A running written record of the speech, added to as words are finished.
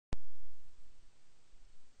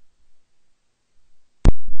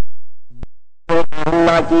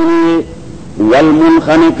کے لیے،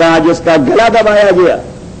 والمنخنقہ جس کا گلا دبایا گیا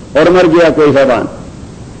اور مر گیا کوئی حیوان،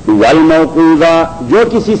 والموقوذہ جو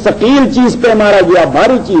کسی ثقیل چیز پہ مارا گیا،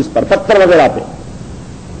 بھاری چیز پر، پتھر وغیرہ پہ،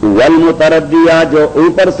 والمتردیہ جو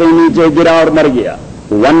اوپر سے نیچے گرا اور مر گیا،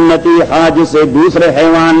 والنطیحہ جسے دوسرے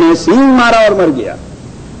حیوان نے سینگ مارا اور مر گیا،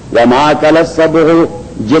 وما اکل السبع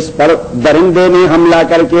جس پر درندے نے حملہ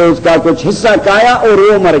کر کے اس کا کچھ حصہ کھایا اور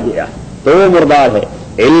وہ مر گیا تو وہ مردار ہے،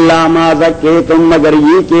 الا ما ذکیتم مگر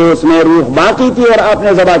یہ کہ اس میں روح باقی تھی اور آپ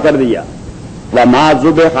نے ذبح کر دیا، وما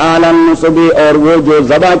ذبح علی النصب اور وہ جو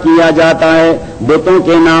ذبح کیا جاتا ہے بتوں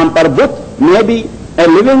کے نام پر، بت میں بھی اے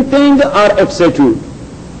لیونگ تھنگ اور ایکسٹیٹیوٹ،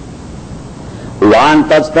 وان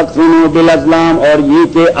تستقسموا بالازلام اور یہ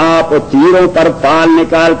کہ آپ تیروں پر فال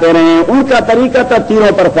نکالتے رہیں، ان کا طریقہ تھا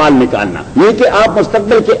تیروں پر فال نکالنا، یہ کہ آپ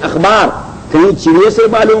مستقبل کے اخبار کہیں چڑیے سے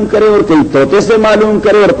معلوم کریں اور کہیں طوطے سے معلوم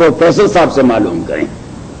کریں اور پروفیسر صاحب سے معلوم کریں،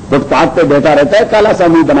 فٹ پاتھ پہ بیٹھا رہتا ہے کالا سا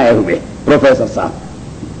منہ بنائے ہوئے پروفیسر صاحب۔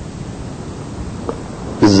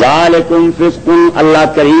 ذالکم فسق اللہ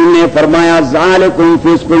کریم نے فرمایا ذالکم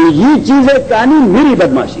فسق یہ چیزیں کہانی میری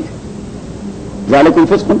بدماشی ہے، ذالکم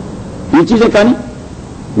فسق یہ چیزیں کہانی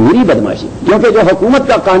میری بدماشی، کیونکہ جو حکومت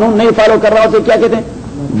کا قانون نہیں فالو کر رہا اسے کیا کہتے ہیں؟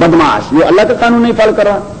 بدماش۔ جو اللہ کا قانون نہیں فالو کر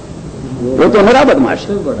رہا وہ تو میرا بدماش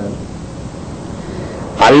ہے۔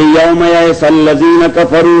 الیوم یئس الذین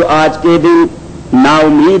کفروا آج کے دن نا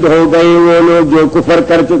امید ہو گئے وہ لوگ جو کفر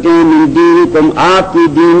کر چکے ہیں، من دینکم آپ کی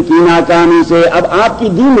دین کی ناکامی سے، اب آپ کی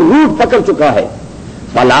دین روٹ پکڑ چکا ہے،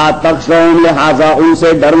 فلا تخشون لہذا ان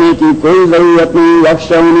سے ڈرنے کی کوئی ضرورت نہیں،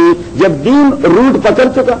 وخشونی جب دین روٹ پکڑ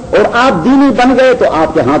چکا اور آپ دینی بن گئے تو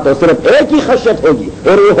آپ کے ہاں تو صرف ایک ہی خشیت ہوگی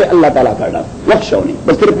اور وہ ہے اللہ تعالیٰ کا ڈر، وخشونی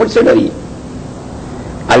بس صرف مجھ سے ڈریے۔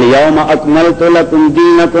 الیوم اکملت لکم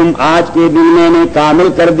دینکم آج کے دن میں نے کامل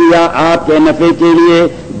کر دیا آپ کے نفع کے لیے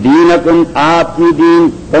دینکم آپ کی دین،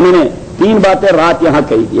 انہوں نے تین باتیں رات یہاں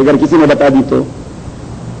کہی تھی، اگر کسی نے بتا دی تو،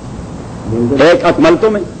 ایک اکملتو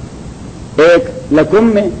میں، ایک لکم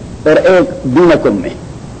میں اور ایک دینکم میں،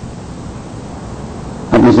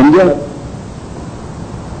 آپ نے سمجھا؟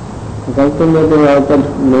 اکملتم میں تو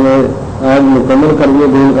آج مکمل کر دیا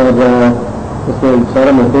دین کا جہاں اس میں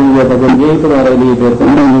سارا محفوظ ہوا تھا کہ یہی تمہارے لیے بہتر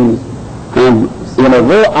نہیں،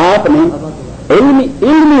 وہ آپ نے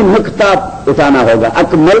علمی نقطہ اٹھانا ہوگا۔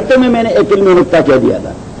 اکملتو میں نے ایک علمی نقطہ کہہ دیا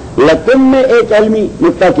تھا، لکم میں ایک علمی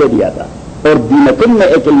نقطہ کہہ دیا تھا اور دینکم میں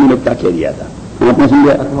ایک علمی نقطہ کہہ دیا تھا، آپ نے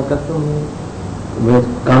سمجھا؟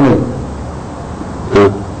 کامل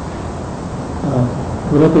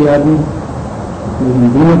پورا تو یاد نہیں،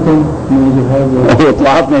 جو ہے تو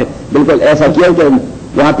آپ نے بالکل ایسا کیا کہ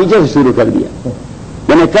وہاں پیچھے سے شروع کر دیا۔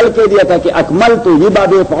 میں نے کل کہہ دیا تھا کہ اکمل تو یہ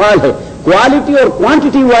باب فعال ہے، کوالٹی اور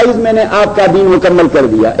کوانٹٹی وائز میں نے آپ کا دین مکمل کر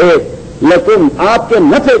دیا۔ ایک لکم آپ کے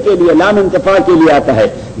نفع کے لیے لام انتفاع کے لیے آتا ہے،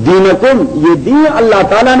 دینکم یہ دین اللہ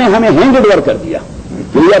تعالیٰ نے ہمیں ہینڈ اوور کر دیا،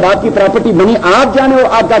 یہ اب آپ کی پراپرٹی بنی، آپ جانے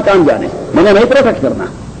اور آپ کا کام جانے، میں نے نہیں پروٹیکٹ کرنا،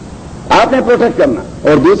 آپ نے پروٹیکٹ کرنا۔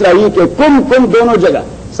 اور دوسرا یہ کہ کم دونوں جگہ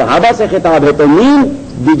صحابہ سے خطاب ہے تو مین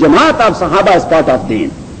دی جماعت آف صحابہ is part of then,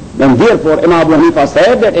 and therefore Imam Abu Hanifa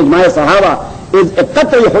said that ijma' sahaba is a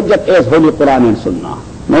qat'i hujjat as holy Quran and Sunnah.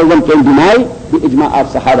 No one can deny the ijma' of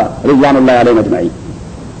sahaba ridwanullah alayhim ajma'in.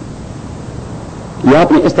 یہ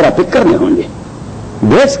آپ نے اس طرح پک کرنے ہوں گے،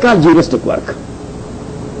 that's called جیورسٹک work,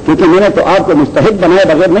 کیونکہ میں نے تو آپ کو مجتہد بنائے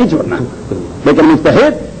بغیر نہیں چھوڑنا، لیکن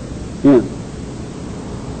مجتہد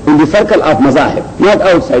in the circle of mazahib, not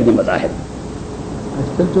outside the mazahib. I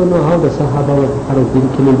still don't know how the Sahaba were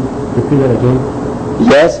killing the figure again.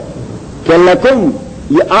 Yes, کہ لکم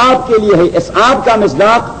یہ آپ کے لیے ہے، اس آپ کا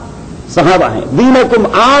مصداق صحابہ ہیں، دینکم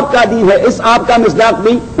آپ کا دین ہے، اس آپ کا مصداق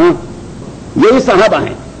بھی یہی صحابہ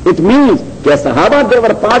ہیں۔ اٹ مینس کہ صحابہ they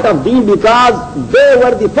were part of deen because they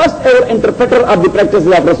were the first ever interpreter of the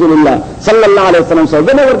practices of Rasulullah sallallahu alayhi wa sallam. So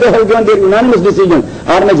whenever they have given their unanimous decision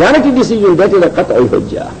or majority decision, that is a qat'i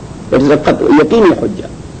hujjah, that is a qat'i yaqini hujjah.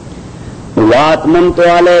 وَأَتْمَمْتُ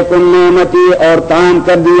عَلَيْكُمْ نِعْمَتِي اور تام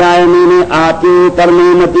کر دیا ہے میں نے آپ کی اوپر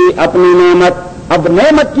نعمتی اپنی نعمت۔ اب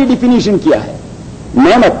نعمت کی ڈیفینیشن کیا ہے؟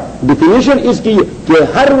 نعمت ڈیفینیشن اس کی کہ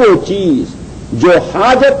ہر وہ چیز جو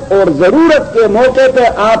حاجت اور ضرورت کے موقع پہ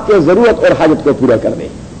آپ کے ضرورت اور حاجت کو پورا کر دے،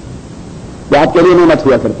 وہ آپ کے لیے نعمت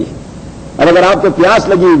ہوا کرتی ہے۔ اور اگر آپ کو پیاس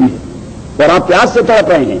لگی ہوئی ہے اور آپ پیاس سے تڑپ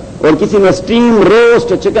رہے ہیں اور کسی نے اسٹیم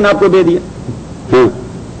روسٹ چکن آپ کو دے دیا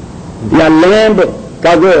یا لیمب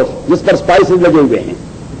کا گوشت جس پر اسپائسز لگے ہوئے ہیں،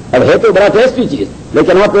 اب ہے تو بڑا ٹیسٹی چیز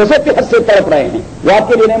لیکن آپ اسے حد سے تڑپ رہے ہیں، وہ آپ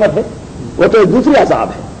کے لیے نعمت ہے؟ وہ تو ایک دوسری عذاب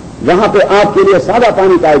ہے۔ وہاں پہ آپ کے لیے سادہ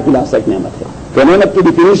پانی کا ایک گلاس ایک نعمت ہے۔ تو نعمت کی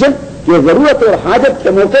ڈیفینیشن کہ ضرورت اور حاجت کے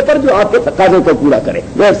موقع پر جو آپ کے تقاضے کو پورا کرے،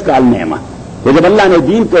 دیٹس کالڈ نعمت۔ تو جب اللہ نے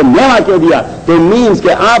دین کو نیا کے دیا تو مینس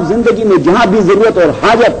کہ آپ زندگی میں جہاں بھی ضرورت اور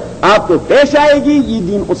حاجت آپ کو پیش آئے گی یہ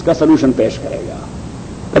دین اس کا سلوشن پیش کرے گا.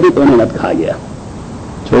 کبھی تو محنت کہا گیا.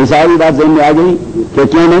 چھوٹی ساری بات ذہن میں آ گئی کہ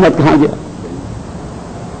کیوں محنت کہا گیا.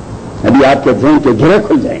 ابھی آپ کے ذہن کے گھرے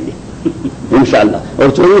کھل جائیں گے انشاءاللہ. اور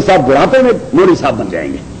چودھری صاحب بڑھاپے میں مودی صاحب بن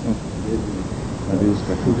جائیں گے.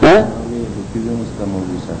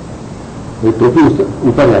 ٹوپی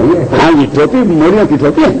اوپر جا رہی ہے. ہاں جی ٹوپی موریوں کی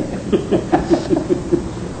ٹوپی ہے.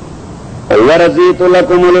 ورضیت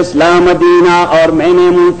لکم الاسلام دینا اور میں نے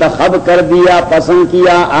منتخب کر دیا پسند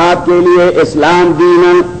کیا آپ کے لیے اسلام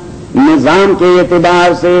دین نظام کے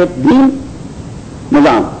اعتبار سے. دین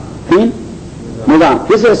نظام دین نظام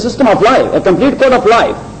This is a system of life, a complete code of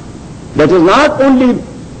life that is not only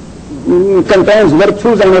contains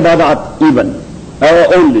virtues and ibadat even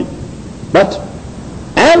only, but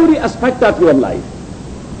every aspect of your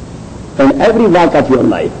life and every walk of your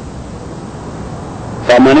life.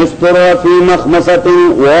 فمن اضطر فی مخمصۃ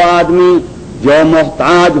وہ آدمی جو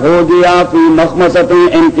محتاج ہو گیا فی مخمصۃ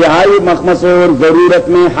انتہائی مخمصے اور ضرورت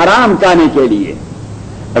میں حرام کھانے کے لیے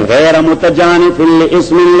غیر متجانف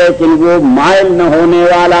لاسم لیکن وہ مائل نہ ہونے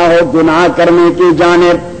والا ہو گناہ کرنے کی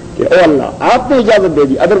جانب کہ او اللہ آپ نے اجازت دے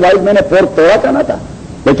دی ادروائز میں نے پورک توڑا کرنا تھا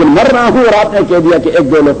لیکن مر رہا ہوں اور آپ نے کہہ دیا کہ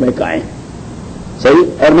ایک دو لوگ میں کھائیں صحیح.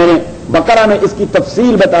 اور میں نے بقرہ میں اس کی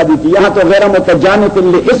تفصیل بتا دی تھی. یہاں تو غیر متجانف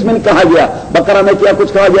لاسم کہا گیا. بقرہ میں کیا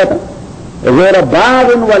کچھ کہا گیا تھا غیر باغ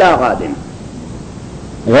ولا عاد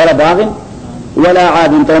غیر باغ ولا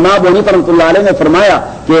عاد. تو امام ابو حنیفہ رحمۃ اللہ علیہ نے فرمایا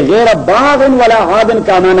کہ غیر باغ ولا عاد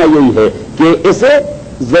کا معنی یہی ہے کہ اسے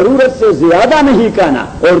ضرورت سے زیادہ نہیں کھانا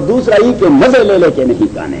اور دوسرا یہ کہ مزے لے لے کے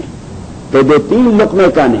نہیں کھانے. تو دو تین لقمے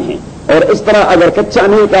کھانے ہیں اور اس طرح اگر کچا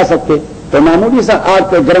نہیں کھا سکتے تو معمولی سا آگ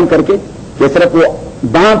کو گرم کر کے کہ صرف وہ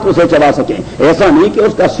دانت اسے چبا سکیں. ایسا نہیں کہ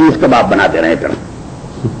اس کا سیخ کباب بناتے رہے پھر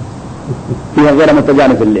وغیرہ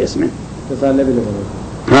متجانف اس میں.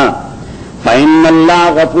 ہاں فإن اللہ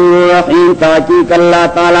غفور رحیم تحقیق اللہ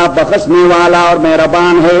تعالیٰ بخشنے والا اور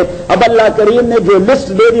مہربان ہے. اب اللہ کریم نے جو لسٹ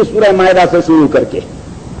دے دی سورہ مائدہ سے شروع کر کے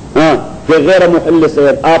ہاں کہ غیر محل سے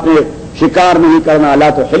آپ نے شکار نہیں کرنا. لا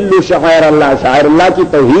تحلوا شعائر اللہ شاعر اللہ کی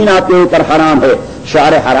توہین آپ کے اوپر حرام ہے.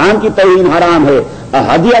 شعر حرام کی توہین حرام ہے.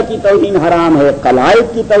 ہدیہ کی توہین حرام ہے.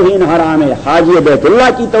 قلائد کی توہین حرام ہے. حاجی بیت اللہ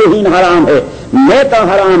کی توہین حرام ہے. میتا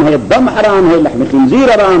حرام ہے. دم حرام ہے. لحم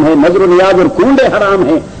خنزیر حرام ہے. نذر و نیاز اور کنڈے حرام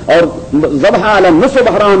ہے اور ذبح علی النصب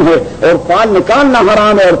حرام ہے اور فال نکالنا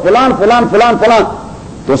حرام ہے اور فلان فلان فلان فلان.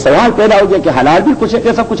 تو سوال پیدا ہو گیا کہ حلال بھی کچھ ہے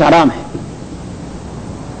کہ سب کچھ حرام ہے.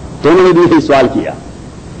 تو انہوں نے بھی یہی سوال کیا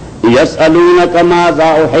یسألونک ماذا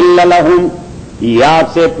احل لہم یہ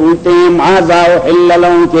آپ سے پوچھتے ہیں ماذا احل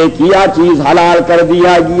لہم کہ کیا چیز حلال کر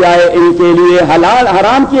دیا گیا ہے ان کے لیے. حلال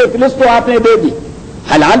حرام کی ایک لسٹ تو آپ نے دے دی.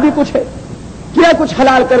 حلال بھی کچھ ہے کیا کچھ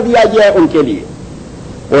حلال کر دیا گیا ہے ان کے لیے.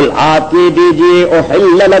 قل آپ کے دیجیے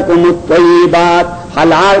احل لکم الطیبات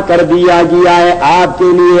حلال کر دیا گیا ہے آپ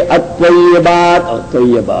کے لیے الطیبات. اور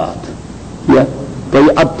طیبات کیا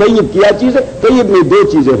اب طیب کیا چیز ہے. طیب میں دو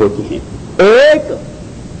چیزیں ہوتی ہیں.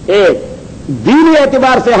 ایک دینی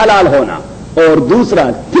اعتبار سے حلال ہونا اور دوسرا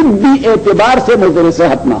طبی اعتبار سے مضر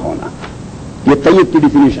صحت نہ ہونا. یہ طیب کی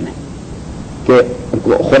ڈیفینیشن ہے کہ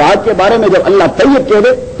خوراک کے بارے میں جب اللہ طیب کہہ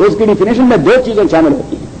دے تو اس کی ڈیفینیشن میں دو چیزیں شامل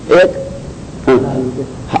ہوتی ہیں. ایک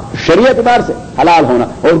شرعی اعتبار سے حلال ہونا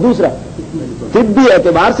اور دوسرا طبی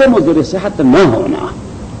اعتبار سے مضر صحت نہ ہونا.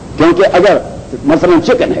 کیونکہ اگر مثلا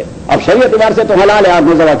چکن ہے اب شرعی اعتبار سے تو حلال ہے آپ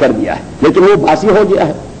نے ذبح کر دیا ہے لیکن وہ باسی ہو گیا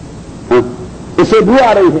ہے اسے بو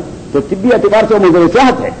آ رہی ہے تو طبی اعتبار سے وہ مضر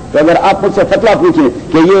صحت ہے. تو اگر آپ مجھ سے فتویٰ پوچھیں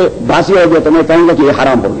کہ یہ باسی ہو گیا تو میں کہوں گا کہ یہ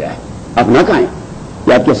حرام ہو گیا ہے آپ نہ کھائیں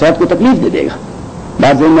یہ آپ کی صحت کو تکلیف دے دے گا.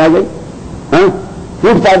 بات ذہن میں آ گئی. ہاں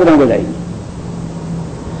فوڈ پوائزن ہو جائے گی.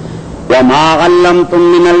 وما غلمتم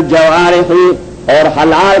من الجوارح اور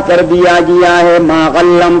حلال کر دیا گیا ہے ما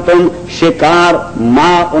غلمتم شکار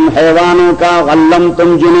ما ان حیوانوں کا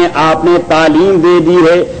غلمتم جنہیں آپ نے تعلیم دے دی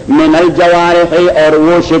ہے من الجوارح اور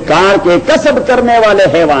وہ شکار کے کسب کرنے والے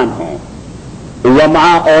حیوان ہوں.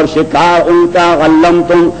 وما اور شکار ان کا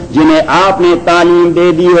غلمتم جنہیں آپ نے تعلیم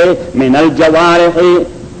دے دی ہے من الجوارح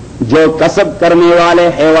جو کسب کرنے والے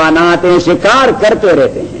حیوانات ہیں شکار کرتے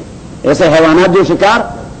رہتے ہیں. ایسے حیوانات جو شکار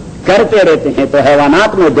کرتے رہتے ہیں تو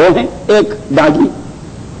حیوانات میں دو ہیں. ایک ڈاگی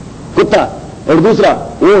کتا اور دوسرا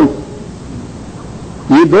اونٹ.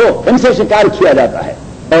 یہ دو ان سے شکار کیا جاتا ہے.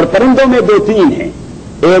 اور پرندوں میں دو تین ہیں.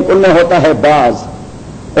 ایک ان میں ہوتا ہے باز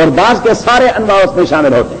اور باز کے سارے انواع اس میں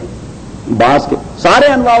شامل ہوتے ہیں. باز کے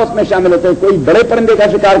سارے انواع اس میں شامل ہوتے ہیں. کوئی بڑے پرندے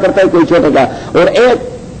کا شکار کرتا ہے کوئی چھوٹے کا. اور ایک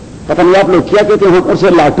پتہ نہیں آپ لوگ کیا کہتے ہیں اسے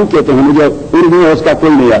لاٹو کہتے ہیں. مجھے اردو میں اس کا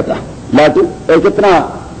کوئی نہیں آتا. لاٹو ایک اتنا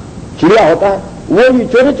چڑیا ہوتا ہے وہ یہ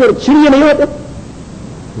چھوٹے چھوٹے چڑیے نہیں ہوتے،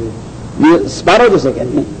 یہ اسپارو جیسے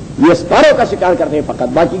کہتے ہیں، یہ اسپارو کا شکار کرتے ہیں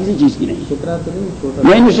فقط، باقی کسی چیز کی نہیں.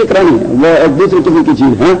 نہیں شکرا نہیں ہے، وہ ایک دوسرے قسم کی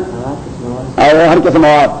چیز ہے. اور ہر قسم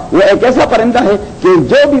آواز، وہ ایک ایسا پرندہ ہے کہ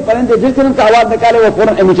جو بھی پرندے جس قسم کا آواز نکالے وہ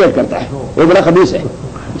فوراً امیٹیٹ کرتا ہے، وہ بڑا خبیث ہے.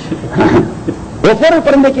 وہ فوراً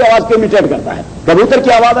پرندے کی آواز کو امیٹیٹ کرتا ہے. کبوتر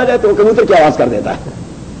کی آواز آ جائے تو وہ کبوتر کی آواز کر دیتا ہے،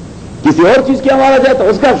 کسی اور چیز کی آواز آ جائے تو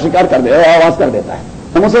اس کا شکار کر دے آواز کر دیتا ہے.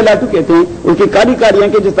 ہم اسے لاٹو کہتے ہیں، ان کی کالی کالی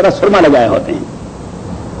آنکھیں جس طرح سرما لگائے ہوتے ہیں.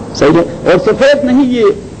 صحیح ہے. اور سفید نہیں، یہ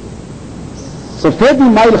سفید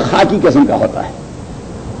مائل خاکی قسم کا ہوتا ہے.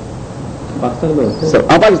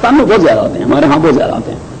 پاکستان میں بہت زیادہ ہوتے ہیں، ہمارے ہاں بہت زیادہ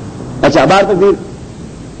ہوتے ہیں. اچھا بار تک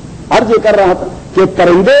عرض یہ کر رہا تھا کہ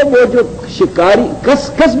پرندے وہ جو شکاری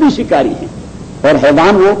کسبی شکاری ہیں، اور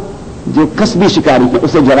حیوان وہ جو کسبی شکاری ہیں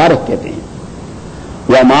اسے جوارح کہتے ہیں.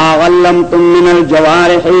 وما غلمتم من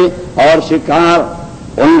الجوارح، اور شکار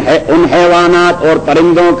ان حیوانات اور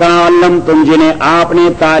پرندوں کا علمتم جنہیں آپ نے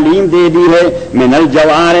تعلیم دے دی ہے، من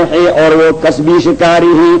الجوارح، اور وہ کسبی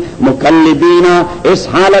شکاری ہیں، مکلبین، اس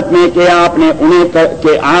حالت میں کہ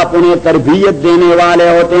آپ انہیں تربیت دینے والے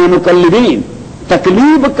ہوتے ہیں. مکلبین،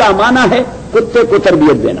 تکلیب کا معنی ہے کتے کو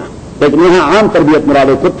تربیت دینا، لیکن یہاں عام تربیت مراد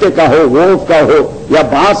ہے، کتے کا ہو، وولف کا ہو، یا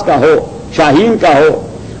باز کا ہو، شاہین کا ہو.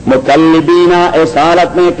 مکلبین، اس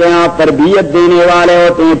حالت میں کہ آپ تربیت دینے والے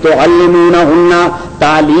ہوتے ہیں، تو علمونہن،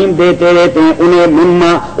 تعلیم دیتے رہتے ہیں انہیں،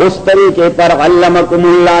 مما، اس طریقے پر علمکم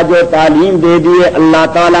اللہ، جو تعلیم دے دیے اللہ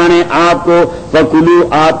تعالیٰ نے آپ کو. فکلوا،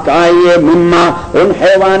 آپ کھائیے، مما، ان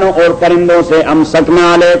حیوانوں اور پرندوں سے،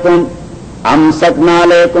 امسکنا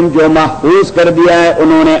علیکم، جو محفوظ کر دیا ہے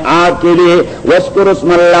انہوں نے آپ کے لیے. واذکروا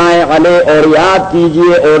اسم اللہ علیہ، اور یاد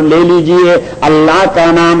کیجئے اور لے لیجئے اللہ کا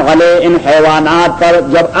نام علیہ، ان حیوانات پر.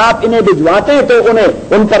 جب آپ انہیں بھجواتے ہیں تو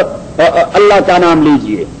ان پر اللہ کا نام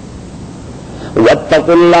لیجئے.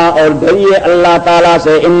 واتقوا اللہ، اور ڈریے اللہ تعالیٰ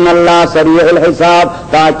سے. ان اللہ سریع الحساب،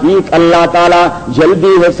 تحقیق اللہ تعالیٰ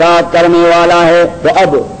جلدی حساب کرنے والا ہے. تو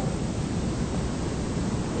اب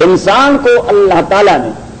انسان کو اللہ تعالیٰ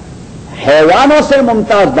نے حیوانوں سے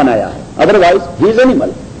ممتاز بنایا ہے، ادروائز ہی از اینیمل.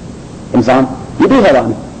 انسان یہ بھی حیوان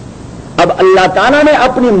ہے. اب اللہ تعالیٰ نے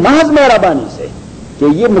اپنی محض مہربانی سے کہ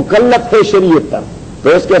یہ مکلف ہے شریعت پر، تو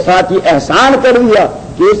اس کے ساتھ یہ احسان کر دیا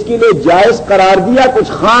کہ اس کے لیے جائز قرار دیا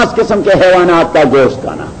کچھ خاص قسم کے حیوانات کا گوشت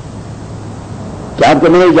کھانا. کیا آپ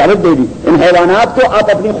کو میں نے اجازت دے دی ان حیوانات کو آپ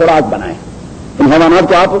اپنی خوراک بنائیں، ان حیوانات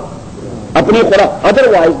کو آپ اپنی خوراک.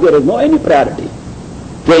 Otherwise there is know any priority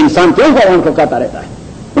کہ انسان کیوں حیوان کو کھاتا رہتا ہے،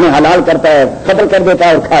 انہیں حلال کرتا ہے، قتل کر دیتا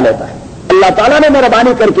ہے اور کھا لیتا ہے. اللہ تعالیٰ نے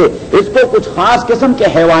مہربانی کر کے اس کو کچھ خاص قسم کے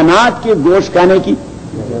حیوانات کی گوشت کھانے کی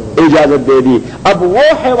اجازت دے دی. اب وہ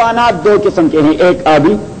حیوانات دو قسم کے ہیں، ایک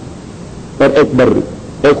آبی اور ایک بری،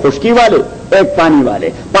 ایک خشکی والے، ایک پانی والے.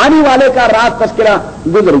 پانی والے کا رات تذکرہ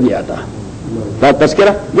گزر گیا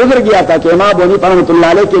تھا کہ امام ابو حنیفہ رحمۃ اللہ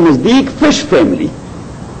علیہ کے نزدیک فش فیملی،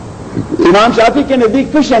 امام شافعی کے نزدیک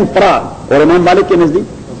فش اینڈ فراغ، اور امام مالک کے نزدیک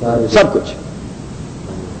سب کچھ.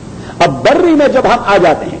 اب بری میں جب ہم آ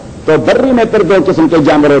جاتے ہیں تو بری میں پھر دو قسم کے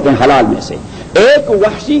جانور ہوتے ہیں حلال میں سے، ایک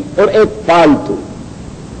وحشی اور ایک پالتو.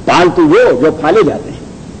 پالتو وہ جو پالے جاتے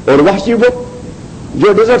ہیں، اور وحشی وہ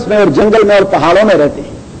جو ڈیزرٹس میں اور جنگل میں اور پہاڑوں میں رہتے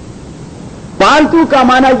ہیں. پالتو کا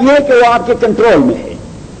معنی یہ کہ وہ آپ کے کنٹرول میں ہے،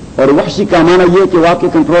 اور وحشی کا معنی یہ کہ وہ آپ کے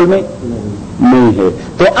کنٹرول میں نہیں ہے.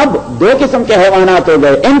 تو اب دو قسم کے حیوانات ہو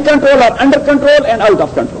گئے، ان کنٹرول اور under control and out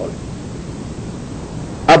of control.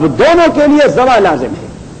 اب دونوں کے لیے ذبح لازم ہے.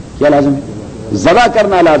 کیا لازم ہے؟ ذبح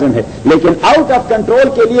کرنا لازم ہے. لیکن آؤٹ آف کنٹرول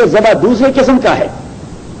کے لیے ذبح دوسرے قسم کا ہے،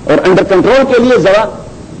 اور انڈر کنٹرول کے لیے ذبح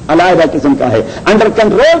علیحدہ قسم کا ہے. انڈر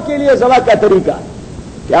کنٹرول کے لیے ذبح کا طریقہ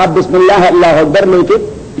کہ آپ بسم اللہ اللہ اکبر لے کے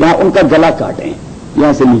یہاں ان کا گلا کاٹیں،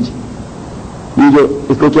 یہاں سے نیچے، یہ جو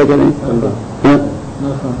اس کو کیا کہتے ہیں،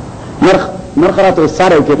 مرخرا تو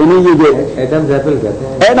سارے کہتے ہیں، یہ جو ایڈمز ایپل کہتے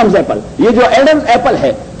ہیں، ایڈمز ایپل، یہ جو ایڈمز ایپل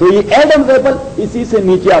ہے تو یہ ایڈمز ایپل اسی سے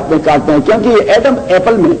نیچے آپ میں کاٹتے ہیں، کیونکہ یہ ایڈمز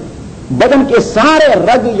ایپل میں بدن کے سارے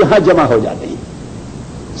رگ یہاں جمع ہو جاتے ہیں.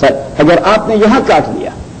 سر اگر آپ نے یہاں کاٹ لیا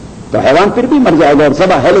تو حیوان پھر بھی مر جائے گا اور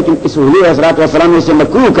ذبح ہے، لیکن اس حضور حضرات والسلام نے اسے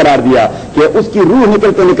مکروہ قرار دیا کہ اس کی روح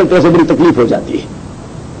نکلتے نکلتے اسے بڑی تکلیف ہو جاتی ہے.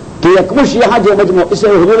 تو یکمش یہاں جو مجموع، اسے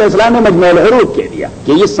حضور السلام نے مجموع العروق کہہ دیا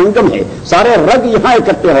کہ یہ سنگم ہے، سارے رگ یہاں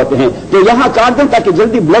اکٹھے ہوتے ہیں، تو یہاں کاٹ دیں تاکہ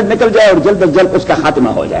جلدی بلڈ نکل جائے اور جلد از جلد اس کا خاتمہ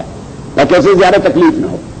ہو جائے، تاکہ اسے زیادہ تکلیف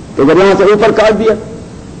نہ ہو. تو اگر یہاں سے اوپر کاٹ دیا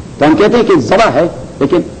تو ہم کہتے ہیں کہ ذبح ہے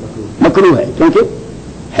لیکن مکروہ ہے،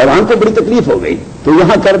 کیونکہ حیوان کو بڑی تکلیف ہو گئی، تو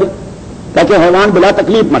یہاں کر دیں تاکہ حیوان بلا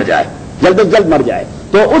تکلیف مر جائے، جلد از جلد مر جائے.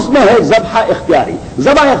 تو اس میں ہے ذبح اختیاری.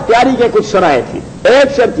 ذبح اختیاری کے کچھ شرائط ہیں.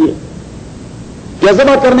 ایک شرط یہ کہ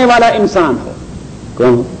ذبح کرنے والا انسان ہو.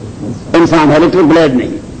 کون؟ انسان ہے، الیکٹرک بلیڈ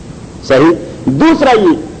نہیں. صحیح. دوسرا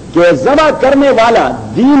یہ کہ ذبح کرنے والا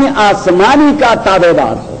دین آسمانی کا تابع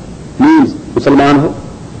دار ہو، مینز مسلمان ہو،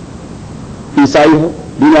 عیسائی ہو،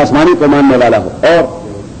 دین آسمانی کو ماننے والا ہو اور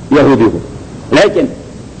یہودی ہو، لیکن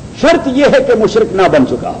شرط یہ ہے کہ مشرک نہ بن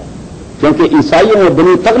چکا ہو، کیونکہ عیسائیوں میں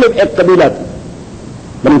بنی تغلب ایک قبیلہ تھی،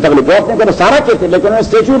 بنی تغلب وہ اپنے کو سارا کے تھے، لیکن انہوں نے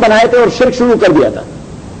اسٹیچو بنائے تھے اور شرک شروع کر دیا تھا،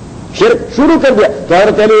 شرک شروع کر دیا تو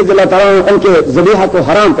حضرت علی رضی اللہ تعالیٰ نے ان کے ذبیحہ کو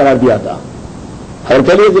حرام قرار دیا تھا. حضرت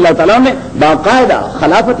علی رضی اللہ تعالیٰ نے باقاعدہ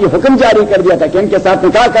خلافت یہ حکم جاری کر دیا تھا کہ ان کے ساتھ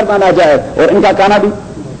نکاح کرنا ناجائز اور ان کا کھانا بھی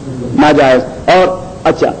ناجائز. اور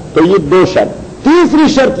اچھا تو یہ دو شرط. تیسری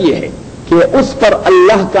شرط یہ ہے کہ اس پر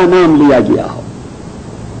اللہ کا نام لیا گیا ہو.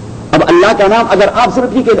 اب اللہ کا نام اگر آپ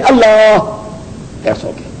صرف یہ کہ اللہ دیٹس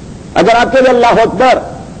اوکے، اگر آپ کے لیے اللہ اکبر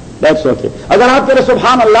دیٹس اوکے، اگر آپ کے لیے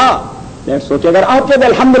سبحان اللہ دیٹس اوکے، اگر آپ کے لیے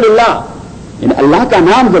الحمدللہ، یعنی اللہ کا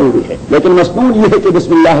نام ضروری ہے، لیکن مصنون یہ ہے کہ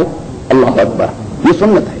بسم اللہ ہے، اللہ اکبر، یہ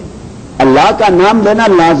سنت ہے. اللہ کا نام لینا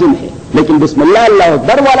لازم ہے، لیکن بسم اللہ اللہ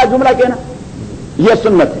اکبر والا جملہ کہنا یہ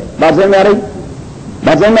سنت ہے. بات سمجھ میں آ رہی؟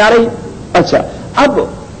 بات سمجھ میں آ رہی؟ اچھا اب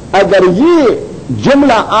اگر یہ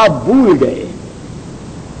جملہ آپ بھول گئے،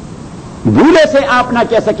 بھولے سے آپ نہ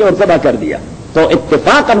کہہ سکے اور ذبح کر دیا تو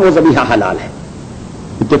اتفاقاً وہ ذبیحہ حلال ہے،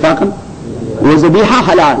 اتفاقاً وہ ذبیحہ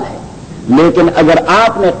حلال ہے. لیکن اگر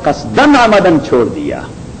آپ نے قصدن آمدن چھوڑ دیا،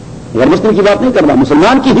 اگر مسلم کی بات نہیں کر رہا،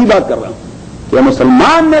 مسلمان کی ہی بات کر رہا ہوں کہ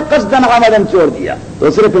مسلمان نے قصدن آمدن چھوڑ دیا،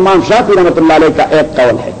 تو صرف امام شافعی رحمۃ اللہ علیہ کا ایک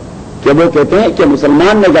قول ہے کہ وہ کہتے ہیں کہ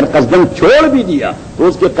مسلمان نے اگر قصدن چھوڑ بھی دیا تو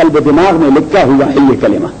اس کے قلب و دماغ میں لکھا ہوا ہے یہ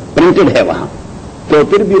کلمہ، پرنٹڈ ہے وہاں، تو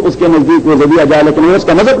پھر بھی اس کے نزدیک وہ ذبیحہ جائے، لیکن وہ اس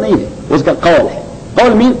کا مذہب نہیں ہے، اس کا قول ہے.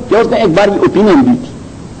 قول مین کہ اس نے ایک بار یہ اوپینین دی تھی،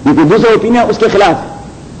 لیکن دوسرا اوپینین اس کے خلاف ہے.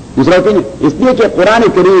 دوسرا اوپینین اس لیے کہ قرآن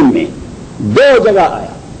کریم میں دو جگہ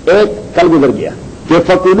آیا، ایک کل گزر گیا کہ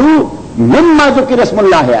فَكُلُوا مِمَّا ذُكِرَ اسْمُ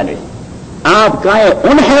اللَّهِ عَلَيْهِ، آپ کھائیں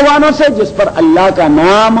ان حیوانوں سے جس پر اللہ کا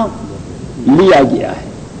نام لیا گیا ہے،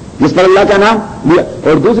 جس پر اللہ کا نام لیا.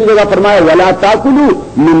 اور دوسری جگہ فرمایا وَلَا تَأْكُلُوا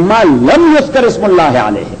مِمَّا لَمْ يُذْكَرْ اسْمُ اللَّهِ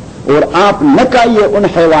عَلَيْهِ، اور آپ نہ کھائیے ان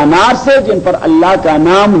حیوانات سے جن پر اللہ کا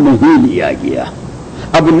نام نہیں لیا گیا.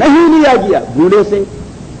 اب نہیں لیا گیا بوڑھے سے،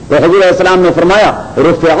 تو حضور علیہ السلام نے فرمایا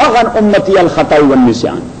رُفِعَ عَنْ أُمَّتِي الْخَطَأُ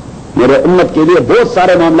وَالنِّسْيَانُ، میرے امت کے لیے بہت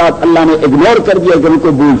سارے معاملات اللہ نے اگنور کر دیا کہ ان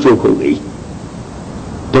کو بھول چوک ہو گئی،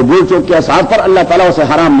 تو بھول چوک کے اثار پر اللہ تعالیٰ اسے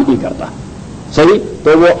حرام نہیں کرتا. صحیح؟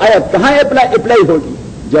 تو وہ آیت کہاں اپلائی ہوگی؟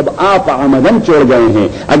 جب آپ آمدن چھوڑ گئے ہیں.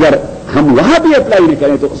 اگر ہم وہاں بھی اپلائی نہیں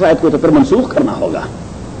کریں تو اس آیت کو تو پھر منسوخ کرنا ہوگا.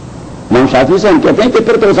 امام شافعی سے ہم کہتے ہیں کہ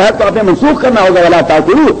پھر تو اس آیت کو آپ نے منسوخ کرنا ہوگا وَلَا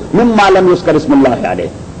تَأْكُلُوا مِمَّا لَمْ يُذْكَرْ اسْمُ اللَّهِ عَلَيْهِ.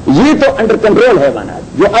 یہ تو انڈر کنٹرول ہے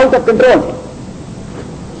حیوانات جو آؤٹ آف کنٹرول ہے،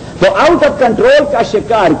 تو آؤٹ آف کنٹرول کا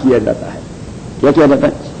شکار کیا جاتا ہے. کیا کیا جاتا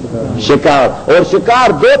ہے؟ شکار. اور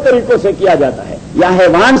شکار دو طریقوں سے کیا جاتا ہے، یا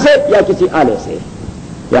حیوان سے یا کسی آلے سے،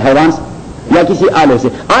 یا حیوان سے یا کسی آلے سے.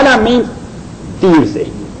 آلہ مین تیر سے،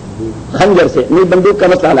 خنجر سے، نہیں بندوق کا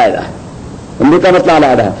مسئلہ علیحدہ ہے، بندوق کا مسئلہ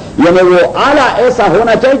علیحدہ ہے. یعنی وہ آلہ ایسا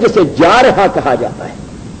ہونا چاہیے جسے جارحہ کہا جاتا ہے.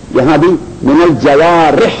 یہاں بھی من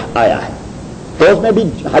الجوارح آیا ہے، تو اس میں بھی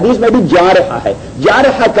حدیث میں بھی جارحہ ہے.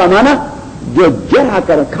 جارحہ کا معنی جو جرح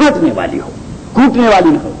کر کھانٹنے والی ہو، کوٹنے والی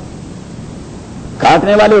نہ ہو.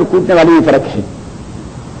 کاٹنے والے اور کوٹنے والے میں فرق ہے.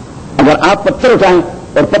 اگر آپ پتھر اٹھائیں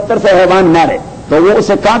اور پتھر سے حیوان مارے تو وہ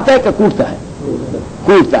اسے کاٹتا ہے کہ کوٹتا ہے؟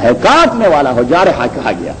 کوٹتا ہے. کاٹنے والا ہو جارحہ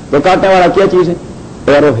کہا گیا. تو کاٹنے والا کیا چیز ہے؟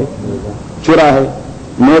 ایرو ہے، چرا ہے،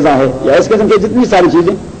 نیزا ہے، یا اس قسم کی جتنی ساری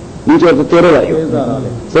چیزیں نیچے تو تیرو ہے،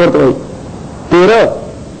 سور تو وہی تیرو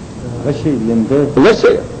رشی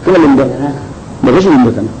کیوں لمبے رشی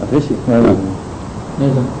لمبے کا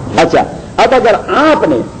نا. اچھا اب اگر آپ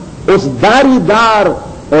نے اس داری دار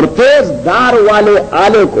اور تیز دار والے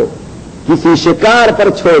آلے کو کسی شکار پر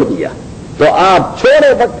چھوڑ دیا تو آپ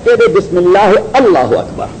چھوڑے وقت کہہ دے بسم اللہ اللہ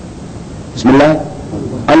اکبر، بسم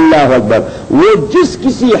اللہ اللہ اکبر. وہ جس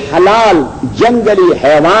کسی حلال جنگلی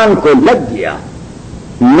حیوان کو لگ گیا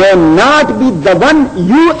may not be the one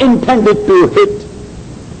you intended to hit.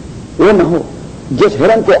 وہ نہ ہو جس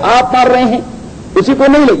ہرن کو آپ مار رہے ہیں اسی کو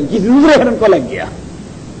نہیں لگی، کسی دوسرے ہرن کو لگ گیا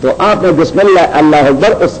تو آپ نے بسم اللہ اللہ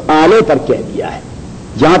اکبر اس آلے پر کہہ دیا ہے.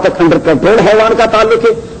 جہاں تک انڈر کنٹرول حیوان کا تعلق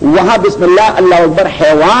ہے وہاں بسم اللہ اللہ اکبر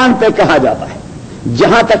حیوان پہ کہا جاتا ہے.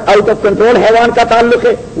 جہاں تک آؤٹ آف کنٹرول حیوان کا تعلق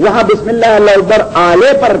ہے وہاں بسم اللہ اللہ اکبر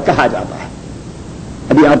آلے پر کہا جاتا ہے.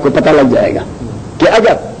 ابھی آپ کو پتہ لگ جائے گا کہ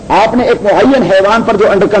اگر آپ نے ایک معین حیوان پر جو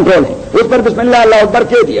انڈر کنٹرول ہے اس پر بسم اللہ اللہ اکبر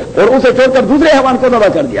کہہ دیا اور اسے چھوڑ کر دوسرے حیوان کو ذبح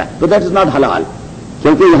کر دیا تو دیٹ از ناٹ حلال،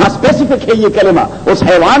 کیونکہ یہاں اسپیسیفک ہے یہ کلمہ اس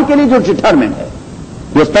حیوان کے لیے جو ڈٹرمنٹ ہے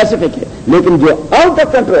وہ اسپیسیفک ہے. لیکن جو آؤٹ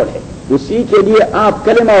آف کنٹرول ہے اسی کے لیے آپ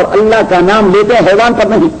کلمہ اور اللہ کا نام لیتے ہیں، حیوان پر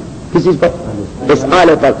نہیں، کسی پر، اس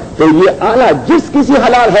آلے پر. تو یہ آلہ جس کسی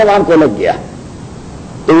حلال حیوان کو لگ گیا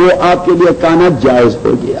تو وہ آپ کے لیے کانا جائز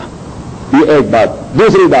ہو گیا. یہ ایک بات.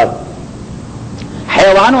 دوسری بات,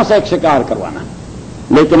 حیوانوں سے ایک شکار کروانا,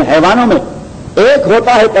 لیکن حیوانوں میں ایک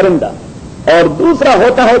ہوتا ہے پرندہ اور دوسرا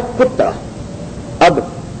ہوتا ہے کتا. اب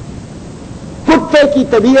کتے کی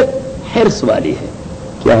طبیعت حرص والی ہے.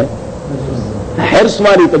 کیا ہے؟ حرص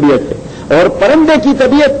والی طبیعت ہے, اور پرندے کی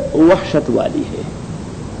طبیعت وحشت والی ہے.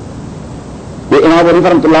 یہ امام ابو حنیفہ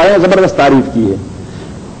رحمۃ اللہ علیہ نے زبردست تعریف کی ہے.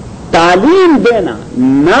 تعلیم دینا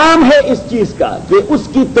نام ہے اس چیز کا کہ اس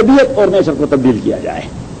کی طبیعت اور نیچر کو تبدیل کیا جائے.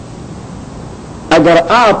 اگر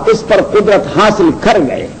آپ اس پر قدرت حاصل کر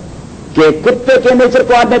گئے کہ کتے کے نیچر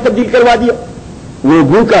کو آپ نے تبدیل کروا دیا, وہ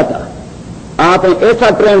بھوکا تھا, آپ نے ایسا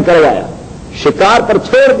ٹرین کروایا, شکار پر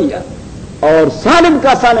چھوڑ دیا اور سالم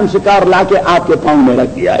کا سالم شکار لا کے آپ کے پاؤں میں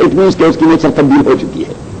رکھ دیا, اٹ مینس کہ اس کی نیچر تبدیل ہو چکی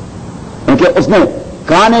ہے, کیونکہ اس نے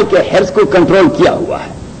کھانے کے حرص کو کنٹرول کیا ہوا ہے.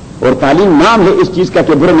 اور تعلیم نام ہے اس چیز کا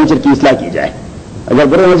کہ برے نیچر کی اصلاح کی جائے. اگر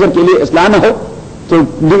برے نیچر کے لیے اصلاح نہ ہو تو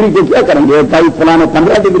ڈگری کو کیا کریں گے؟ بھائی فلاں نے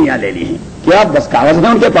 15 ڈگریاں لے لی ہیں, کیا بس کاغذ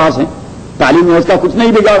ہیں ان کے پاس ہیں؟ تعلیم نے اس کا کچھ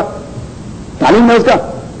نہیں بگاڑا, تعلیم نے اس کا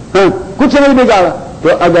کچھ نہیں بگاڑا. تو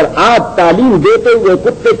اگر آپ تعلیم دیتے ہوئے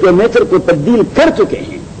کتے کے نیچر کو تبدیل کر چکے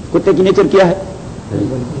ہیں, کتے کی نیچر کیا ہے؟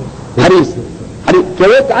 حریص. کہ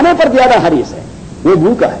وہ کانے پر زیادہ حریص ہے, وہ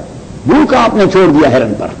بھوکا ہے. بھوکا آپ نے چھوڑ دیا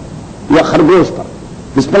ہرن پر یا خرگوش پر,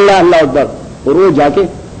 بسم اللہ اللہ اکبر, اور وہ جا کے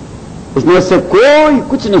اس نے اس سے کوئی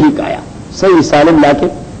کچھ نہیں کھایا, صحیح سالم لا کے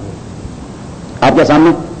آپ کے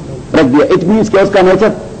سامنے رکھ دیا. اٹ مینس کہ اس کا نیچر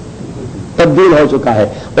تبدیل ہو چکا ہے.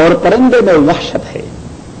 اور پرندے میں وحشت ہے.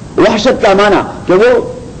 وحشت کا معنی کہ وہ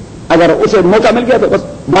اگر اسے موقع مل گیا تو بس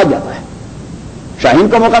بھاگ جاتا ہے. شاہین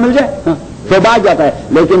کو موقع مل جائے تو بھاگ جاتا ہے.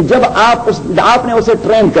 لیکن جب آپ نے اسے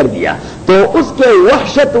ٹرین کر دیا تو اس کے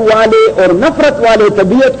وحشت والے اور نفرت والے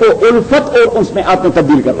طبیعت کو الفت اور اس میں آپ نے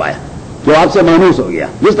تبدیل کروایا, جو آپ سے مانوس ہو گیا.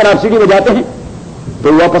 جس طرح آپ سیڑھی بجاتے ہیں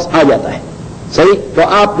تو واپس آ جاتا ہے, صحیح. تو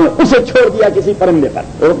آپ نے اسے چھوڑ دیا کسی پرندے پر,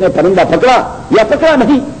 اور اس نے پرندہ پکڑا یا پکڑا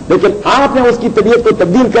نہیں, لیکن آپ نے اس کی طبیعت کو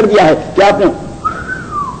تبدیل کر دیا ہے کہ آپ نے,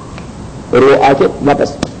 اور وہ آ کے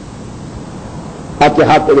واپس آپ کے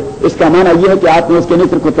ہاتھ پہ. اس کا معنی یہ ہے کہ آپ نے اس کے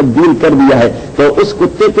نیچر کو تبدیل کر دیا ہے. تو اس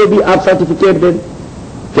کتے کو بھی آپ سرٹیفکیٹ دیں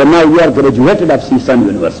کہ نا you are graduated of cessation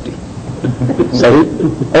university, صحیح.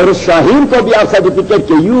 اور اس شاہین کو بھی آپ سرٹیفکیٹ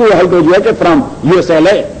کہ you have graduated from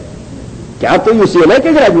USLA, کہ آپ تو UCLA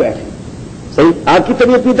کے گریجویٹ ہیں, صحیح. آپ کی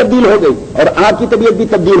طبیعت بھی تبدیل ہو گئی اور آپ کی طبیعت بھی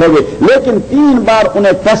تبدیل ہو گئی. لیکن 3 بار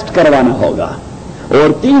انہیں ٹیسٹ کروانا ہوگا,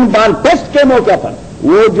 اور 3 بار ٹیسٹ کے موقع پر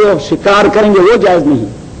وہ جو شکار کریں گے وہ جائز نہیں,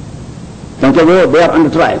 کیونکہ وہ دے آر انڈر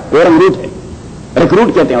ٹرائل. وہ ریکروٹ ہے,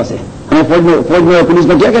 ریکروٹ کہتے ہیں اسے. ہمیں فوج میں پولیس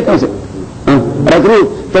میں کیا کہتے ہیں اسے؟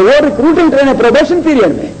 ریکروٹ. تو وہ ریکروٹنگ ٹرین ہے پروبیشن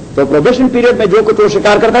پیریڈ میں. تو پروبیشن پیریڈ میں جو کچھ وہ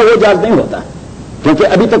شکار کرتا ہے وہ جائز نہیں ہوتا,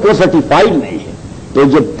 کیونکہ ابھی تک وہ سرٹیفائڈ نہیں ہے. تو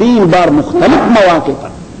جب 3 بار مختلف مواقع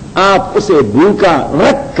پر آپ اسے بھوکا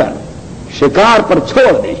رکھ کر شکار پر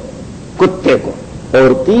چھوڑ دیں کتے کو, اور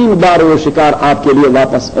 3 بار وہ شکار آپ کے لیے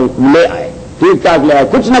واپس لے آئے, ٹھیک ٹھاک لے آئے,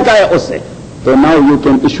 کچھ نہ کھائے اس سے, تو now you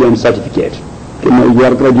can issue N certificate کہ یو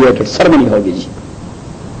آر گریجویٹڈ. سرمنی ہوگی جی.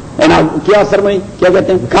 کیا سرمنی کیا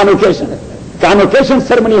کہتے ہیں؟ کانوکیشن. کانوکیشن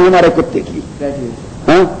سرمنی ہمارے کتے کی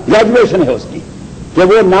گریجویشن ہے اس کی, کہ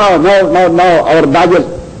وہ ناؤ اور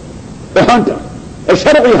داجر ہنٹر,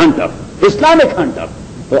 شرعی ہنٹر, اسلامک ہنٹر.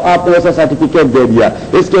 تو آپ نے اسے سرٹیفکیٹ دے دیا.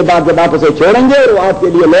 اس کے بعد جب آپ اسے چھوڑیں گے اور وہ آپ کے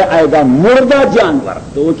لیے لے آئے گا مردہ جانور,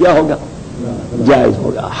 تو وہ کیا ہوگا؟ جائز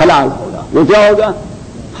ہوگا, حلال ہوگا. وہ کیا ہوگا؟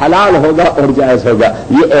 حلال ہوگا اور جائز ہوگا.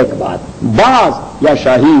 یہ ایک بات. باز یا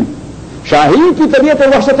شاہین کی طبیعت ہے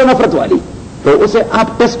وحشت و نفرت والی, تو اسے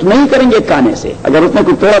آپ ٹیسٹ نہیں کریں گے کھانے سے. اگر اس نے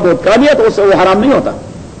کوئی تھوڑا بہت کھا لیا تو اس سے وہ حرام نہیں ہوتا,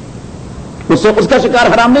 اس سے اس کا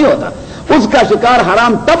شکار حرام نہیں ہوتا. اس کا شکار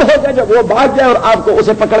حرام تب ہو جائے جب وہ بھاگ جائے اور آپ کو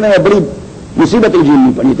اسے پکڑنے میں بڑی مصیبتیں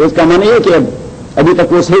جھیلنی پڑی. تو اس کا معنی یہ کہ ابھی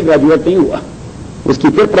تک وہ صحیح گریجویٹ نہیں ہوا, اس کی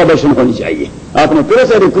پھر پروبیشن ہونی چاہیے. آپ نے پھر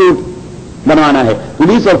اسے ریکروٹ بنوانا ہے.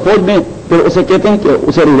 پولیس اور فوج میں پھر اسے کہتے ہیں کہ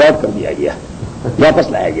اسے ریوارڈ کر دیا گیا, واپس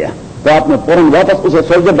لایا گیا. تو آپ نے فوراً واپس اسے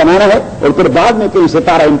سولجر بنانا ہے, اور پھر بعد میں کوئی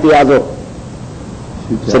ستارہ امتیاز ہو,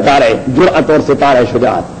 ستارہ جرأت اور ستارہ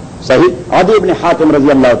شجاعت. صحیح. عدی ابن حاتم رضی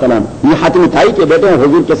اللہ تعالیٰ عنہ, یہ حاتم تائی کے بیٹے ہیں,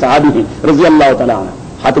 حضور کے صحابی ہیں رضی اللہ تعالیٰ عنہ.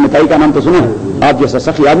 حاتم تائی کا نام تو سنا ہے, آپ جیسا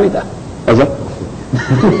سخی آدمی تھا.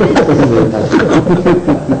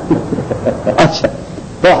 اچھا,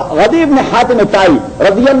 تو عدی ابن حاتم تائی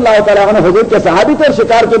رضی اللہ تعالیٰ عنہ حضور کے صحابی تھے اور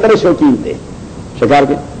شکار کے بڑے شوقین تھے. شکار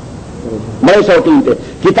کے بڑے شوقین تھے.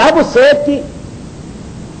 کتاب السیرت کی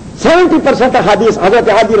 70% حدیث حضرت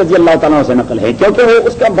عدی رضی اللہ تعالیٰ سے نقل ہے, کیونکہ وہ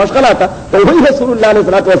اس کا مشغلہ تھا. تو وہی رسول اللہ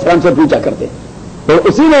علیہ السلام سے پوچھا کرتے, تو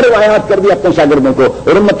اسی نے روایات کر دی اپنے شاگردوں کو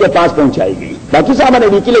اور امت کے پاس پہنچائی گئی. باقی صحابہ نے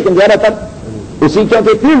بھی کی, لیکن زیادہ تر اسی,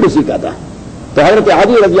 کیونکہ فیلڈ اسی کا تھا. تو حضرت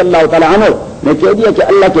علی رضی اللہ تعالیٰ عنہ نے کہہ دیا کہ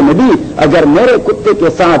اللہ کے نبی اگر میرے کتے کے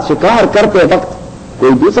ساتھ شکار کرتے وقت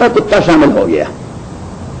کوئی دوسرا کتا شامل ہو گیا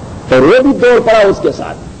تو وہ بھی دوڑ پڑا اس کے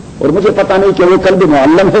ساتھ, اور مجھے پتا نہیں کہ وہ کلب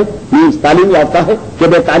معلم ہے, مینس تعلیم یافتہ ہے کہ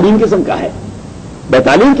بے تعلیم قسم کا ہے, بے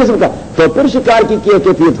تعلیم قسم کا, تو پھر شکار کی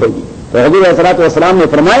کیفیت ہوگی. تو حضور صلاۃ والسلام نے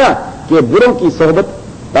فرمایا کہ بروں کی صحبت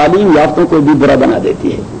تعلیم یافتوں کو بھی برا بنا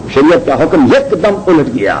دیتی ہے. شریعت کا حکم یک دم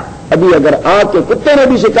الٹ گیا. ابھی اگر آپ کے کتے نے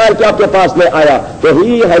بھی شکار کیا آپ کے پاس لے آیا تو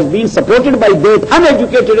he has been supported by that in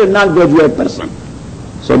educated and non graduate person,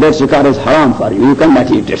 so that شکار از حرام for you, you can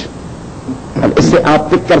not at it. اب اس سے آپ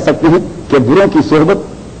فکر کر سکتے ہیں کہ بروں کی صحبت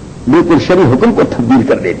بالکل شرعی حکم کو تبدیل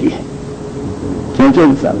کر دیتی ہے. کیونکہ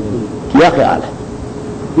انسان کیا خیال ہے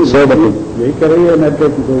صحبت یہی کر رہی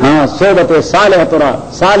ہے, ہاں صحبت صالح ترا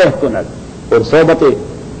صالح کنت اور صحبت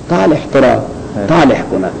طالح ترا طالح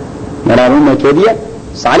کنت. میرا روم میں کہہ دیا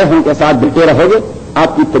صالحوں کے ساتھ بیٹھے رہو گے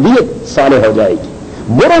آپ کی طبیعت صالح ہو جائے گی,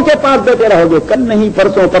 بروں کے پاس بیٹھے رہو گے کل نہیں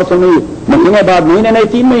پرسوں نہیں مہینے بعد مہینے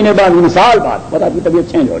نہیں 3 مہینے بعد سال بعد پتہ آپ کی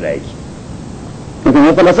طبیعت چینج ہو جائے گی, کیونکہ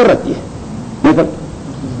محفل اثر رکھتی ہے,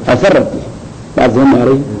 محفل اثر رکھتی ہے. بات ذہن میں آ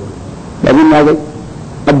رہی ہے, میں آ گئی.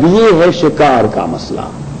 اب یہ ہے شکار کا مسئلہ,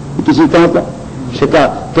 کسی طرح کا شکار.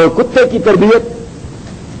 تو کتے کی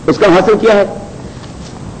تربیت اس کا حاصل کیا ہے,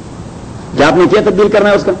 کیا آپ نے کیا تبدیل کرنا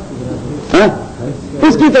ہے اس کا, ہاں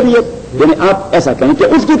اس کی طبیعت, یعنی آپ ایسا کہیں کہ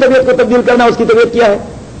اس کی طبیعت کو تبدیل کرنا, اس کی طبیعت کیا ہے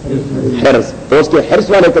حرص, تو اس کے حرص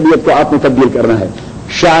والے طبیعت کو آپ نے تبدیل کرنا ہے.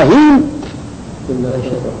 شاہین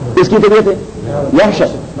اس کی طبیعت ہے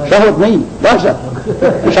وحشت, شہوت نہیں وحشت,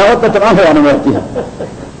 شہوت کا تمام ہونے میں رہتی ہے,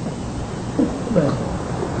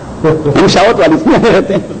 ہم شہوت والی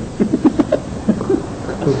رہتے ہیں.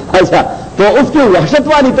 اچھا تو اس کی وحشت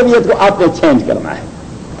والی طبیعت کو آپ نے چینج کرنا ہے.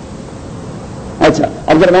 اچھا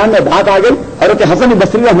اب درمیان میں بات آ گئی حضرت حسن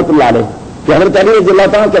بصری رحمۃ اللہ علیہ کہ حضرت علی رضی اللہ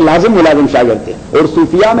تعالیٰ کے لازم ملازم شاگرد تھے, اور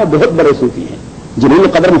صوفیاء میں بہت بڑے صوفی ہیں, جلیل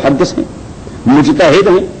قدر محدث ہیں, مجتہد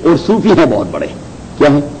ہیں اور صوفی ہیں بہت بڑے. کیا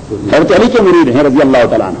ہیں حضرت علی کے مرید ہیں رضی اللہ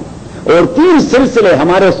تعالیٰ عنہ, اور 3 سلسلے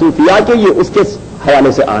ہمارے صوفیاء کے یہ اس کے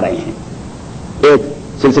حوالے سے آ رہے ہیں. ایک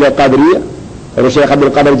سلسلہ قادریہ اور شیخ عبد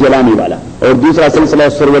القادر جیلانی والا, اور دوسرا سلسلہ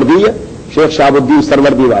سروردیہ شیخ شہاب الدین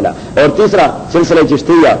سروردی والا, اور تیسرا سلسلہ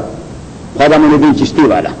چشتیہ خواجہ معین الدین چشتی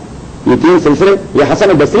والا. یہ 3 سلسلے یہ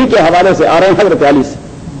حسن بصری کے حوالے سے آ رہے ہیں حضرت علی سے.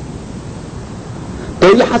 تو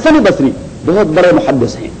یہ حسن بصری بہت بڑے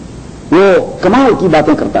محدث ہیں, وہ کمال کی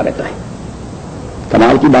باتیں کرتا رہتا ہے,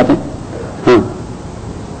 کمال کی باتیں, ہاں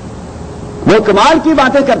وہ کمال کی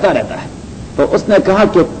باتیں کرتا رہتا ہے. تو اس نے کہا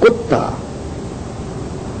کہ کتا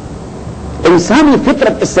انسانی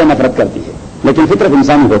فطرت اس سے نفرت کرتی ہے, لیکن فطرت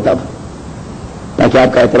انسانی ہوتا ہے, تاکہ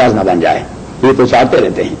آپ کا اعتراض نہ بن جائے. یہ تو چاہتے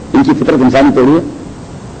رہتے ہیں ان کی فطرت انسانی توڑی ہے,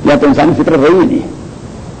 یا تو انسانی فطرت رہی ہی نہیں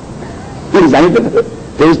ہے انسانی فطرت.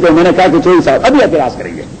 تو اس پہ میں نے کہا کہ چوئی صاحب ابھی اعتراض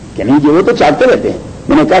کریں گے کہ نہیں جی وہ تو چاہتے رہتے ہیں.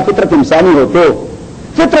 میں نے کہا فطرت انسانی ہو تو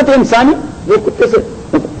فطرت انسانی وہ کتے سے,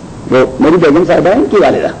 وہ میری بیگم صاحبہ ہے ان کی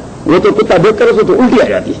والدہ, وہ تو کتا دیکھ کر اسے تو الٹی آ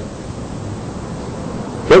جاتی ہے,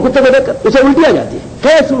 وہ کتے کو دیکھ کر اسے الٹی آ جاتی ہے,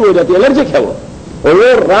 خیر شروع ہو جاتی ہے, الرجک ہے وہ. اور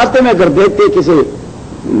وہ راستے میں اگر دیکھتے کسی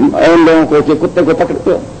ان لوگوں کو کہ کتے کو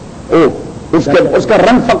پکڑتے ہو اس کا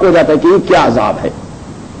رنگ فک ہو جاتا ہے کہ یہ کیا عذاب ہے.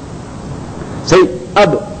 صحیح.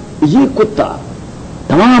 اب یہ کتا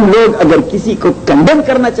تمام لوگ اگر کسی کو کنڈم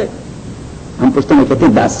کرنا چاہے, ہم پوچھتے ہیں کہتے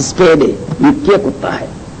ہیں داسسٹیڈ, یہ کیا کتا ہے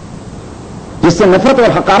جس سے نفرت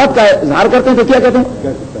اور حقارت کا اظہار کرتے ہیں, تو کیا کہتے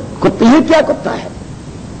ہیں کتے, یہ کیا کتا ہے.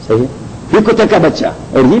 صحیح. یہ کتے کا بچہ,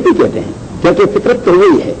 اور یہ بھی کہتے ہیں کیونکہ فطرت تو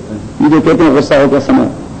وہی ہے. یہ جو کہتے ہیں غصہ ہو کیا سمجھ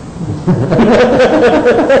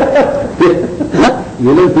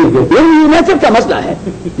یہ نیچر کا مسئلہ ہے.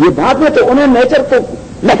 یہ بات میں تو انہیں نیچر کو,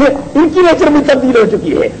 ان کی نیچر بھی تبدیل ہو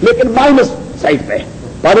چکی ہے, لیکن مائنس سائڈ پہ,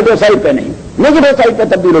 پازیٹو سائڈ پہ نہیں, نیگیٹو سائڈ پہ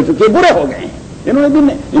تبدیل ہو چکی ہے, برے ہو گئے ہیں. انہوں نے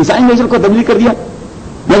بھی انسانی نیچر کو تبدیل کر دیا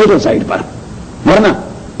نیگیٹو سائڈ پر, ورنہ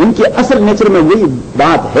ان کے اصل نیچر میں وہی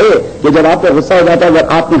بات ہے کہ جب آپ پہ غصہ ہو جاتا ہے,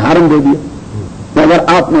 اگر آپ نے ہارن دے دیا, اگر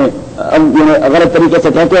آپ نے غلط طریقے سے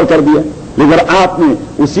ٹیکل کر دیا, اگر آپ نے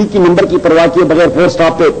اسی کی نمبر کی پرواہ کیے بغیر 4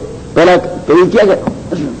 سٹاپ پہ پہلا تو یہ کیا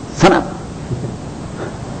گیا سنا,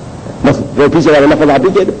 بس وہ پیچھے والے لفظ آپ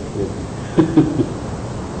ہی کہہ دیں.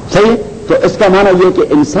 صحیح. تو اس کا معنی یہ کہ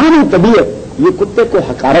انسانی طبیعت یہ کتے کو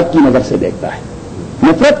حقارت کی نظر سے دیکھتا ہے,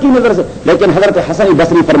 نفرت کی نظر سے. لیکن حضرت حسن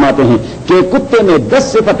بصری فرماتے ہیں کہ کتے میں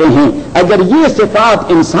 10 صفتیں ہیں, اگر یہ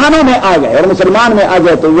صفات انسانوں میں آ گئے اور مسلمان میں آ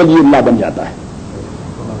گئے تو ولی اللہ بن جاتا ہے.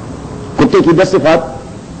 کتے کی 10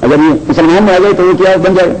 صفات اگر یہ مسلمان میں آ گئے تو وہ کیا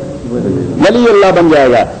بن جائے گا, ولی اللہ بن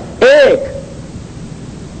جائے گا. ایک,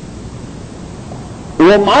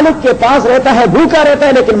 وہ مالک کے پاس رہتا ہے, بھوکا رہتا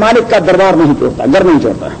ہے, لیکن مالک کا دربار نہیں چھوڑتا, گھر نہیں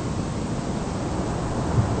چھوڑتا.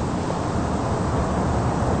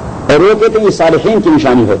 اور وہ کہتے ہیں یہ صالحین کی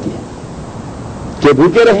نشانی ہوتی ہے کہ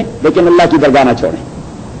بھوکے رہیں لیکن اللہ کی درگاہ نہ چھوڑیں.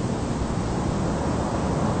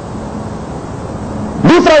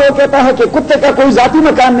 دوسرا وہ کہتا ہے کہ کتے کا کوئی ذاتی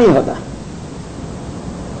مکان نہیں ہوتا.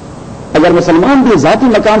 اگر مسلمان بھی ذاتی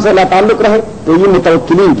مکان سے اللہ تعلق رہے تو یہ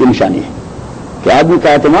متوکلین کی نشانی ہے کہ آدمی کا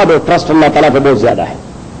اعتماد اور ٹرسٹ اللہ تعالیٰ پہ بہت زیادہ ہے.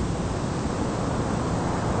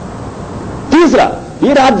 تیسرا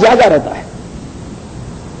یہ رات جاگا رہتا ہے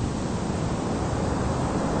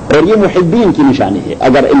اور یہ محبین کی نشانی ہے.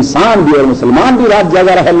 اگر انسان بھی اور مسلمان بھی رات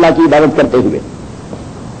جاگا رہے اللہ کی عبادت کرتے ہوئے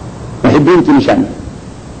محبین کی نشانی ہے.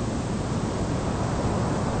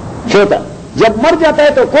 چھوٹا جب مر جاتا ہے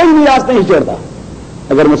تو کوئی میراث نہیں چھوڑتا.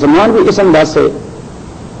 اگر مسلمان بھی اس انداز سے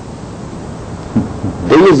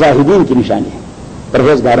تو یہ زاہدین کی نشانی ہے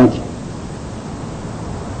پرہیزگاروں کی.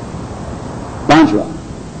 پانچواں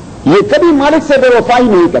یہ کبھی مالک سے بے وفائی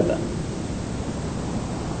نہیں کرتا.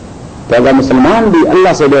 تو اگر مسلمان بھی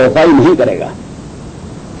اللہ سے بے وفائی نہیں کرے گا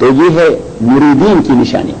تو یہ ہے مریدین کی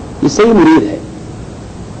نشانی. یہ صحیح مرید ہے.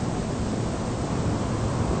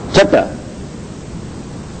 چھٹا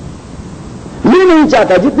نہیں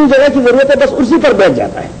چاہتا جتنی جگہ کی ضرورت ہے بس اسی پر بیٹھ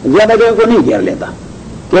جاتا ہے, زیادہ جگہ کو نہیں گھیر لیتا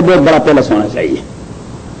کہ بہت بڑا پیلس ہونا چاہیے.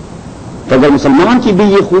 تو اگر مسلمان کی بھی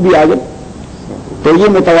یہ خوبی آ گئی تو یہ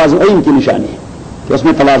متواضعین کی نشانی ہے کہ اس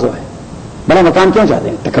میں تواضع ہے. بڑا مکان کیوں چاہتے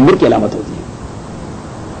ہیں؟ تکبر کی علامت ہوتی ہے.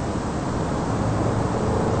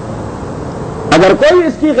 اگر کوئی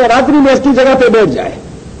اس کی غیرحاضری میں اس کی جگہ پہ بیٹھ جائے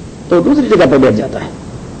تو دوسری جگہ پہ بیٹھ جاتا ہے,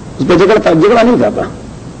 اس پہ جھگڑا نہیں کرتا.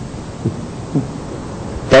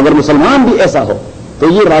 تو اگر مسلمان بھی ایسا ہو تو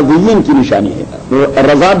یہ راضیین کی نشانی ہے,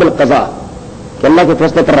 رضا بالقضاء کہ اللہ کے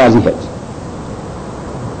فیصلے پر راضی ہے.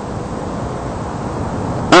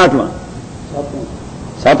 آٹھواں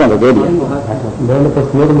ساتواں تو دے دیا.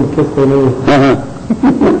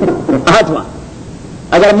 آٹھواں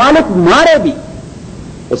اگر مالک مارے بھی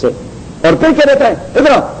اسے اور پھر کیا دیتا ہے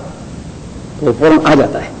ادھر تو فوراً آ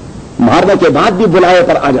جاتا ہے. مارنے کے بعد بھی بلائے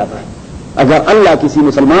پر آ جاتا ہے. اگر اللہ کسی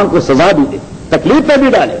مسلمان کو سزا بھی دے تکلیف پہ بھی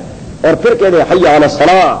ڈالے اور پھر کہہ دے حی علی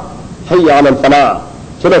الصلاۃ حی علی الفلاح,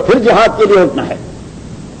 چلو پھر جہاد کے لیے اٹھنا ہے,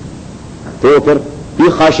 تو پھر یہ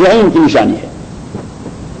خاشعین کی نشانی ہے.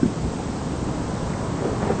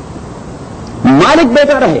 مالک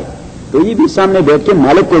بیٹھا رہے تو یہ بھی سامنے بیٹھ کے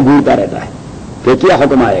مالک کو گونجتا رہتا ہے کہ کیا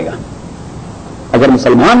حکم آئے گا. اگر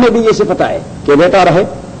مسلمان میں بھی یہ صفت آئے کہ بیٹھا رہے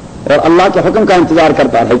اور اللہ کے حکم کا انتظار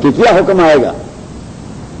کرتا رہے کہ کیا حکم آئے گا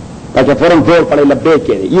تاکہ فوراً دوڑ پڑے لبیک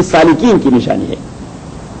کے, یہ سالکین کی نشانی ہے.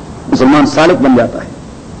 مسلمان سالک بن جاتا ہے.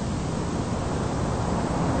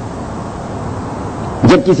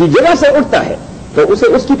 جب کسی جگہ سے اٹھتا ہے تو اسے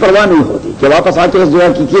اس کی پرواہ نہیں ہوتی کہ واپس آ کے اس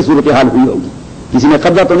جگہ کی کیا صورتحال ہوئی ہوگی, کسی نے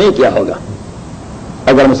قبضہ تو نہیں کیا ہوگا.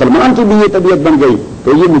 اگر مسلمان کی بھی یہ طبیعت بن گئی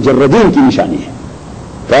تو یہ مجردین کی نشانی ہے.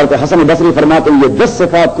 تو حسن بصری فرماتے ہیں یہ 10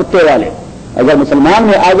 صفات کتے والے اگر مسلمان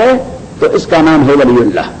میں آ گئے تو اس کا نام ہے ولی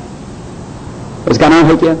اللہ. اس کا نام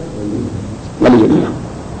ہے کیا؟ ولی اللہ.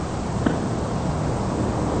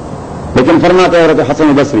 لیکن فرماتے ہیں حضرت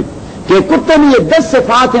حسن بصری کہ کتے میں یہ 10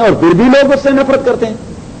 صفات ہیں اور پھر بھی لوگ اس سے نفرت کرتے ہیں.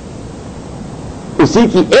 اسی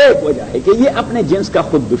کی ایک وجہ ہے کہ یہ اپنے جنس کا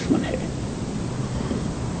خود دشمن ہے,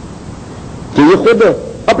 کہ یہ خود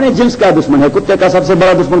اپنے جنس کا دشمن ہے. کتے کا سب سے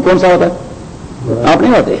بڑا دشمن کون سا ہوتا ہے؟ آپ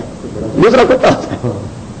نہیں ہوتے, دوسرا کتا ہوتا ہے.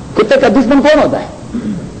 کتے کا دشمن کون ہوتا ہے؟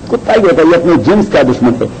 کتا ہی ہوتا ہے, یہ اپنے جنس کا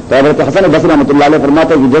دشمن ہے. تو حضرت حسن بصری رحمۃ اللہ علیہ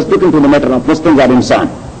فرماتے ہیں کہ just looking to the matter of Muslims are انسان,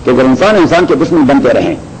 کہ اگر انسان کے دشمن بنتے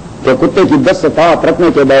رہیں کہ کتے کی 10 صفات رکھنے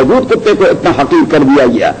کے باوجود کتے کو اتنا حقیر کر دیا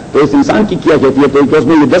گیا تو اس انسان کی کیا کیفیت ہے کہ اس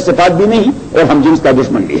میں یہ 10 صفات بھی نہیں اور ہم جنس کا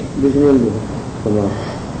دشمن بھی ہے.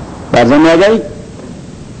 بات سمجھ آ گئی؟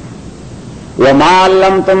 وما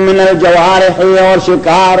علمتم من الجوارح, اور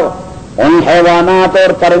شکار ان حیوانات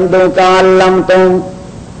اور پرندوں کا علمتم.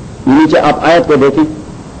 نیچے آپ آیت کو دیکھیں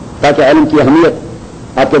تاکہ علم کی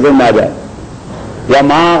اہمیت آپ کے ذہن میں آ جائے.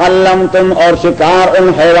 وما علمتم, اور شکار ان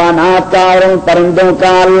حیوانات کا اور ان پرندوں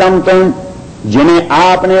کا علمتم جنہیں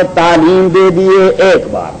آپ نے تعلیم دے دیے ایک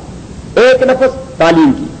بار, ایک لفظ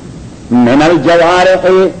تعلیم کی. من الجوارح,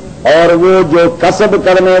 اور وہ جو کسب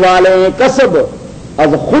کرنے والے ہیں, کسب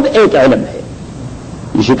از خود ایک علم ہے.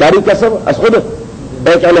 یہ شکاری کسب از خود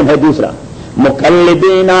ایک علم ہے. دوسرا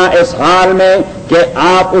مقلدینا, اس حال میں کہ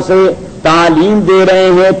آپ اسے تعلیم دے رہے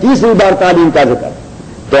ہیں. تیسری بار تعلیم کا ذکر.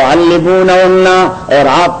 تو علمونہن, اور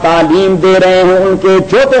آپ تعلیم دے رہے ہیں ان کے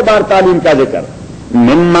چھوٹے بار تعلیم کا ذکر.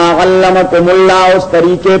 مما علمکم اللہ, اس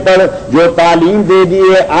طریقے پر جو تعلیم دے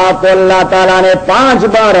دیے آپ کو اللہ تعالیٰ نے 5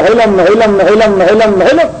 بار علم علم علم علم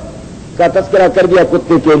علم کا تذکرہ کر دیا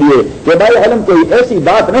کتے کے لیے کہ بھائی علم کوئی ایسی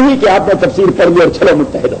بات نہیں کہ آپ نے تفسیر پڑھ لی اور چلو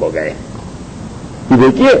متحد ہو گئے.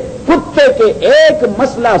 دیکھیے کتے کے ایک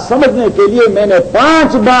مسئلہ سمجھنے کے لیے میں نے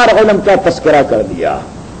 5 بار علم کا تذکرہ کر دیا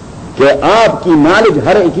کہ آپ کی نالج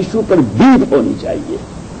ہر ایک ایشو پر ڈیپ ہونی چاہیے.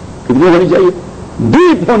 کتنی ہونی چاہیے؟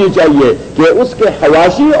 ڈیپ ہونی چاہیے کہ اس کے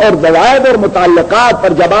حواشی اور ضوابط اور متعلقات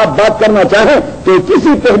پر جب آپ بات کرنا چاہیں تو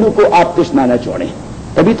کسی پہلو کو آپ تشنا نہ چھوڑیں.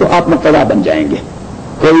 تبھی تو آپ مقتدا بن جائیں گے.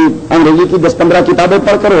 کوئی انگریزی کی 10-15 کتابیں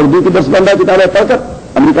پڑھ کر اردو کی 10-15 کتابیں پڑھ کر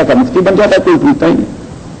امریکہ کا مفتی بن جاتا ہے، کوئی پوچھتا ہی نہیں.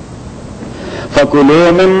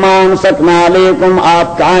 فَكُلُوا مِمَّا أَمْسَكْنَا عَلَيْكُمْ،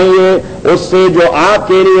 آپ کھائیے اس سے جو آپ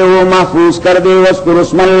کے لیے وہ محفوظ کر دے. وَاذْكُرُوا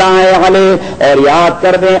اسْمَ اللَّهِ عَلَيْهِ، اور یاد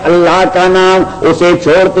کر دیں اللہ کا نام اسے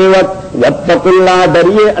چھوڑتے وقت. وَاتَّقُوا اللَّهَ،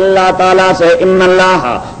 ڈریے اللہ تعالیٰ سے. إِنَّ اللَّهَ،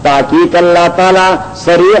 تحقیق اللہ تعالیٰ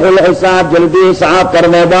سریع الحساب، جلدی حساب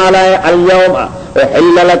کرنے والا ہے. اليوم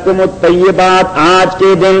أحل لكم الطيبات، آج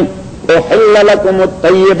کے دن أحل لكم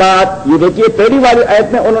الطيبات. یہ دیکھیے پہلی والی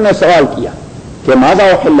آیت میں انہوں نے سوال کیا کہ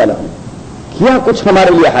ماذا أحل لكم، کیا کچھ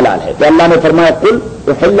ہمارے لیے حلال ہے؟ تو اللہ نے فرمایا قل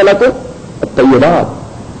أحل لكم الطيبات،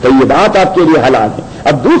 طیبات آپ کے لیے حلال ہے.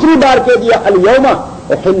 اب دوسری بار کہہ دیا اليوم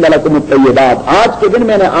أحل لكم الطيبات، آج کے دن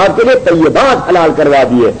میں نے آپ کے لیے طیبات حلال کروا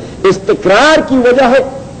دیے. اس تکرار کی وجہ ہے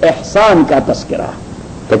احسان کا تذکرہ.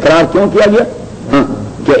 تکرار کیوں کیا گیا؟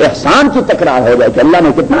 کہ احسان کی تکرار ہو جائے کہ اللہ نے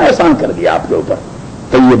کتنا احسان کر دیا آپ کے اوپر،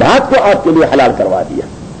 طیبات کو آپ کے لیے حلال کروا دیا.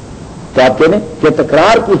 تو آپ کہنے کہ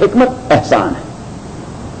تکرار کی حکمت احسان ہے.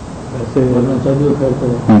 ایسے ہونا چاہیے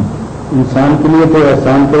انسان کے لیے تو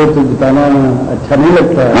احسان کرے تو جتانا اچھا نہیں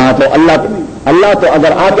لگتا ہے. ہاں، تو اللہ تو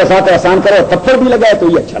اگر آپ کے ساتھ احسان کرے اور پتھر بھی لگائے تو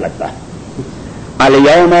یہ اچھا لگتا ہے.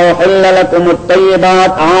 اليوم أحل لكم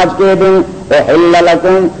الطيبات، آج کے دن أحل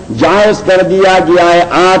لكم جائز کر دیا گیا ہے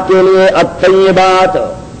آپ کے لیے الطیبات،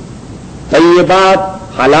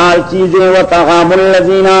 طیبات حلال چیزیں. وطعام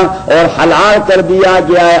الذین، اور حلال کر دیا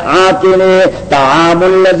گیا ہے آپ کے لیے طعام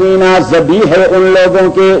الذین، ذبیح ان لوگوں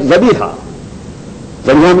کے. ذبیحہ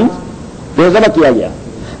میں تو ذبح کیا گیا،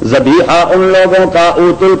 ذبیحہ ان لوگوں کا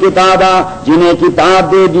اوتوا الکتابہ، جنہیں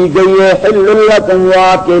کتاب دے دی گئی ہے. حل لکم، وہ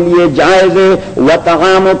آپ کے لیے جائز ہے.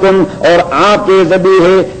 وطعامکم، اور آپ کے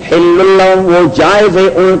ذبیحے حل لہم، وہ جائز ہے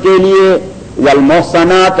ان کے لیے.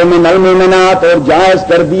 والمحصنات من المؤمنات، اور جائز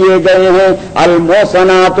کر دیے گئے ہیں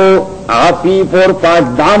المحصنات عفیف اور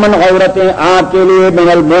پاک دامن عورتیں آپ کے لیے. من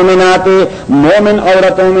المؤمنات، مومن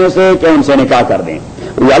عورتوں میں سے کہ ان سے نکاح کر دیں.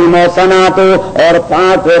 والمحصنات، اور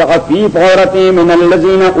پاک اور عفیف عورتیں من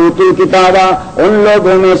الذین اوتوا الکتاب، ان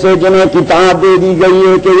لوگوں میں سے جنہیں کتاب دے دی گئی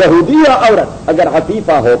ہے. کہ یہودی عورت اگر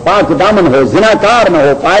عفیفہ ہو، پاک دامن ہو، زناکار نہ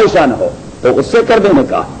ہو، فاحشہ نہ ہو تو اس سے کر دیں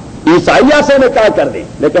نکاح. عیسائیہ سے نکاح کر دیں.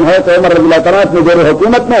 لیکن حضرت عمر رضی اللہ تعالیٰ اپنے دور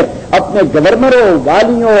حکومت میں اپنے گورنروں،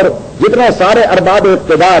 والیوں اور جتنے سارے ارباب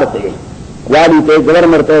اقتدار تھے، والی تھے،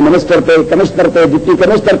 گورنر تھے، منسٹر تھے، کمشنر تھے، ڈپٹی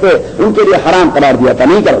کمشنر تھے، ان کے لیے حرام قرار دیا تھا،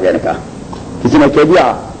 نہیں کرو گے نکاح. کسی نے کہہ دیا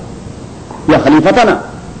یہ خلیفہ تھا نا،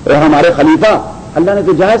 وہ ہمارے خلیفہ، اللہ نے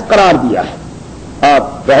تو جائز قرار دیا ہے.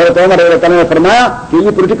 آپ حضرت عمر رضی اللہ تعالیٰ نے فرمایا کہ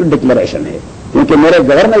یہ پولیٹیکل ڈکلریشن ہے، کیونکہ میرے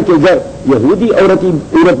گورنر کے گھر یہودی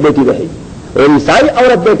عورت بیٹی رہے گی اور عیسائی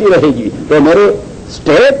عورت بیٹی رہے گی، تو میرے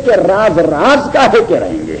اسٹیٹ کے راز کا ہے کہ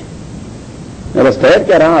رہیں گے، میرے اسٹیٹ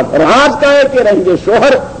کے راز کا ہے کہ رہیں گے.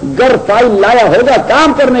 شوہر گھر فائل لایا ہوگا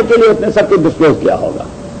کام کرنے کے لیے، اتنے سب کچھ ڈسکلوز کیا ہوگا.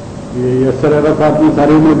 یہ سر آپ نے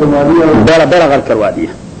ساری میں کروا دیا، بڑا غلط کروا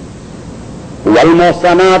دیا.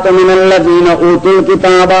 والمحصنات من الذین اوتوا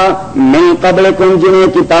الکتاب من قبلکم، جنہیں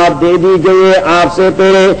کتاب دے دی گئی ہے آپ سے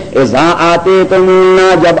پہلے. اذا آتیتموہن،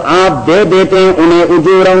 جب آپ دے دیتے ہیں انہیں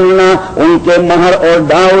اجورہن، ان کے مہر اور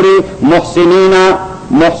ڈاوری.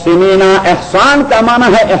 محسنین، احسان کا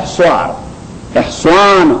معنی ہے احسوار،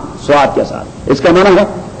 احسان سواد کے ساتھ، اس کا معنی ہے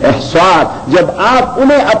احسوار. جب آپ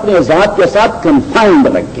انہیں اپنے ذات کے ساتھ کنفائنڈ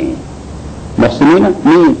رکھیں. محسنین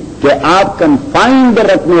نہیں کہ آپ کنفائنڈ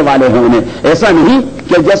رکھنے والے ہیں انہیں، ایسا نہیں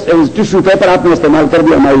کہ جسٹ ٹیشو پیپر آپ نے استعمال کر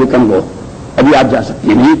دیا ہمارے کم گو ابھی آپ جا سکتی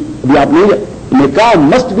ہیں. نہیں، ابھی آپ نہیں. نکاح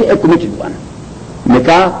must be a committed one,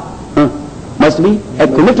 نکاح must be a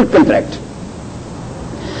committed contract.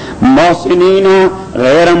 محسنین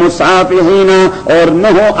غیر مسافحین، اور نہ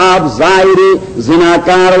ہو آپ ظاہری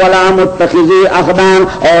زناکار، ولا متخذی اخدان،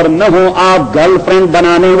 اور نہ ہو آپ گرل فرینڈ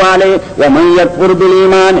بنانے والے. ومن یکفر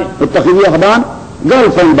بالایمان، متخذی اخدان گرل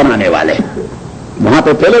فرینڈ بنانے والے. وہاں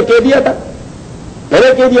پہ پہلے کہہ دیا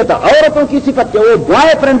تھا عورتوں کی صفت کہ وہ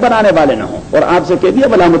بوائے فرینڈ بنانے والے نہ ہوں، اور آپ سے کہہ دیا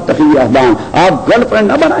ولا متخذی اخدان، آپ گرل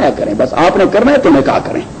فرینڈ نہ بنایا کریں، بس آپ نے کرنا ہے تو نکاح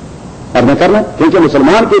کریں. اور نہ کرنا، کیونکہ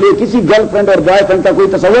مسلمان کے لیے کسی گرل فرینڈ اور بوائے فرینڈ کا کوئی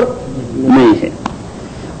تصور نہیں ہے.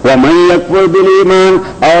 ومن یکفر بالایمان،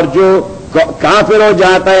 اور جو کافر ہو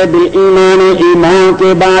جاتا ہے بالایمان، ایمان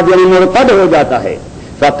کے بعد یعنی مرتد ہو جاتا ہے.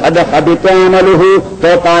 فقد حبط عمله تو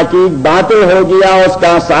تاکید باطل ہو گیا اس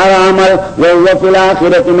کا سارا عمل، وهو فی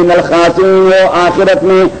الآخرۃ من الخاسرین، وہ آخرت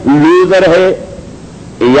میں لوزر ہے۔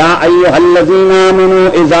 یا ایھا الذین آمنوا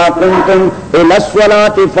اذا قمتم الی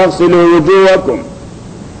الصلاۃ فاغسلوا وجوہکم۔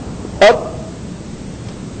 اب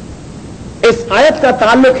اس آیت کا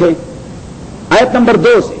تعلق ہے آیت نمبر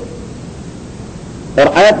 2 سے، اور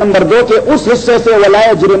آیت نمبر 2 کے اس حصے سے وَلَا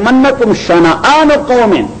يَجْرِمَنَّكُمْ شَنَآنُ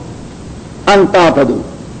قَوْمٍ أَن تَعْتَدُوا،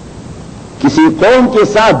 کسی قوم کے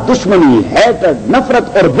ساتھ دشمنی، ہیٹرڈ،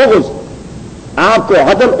 نفرت اور بغض آپ کو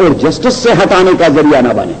عدل اور جسٹس سے ہٹانے کا ذریعہ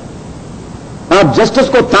نہ بنے۔ آپ جسٹس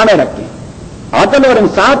کو تانے رکھیں، عدل اور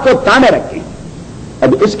انصاف کو تانے رکھیں۔ اب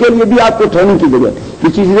اس کے لیے بھی آپ کو ٹریننگ کی ضرورت ہے۔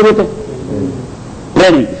 کس چیز کی ضرورت ہے؟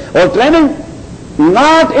 ٹریننگ، اور training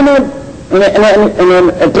not in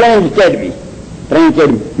training academy. Training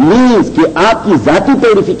academy means کہ آپ کی ذاتی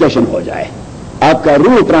پیوریفیکیشن ہو جائے، آپ کا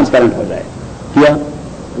روح ٹرانسپیرنٹ ہو جائے۔ کیا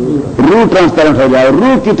روح ٹرانسپیرنٹ ہو جائے؟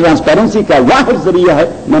 روح کی ٹرانسپیرنسی کا واحد ذریعہ ہے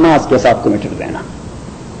نماز کے ساتھ کمیٹڈ رہنا۔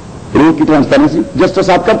 روح کی ٹرانسپیرنسی جسٹس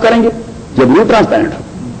آپ کب کریں گے؟ جب روح ٹرانسپیرنٹ ہو۔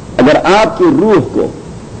 اگر آپ کی روح کو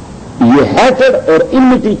یہ ہیٹرڈ اور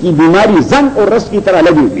انمٹی کی بیماری زنگ اور رس کی طرح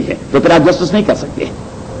لگی ہوئی ہے تو پھر آپ جسٹس نہیں کر سکتے۔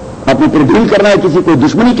 آپ نے پھر ڈیل کرنا ہے کسی کو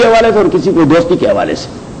دشمنی کے حوالے سے اور کسی کو دوستی کے حوالے سے،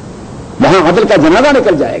 وہاں عدل کا جنازہ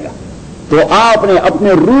نکل جائے گا۔ تو آپ نے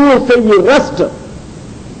اپنے روح سے یہ رسٹ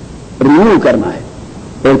ریموو کرنا ہے،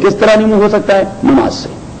 اور کس طرح ریموو ہو سکتا ہے؟ نماز سے۔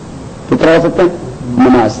 کس طرح ہو سکتا ہے؟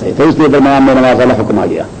 نماز سے۔ تو اس لیے درمیان میں نماز والا حکم آ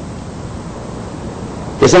گیا۔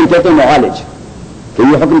 اسے ہم کہتے ہیں معالج، کہ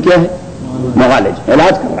یہ حکم کیا ہے؟ معالج،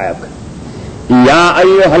 علاج کر رہا ہے آپ کا۔ یا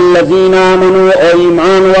ایھا الذین آمنوا، اے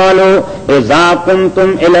ایمان والو، اذا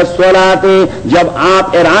قمتم الی الصلاۃ، جب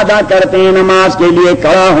آپ ارادہ کرتے ہیں نماز کے لیے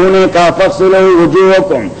کھڑا ہونے کا، فاغسلوا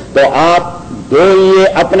وجوہکم، تو آپ دھوئیے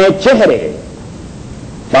اپنے چہرے۔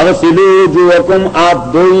 فاغسلوا وجوہکم،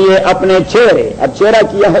 آپ دھوئیے اپنے چہرے۔ اب چہرہ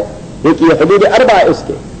کیا ہے، دیکھیے حدود اربع ہے اس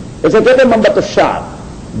کے، اسے کہتے ہیں منبت الشعر،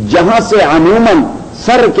 جہاں سے عموماً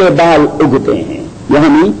سر کے بال اگتے ہیں۔ یہاں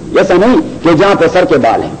نہیں، ایسا نہیں کہ جہاں پہ سر کے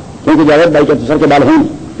بال ہیں، کیونکہ جاوید بھائی کے تو سر کے بال ہیں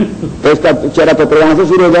نہیں، تو اس کا چہرہ تو یہاں سے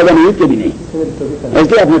شروع ہو جائے گا، نیت کے بھی نہیں،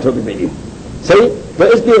 اس لیے اپنے ٹوپی پہ صحیح۔ تو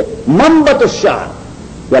اس لیے منبت الشعر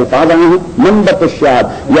یہ الفاظ آئے ہیں، منبت الشعر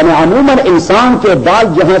یعنی عموماً انسان کے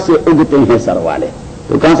بال جہاں سے اگتے ہیں سر والے،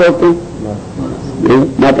 تو کہاں سے اگتے ہیں؟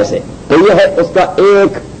 ماتھے سے۔ تو یہ ہے اس کا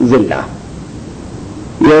ایک ضلع،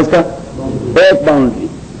 یہ اس کا ایک باؤنڈری،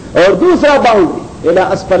 اور دوسرا باؤنڈری الی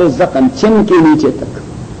اسفل الذقن، چن کے نیچے تک،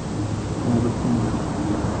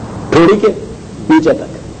 تھوڑی کے نیچے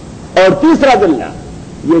تک، اور تیسرا ضلع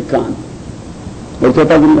یہ کان، اور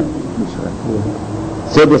چوتھا ضلع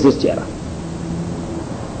سے دس از چہرہ۔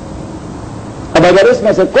 اب اگر اس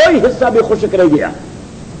میں سے کوئی حصہ بھی خشک رہ گیا،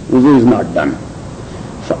 وضو از ناٹ ڈن،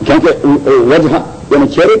 کیونکہ وجہ یعنی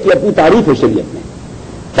چہرے کی اپنی تعریف ہے شریعت میں۔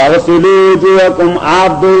 فاغسلوا وجوہکم،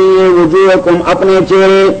 آپ دھوئیے وجوہکم اپنے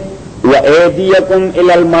چہرے، وایدیکم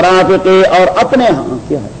الی المرافق، اور اپنے ہاں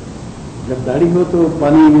کیا ہے، جب داڑھی ہو تو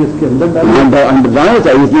پانی اس کے اندر ڈالنا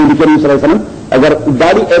چاہیے۔ اس لیے نبی کریم صلی اللہ علیہ وسلم اگر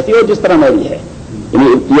داڑھی ایسی ہو جس طرح میری ہے، یعنی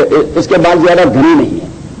اس کے بال زیادہ گھنے نہیں ہیں،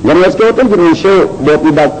 گھنے اس کے ہوتے ہیں جنہوں نے وہ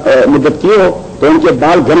اپنی مدت کی ہو تو ان کے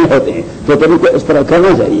بال گھنے ہوتے ہیں، تو پھر ان کو اس طرح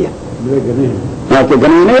کرنا چاہیے۔ آپ کے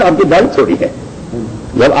گھنے نہیں، آپ کی داڑھی چھوڑی ہے۔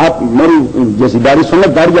 جب آپ میری جیسی داڑھی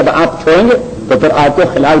سنت داڑھی جب آپ چھوڑیں گے تو پھر آپ کو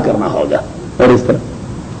خلال کرنا ہوگا، اور اس طرح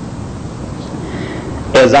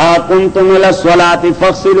اذا قمتم الی الصلاۃ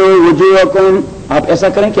فاغسلوا وجوہکم، آپ ایسا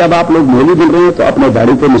کریں کہ اب آپ لوگ مولی بن رہے ہیں تو اپنے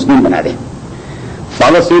داڑھی کو مسنون بنا دیں۔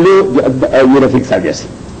 فاغسلوا، یہ رفیق صاحب جیسے،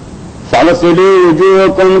 فاغسلوا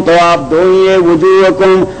وجوہکم، تو آپ دھوئیے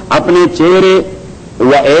وجوہکم اپنے چہرے،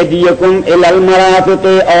 وایدیکم الی المرافق،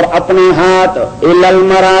 اور اپنے ہاتھ، الی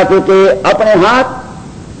المرافق اپنے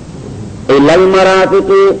ہاتھ، الی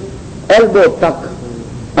المرافق ایلبو تک۔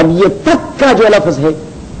 اب یہ تک کا جو لفظ ہے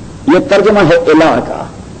یہ ترجمہ ہے الہ کا،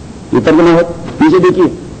 یہ ترجمہ ہے، پیچھے دیکھیے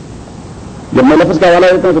جب میں لفظ کا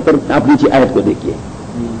حوالہ دیتا ہوں تو پھر آپ نیچے آیت کو دیکھیے،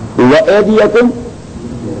 وایدیکم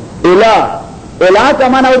الہ، الہ کا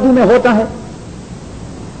معنی اردو میں ہوتا ہے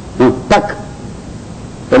تک،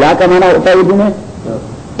 الہ کا معنی ہوتا ہے اردو میں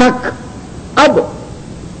تک۔ اب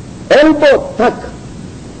ایلبو تک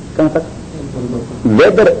کہاں تک؟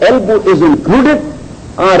 ویدر ایلبو از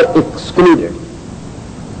انکلوڈیڈ اور ایکسکلوڈیڈ،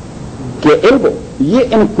 کہ ایلبو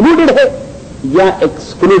یہ انکلوڈیڈ ہے یا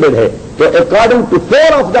ایکسکلوڈیڈ ہے، تو اکارڈنگ ٹو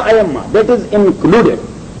 4 آف دا ائمہ that is included,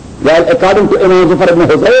 while according to امام ظفر ابن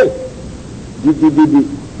حسین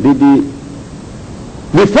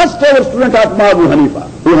the first ever student of Abu Hanifa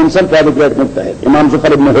who himself was a great مجتہد، امام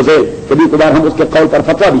ظفر ابن حسین، کبھی کبھار ہم اس کے قول پر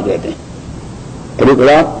فتویٰ بھی دیتے ہیں، کبھی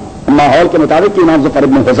کبھار ماحول کے مطابق کہ امام ظفر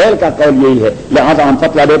ابن حذیل کا قول یہی ہے، لہذا ہم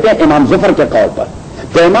فتویٰ دیتے ہیں امام ظفر کے قول پر.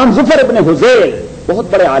 تو امام ظفر ابن حذیل بہت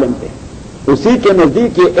بڑے عالم تھے، اسی کے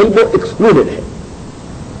نزدیک یہ ایلبو ایکسکلوڈڈ ہے.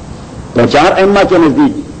 تو 4 ائمہ کے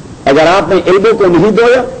نزدیک اگر آپ نے ایلبو کو نہیں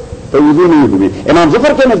دھویا تو وضو نہیں ہوئی. امام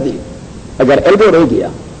ظفر کے نزدیک اگر ایلبو رہ گیا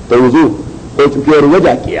تو وضو ہو چکی اور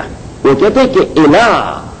وجہ کیا. وہ کہتے ہیں کہ الہ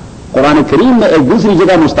قرآن کریم میں ایک دوسری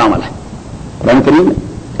جگہ مستعمل ہے. قرآن کریم میں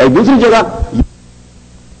ایک دوسری جگہ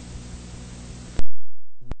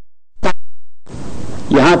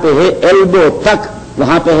یہاں پہ ہے ایلبو تک،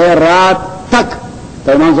 وہاں پہ ہے رات تک.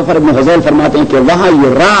 تو امام ظفر ابن حذیل فرماتے ہیں کہ وہاں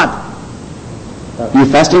یہ رات یہ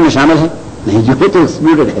فاسٹنگ میں شامل ہے نہیں، یہ تو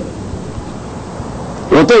ایکسکلوڈڈ ہے،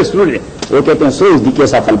 وہ تو ایکسکلوڈڈ ہے. وہ کہتے ہیں سو از دی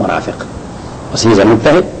کیس آف المرافق. بس یہ ضرورت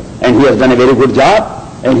ہے and he has done a very good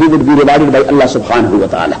job and he would be rewarded by اللہ سبحانہ و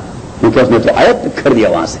تعالی، کیونکہ اس نے تو آیت کر دیا،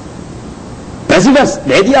 وہاں سے پریسیڈنس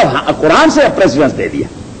دے دیا، قرآن سے پریسیڈنس دے دیا.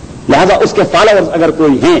 لہذا اس کے فالوورز اگر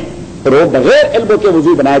کوئی ہیں تو وہ بغیر ایلبو کے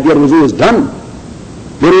وضو بنائے دیا. وضو is done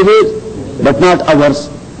but not ours.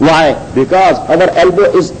 Why? Because our elbow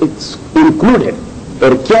is included.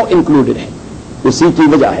 اور کیوں انکلوڈڈ ہے اسی کی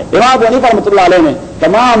وجہ ہے. امام ابو حنیفہ رحمۃ اللہ علیہ نے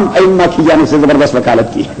تمام ائمہ کی جانب سے زبردست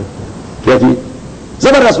وکالت کی ہے. کیا کی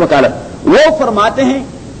زبردست وکالت. وہ فرماتے ہیں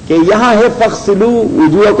کہ یہاں ہے فغسلوا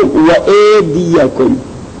وجوہکم وایدیکم.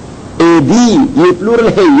 ایدی یہ پلورل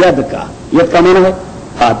ہے ید کا. ید کا معنی ہے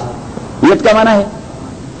ہاتھ، ید کا معنی ہے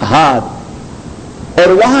ہاتھ. اور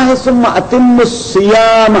وہاں ہے ثم اتم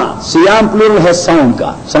الصیام. صیام پلورل ہے صوم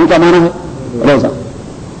کا. صوم کا معنی ہے روزہ.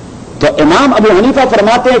 تو امام ابو حنیفہ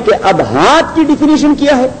فرماتے ہیں کہ اب ہاتھ کی ڈیفینیشن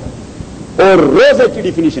کیا ہے اور روزے کی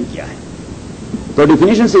ڈیفینیشن کیا ہے. تو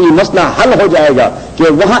ڈیفینیشن سے یہ مسئلہ حل ہو جائے گا کہ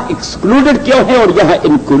وہاں ایکسکلوڈڈ کیوں ہے اور یہاں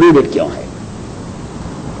انکلوڈڈ کیوں ہے.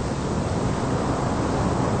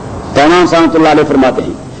 تو امام صاحب اللہ علیہ فرماتے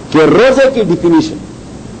ہیں کہ روزے کی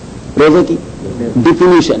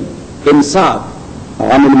ڈیفینیشن انصاف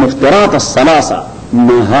عن المفطرات الثلاثة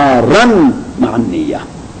نهارا مع النية.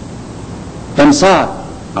 انصاف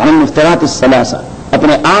عن المفطرات الثلاثة،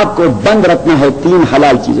 اپنے آپ کو بند رکھنا ہے 3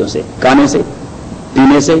 حلال چیزوں سے، کھانے سے،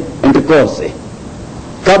 پینے سے، انٹرکورس سے.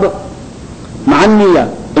 کب؟ مع النية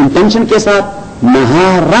انٹینشن کے ساتھ،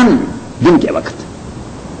 نہارا دن کے وقت.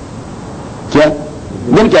 کیا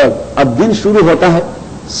دن کیا وقت؟ اب دن شروع ہوتا ہے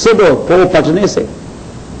صبح کو پھٹنے سے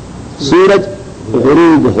سورج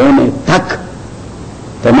غروب ہونے تک.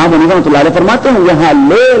 تو امام ابو حنیفہ اللہ فرماتے ہیں یہاں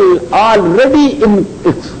لیل آلریڈی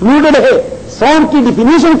ایکسکلوڈڈ ہے صوم کی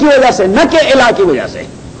ڈیفینیشن کی وجہ سے، نہ کہ الہ کی وجہ سے.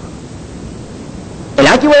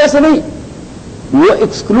 الہ کی وجہ سے نہیں، وہ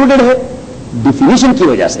ایکسکلوڈڈ ہے ڈیفینیشن کی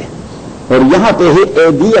وجہ سے. اور یہاں پہ ہے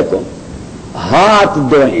ایدیکم، ہاتھ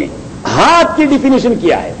دھوئیں. ہاتھ کی ڈیفینیشن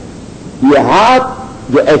کیا ہے؟ یہ ہاتھ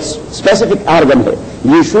جو ایک اسپیسیفک آرگن ہے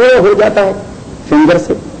یہ شروع ہو جاتا ہے فنگر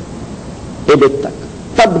سے ابط تک.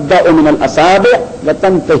 تبدأ من الأصابع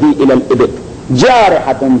وتنتهي إلى الإبط.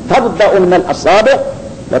 جارحة تبدأ من الأصابع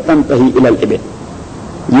وتنتهي إلى الإبط.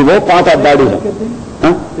 یہ وہ پارٹ آف باڈی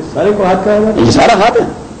ہے. سارے کو ہاتھ کا ہے، یہ سارا ہاتھ ہے.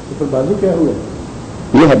 تو بازو کیا ہوا؟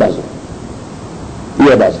 یہ ہے بازو،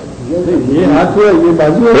 یہ ہے بازو، یہ ہاتھ ہوا، یہ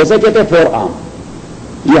بازو ہے. جیسے کہتے ہیں فور آرم.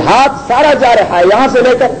 یہ ہاتھ سارا جا رہا ہے یہاں سے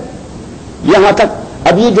لے کر یہاں تک.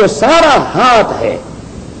 اب یہ جو سارا ہاتھ ہے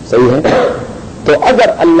صحیح ہے. تو اگر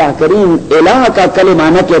اللہ کریم الہ کا کلمہ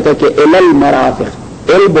نہ کہتے کہ الل مرافق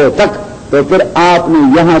ایلبو تک، تو پھر آپ نے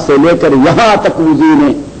یہاں سے لے کر یہاں تک وضو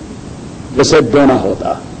میں اسے دھونا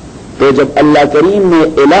ہوتا. تو جب اللہ کریم نے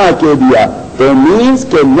الہ کہہ دیا تو مینس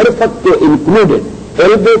کے مرفق کو انکلوڈڈ،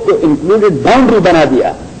 ایلبو کو انکلوڈڈ باؤنڈری بنا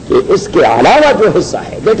دیا کہ اس کے علاوہ جو حصہ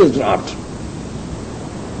ہے دیٹ از ڈراپڈ.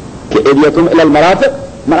 کہ ایریکم الی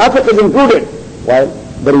المرافق، مرافق از انکلوڈڈ while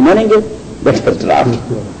the remaining that was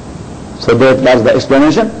dropped. So that was the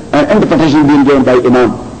explanation and interpretation being given by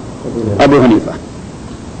Imam Abu Hanifa.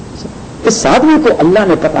 اس آدمی کو اللہ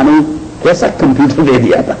نے پتہ نہیں کیسا کمپیوٹر دے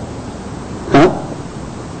دیا تھا. ہاں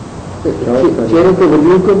چہرے کو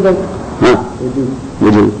وجود کو ہاں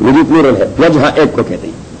وجود پلورل ہے، وجہ ایک کو کہتے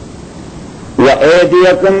ہیں.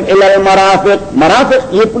 وَأَيْدِيَكُمْ إِلَى الْمَرَافِقِ،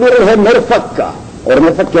 مرافق یہ پلورل ہے مرفق کا، اور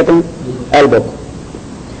مرفق کہتے ہیں ایلبو کو.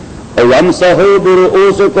 وَامْسَحُوا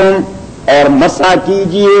بِرُؤُوسِكُمْ، اور مسح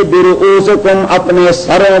کیجیے برؤوسکم اپنے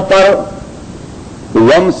سروں پر.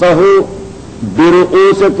 وَامْسَحُوا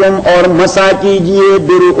برؤوسکم، اور مسح کیجیے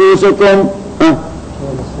برؤوسکم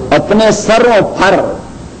اپنے سروں پر.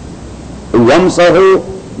 وَامْسَحُوا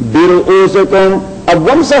برؤوسکم، اب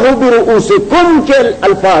وَامْسَحُوا برؤوسکم کے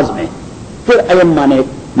الفاظ میں پھر ائمہ نے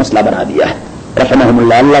ایک مسئلہ بنا دیا ہے رحمہم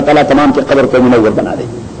اللہ. اللہ تعالیٰ تمام کے قبر کو منور بنا دے.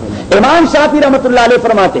 امام شافعی رحمۃ اللہ علیہ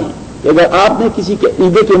فرماتے ہیں کہ اگر آپ نے کسی کے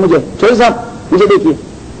دیکھیے مجھے چھوٹے صاحب مجھے دیکھیے،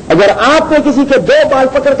 اگر آپ نے کسی کے 2 بال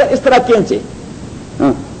پکڑ کر اس طرح کھینچے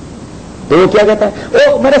تو وہ کیا کہتا ہے؟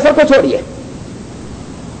 او میرے سر کو چھوڑیے.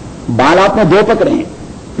 بال آپ نے 2 پکڑے ہیں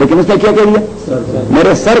لیکن اس نے کیا کہہ دیا؟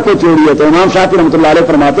 میرے سر کو چھوڑیے. تو امام شافعی رحمۃ اللہ علیہ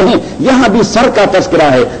فرماتے ہیں یہاں بھی سر کا تذکرہ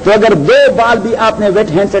ہے. تو اگر 2 بال بھی آپ نے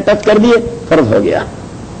ویٹ ہینڈ سے ٹچ کر دیے فرض ہو گیا,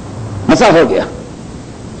 مسا ہو گیا.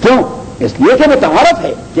 کیوں؟ اس لیے کہ متعارف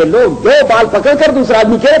ہے کہ لوگ 2 بال پکڑ کر دوسرا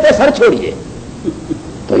آدمی کہہ رہے تھے سر چھوڑیے.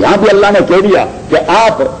 تو یہاں بھی اللہ نے کہہ دیا کہ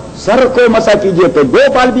آپ سر کو مسا کیجئے. تو 2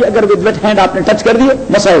 بال بھی اگر ود ویٹ ہینڈ آپ نے ٹچ کر دیے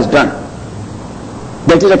مسا is done.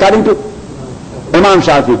 That is according to امام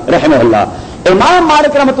شافعی رحمہ اللہ. امام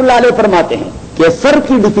مالک رحمۃ اللہ علیہ فرماتے ہیں کہ سر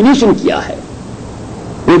کی ڈیفینیشن کیا ہے.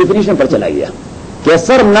 وہ ڈیفینیشن پر چلا گیا کہ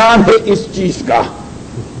سر نام ہے اس چیز کا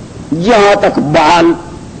یہاں تک بال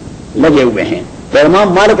لگے ہوئے ہیں. تو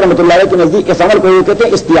امام مالک رحمۃ اللہ علیہ کے نزدیک اس عمل کو یہ کہتے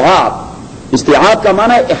ہیں استیعاب. استیعاب کا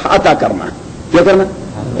معنی ہے احاطہ کرنا. کیا کرنا؟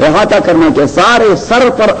 احاطہ کرنا. کہ سارے سر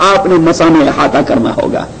پر آپ نے مسا میں احاطہ کرنا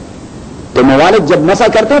ہوگا. تو موالد جب مسا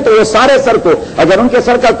کرتے ہیں تو وہ سارے سر کو, اگر ان کے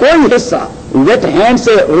سر کا کوئی حصہ ویٹ ہینڈ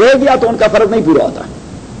سے رہ گیا تو ان کا فرض نہیں پورا ہوتا.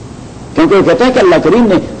 کیونکہ وہ کہتے ہیں کہ اللہ کریم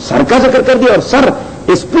نے سر کا ذکر کر دیا اور سر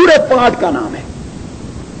اس پورے پارٹ کا نام ہے,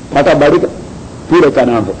 پارٹ آف باڈی کا پورے کا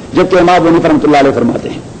نام ہے. جبکہ امام حنیفہ رحمۃ اللہ علیہ فرماتے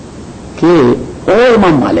ہیں کہ او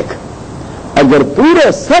امام مالک اگر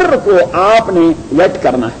پورے سر کو آپ نے ویٹ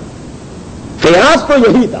کرنا ہے, قیاس تو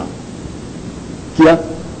یہی تھا. کیا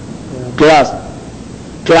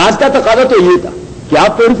قیاس کا تقاضا تو یہ تھا کہ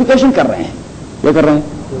آپ پیوریفیکیشن کر رہے ہیں. کیا کر رہے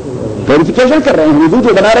ہیں؟ پیوریفیکیشن کر رہے ہیں. وضو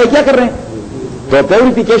جو بنا رہے ہیں کیا کر رہے ہیں؟ تو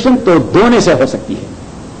پیوریفیکیشن تو دھونے سے ہو سکتی ہے.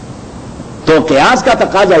 تو قیاس کا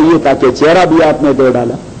تقاضا یہ تھا کہ چہرہ بھی آپ نے 2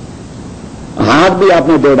 ڈالا, ہاتھ بھی آپ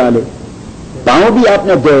نے 2 ڈالے, پاؤں بھی آپ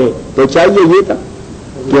نے دھوئے. تو چاہیے یہ تھا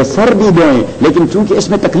کہ سر بھی دھوئیں, لیکن چونکہ اس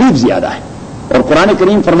میں تکلیف زیادہ ہے اور قرآن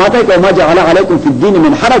کریم فرماتا ہے کہ وما جعل علیکم فی الدین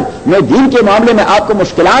من حرج, میں دین کے معاملے میں آپ کو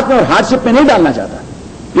مشکلات میں اور ہارڈشپ میں نہیں ڈالنا چاہتا.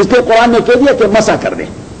 اس لیے قرآن نے کہہ دیا کہ مسا کر دیں.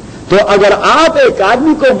 تو اگر آپ ایک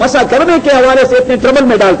آدمی کو مسا کرنے کے حوالے سے اتنے ٹربل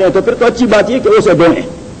میں ڈالتے ہیں تو پھر تو اچھی بات یہ کہ اسے دھوئیں.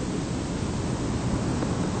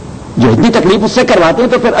 جو اتنی تکلیف اس سے کرواتے ہیں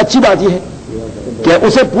تو پھر اچھی بات یہ ہے کہ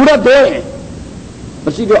اسے پورا دھوئیں.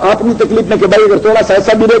 بس جو آپ نے تکلیف میں کہ بھائی اگر تھوڑا سا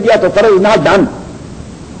ایسا بھی رہ گیا تو فرض نہ ڈن,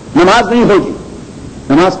 نماز نہیں ہوگی,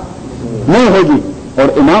 نماز نہیں ہوگی.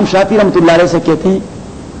 اور امام شافعی رحمۃ اللہ علیہ سے کہتے ہیں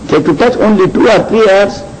کہ to touch only 2 or 3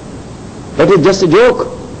 hairs that is just a joke,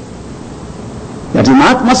 that is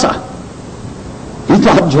not مسا. یہ تو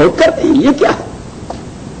آپ جوک کرتے ہیں, یہ کیا ہے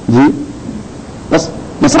جی؟ بس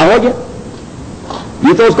مسا ہو گیا.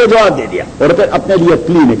 یہ تو اس کو جواب دے دیا اور پھر اپنے لیے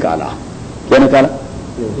پلی نکالا. کیا نکالا؟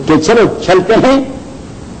 کہ چلو چلتے ہیں.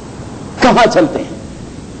 کہاں چلتے ہیں؟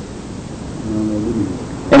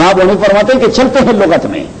 جناب انہیں فرماتے ہیں کہ چلتے ہیں لغت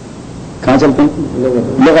میں. کہاں چلتے ہیں؟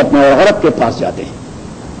 لغت میں. اور عرب کے پاس جاتے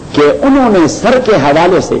ہیں کہ انہوں نے سر کے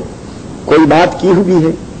حوالے سے کوئی بات کی ہوئی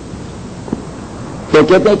ہے. تو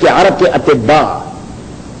کہتے ہیں کہ عرب کے اطباء,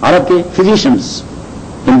 عرب کے physicians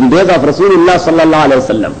in the days of رسول اللہ صلی اللہ علیہ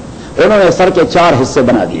وسلم, انہوں نے سر کے 4 حصے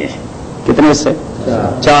بنا دیے ہیں. کتنے حصے؟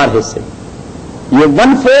 4 حصے. یہ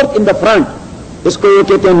 1/4 ان دا فرنٹ, اس کو یہ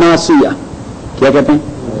کہتے ہیں ناسیہ. کیا کہتے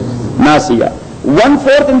ہیں؟ ناسیہ.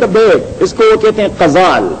 1/4 ان دا بیک, اس کو وہ کہتے ہیں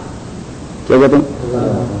قزال. کیا کہتے ہیں؟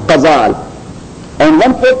 قزال. And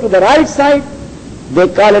 1/4 to the right side they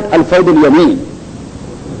call it الفید الیمین,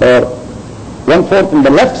 اور 1/4 in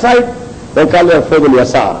the left side they call it الفید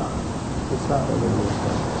الیسار.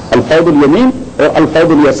 الفید الیمین اور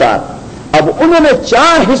الفید الیسار. اب انہوں نے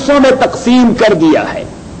 4 حصوں میں تقسیم کر دیا ہے.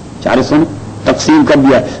 4 حصوں میں تقسیم کر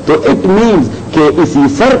دیا. تو اٹ مینز کہ اسی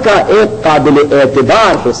سر کا ایک قابل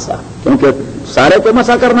اعتبار حصہ, کیونکہ سارے کو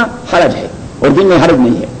مسا کرنا حرج ہے اور دین میں حرج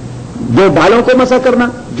نہیں ہے. 2 بالوں کو مسا کرنا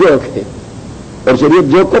جوک ہے اور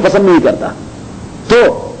شریعت جوک کو پسند نہیں کرتا. تو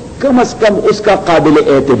کم از کم اس کا قابل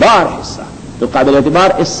اعتبار حصہ, تو قابل اعتبار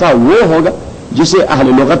حصہ وہ ہوگا جسے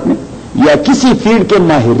اہل لغت میں یا کسی فیلڈ کے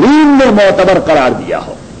ماہرین نے معتبر قرار دیا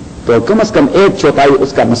ہو. تو کم از کم 1/4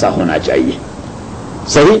 اس کا مسا ہونا چاہیے.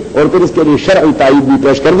 صحیح. اور پھر اس کے لیے شرعی تائید بھی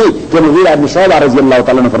پیش کر دی کہ مغیرہ بن شعبہ رضی اللہ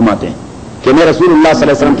تعالیٰ نے فرماتے ہیں کہ میں رسول اللہ صلی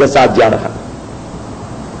اللہ علیہ وسلم کے ساتھ جا رہا,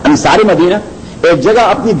 انصاری مدینہ ایک جگہ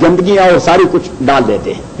اپنی گندگیاں اور ساری کچھ ڈال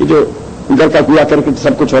دیتے ہیں. یہ جو گھر کا کوڑا کر کے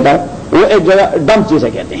سب کچھ ہوتا ہے, وہ ایک جگہ ڈمپ جسے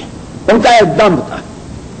کہتے ہیں, ان کا ایک ڈمپ تھا.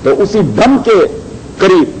 تو اسی ڈمپ کے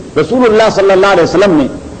قریب رسول اللہ صلی اللہ علیہ وسلم نے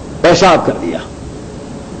پیشاب کر دیا.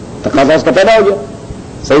 تقاضا اس کا پیدا ہو گیا.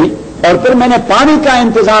 صحیح. اور پھر میں نے پانی کا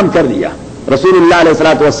انتظام کر دیا رسول اللہ علیہ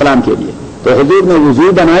الصلوۃ والسلام کے لیے. تو حضور نے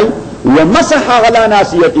وضو بنائی, ومسح علی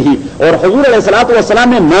ناصیتہ, اور حضور علیہ الصلوۃ والسلام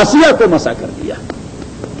نے ناصیہ کو مسح کر دیا.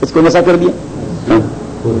 کس کو مسح کر دیا؟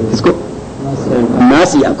 کس کو؟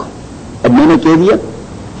 ناصیہ کو. اب میں نے کہہ دیا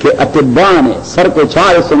کہ اطباء نے سر کو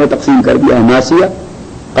 4 حصوں میں تقسیم کر دیا ہے، ناسیہ،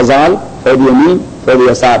 قزال، فوڈ یمین، فوڈ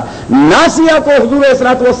یسار. ناسیہ کو حضور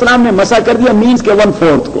صلوات والسلام نے مسح کر دیا، مینس کے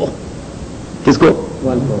 1/4 کو. کس کو؟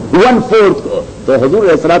 1/4 کو. تو حضور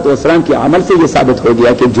صلوات والسلام کے عمل سے یہ ثابت ہو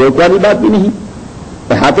گیا کہ جوک والی بات بھی نہیں،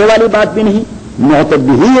 احاطے والی بات بھی نہیں،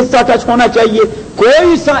 معتدل ہی حصہ ٹچ ہونا چاہیے.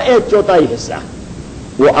 کوئی سا 1/4 حصہ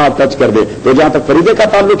وہ آپ ٹچ کر دے. تو جہاں تک فریضے کا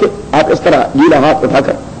تعلق ہے آپ اس طرح گیلا ہاتھ اٹھا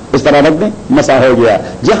کر اس طرح رکھ دیں، مسح ہو گیا.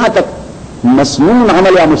 جہاں تک مسنون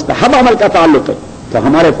عمل یا مستحب عمل کا تعلق ہے تو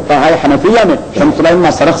ہمارے فقہائے حنفیہ میں شمس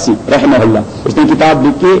الائمہ سرخسی رحمہ اللہ اس نے کتاب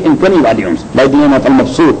لکھی ان 20 volumes by the name of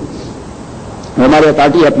المبسوط. ہمارے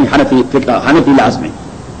اتھارٹی ہے اپنی حنفی فقہ حنفی لاز میں.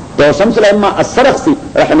 تو شمس الائمہ السرخسی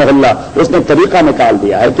رحمہ اللہ اس نے طریقہ نکال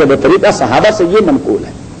دیا ہے کہ وہ طریقہ صحابہ سے یہ منقول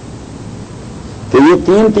ہے کہ یہ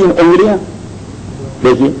 3 انگلیاں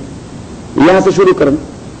دیکھیے یہاں سے شروع کریں،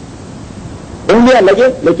 انگلیاں لگے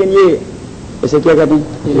لیکن یہ اسے کیا کہتے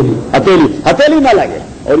ہیں ہتھیلی نہ لگے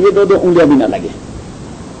اور یہ 2 انگلیاں بھی نہ لگے.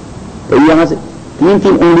 تو یہاں سے 3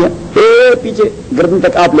 انگلیاں پیچھے گردن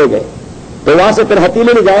تک آپ لے گئے تو وہاں سے پھر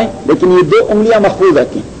ہتھیلے لے جائیں لیکن یہ 2 انگلیاں محفوظ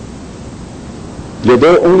رکھیں. یہ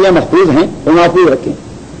 2 انگلیاں محفوظ ہیں وہ محفوظ رکھیں.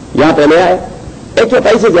 یہاں پہلے آئے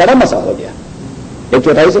 1/4 سے زیادہ مسح ہو گیا،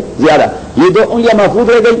 1/4 سے زیادہ. یہ 2 انگلیاں محفوظ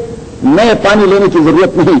رہ گئی، نئے پانی لینے کی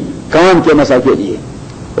ضرورت نہیں کام کے مسح کے لیے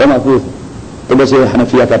وہ محفوظ. تو بس یہ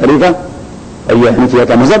حنفیہ کا طریقہ اور یہ حنفیہ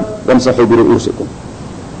کا مذہب وامسحوا برؤوسکم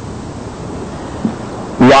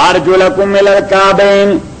وارجلکم الی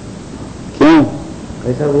الکعبین. کیوں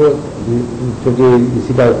ایسا وہ چونکہ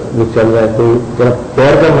اسی کا جو چل رہا ہے تو ذرا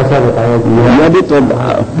پیر کا مسئلہ بتایا. یہ بھی تو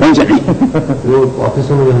پہنچے نہیں وہ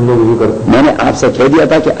آفسوں میں ہم لوگ یہ کرتے ہیں. میں نے آپ سے کہہ دیا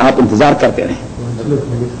تھا کہ آپ انتظار کرتے رہیں.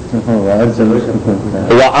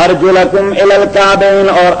 وارجلکم الی الکعبین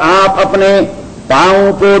اور آپ اپنے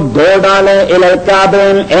پاؤں کو دھو ڈالیں الی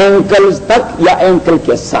الکعبین اینکلز تک یا اینکل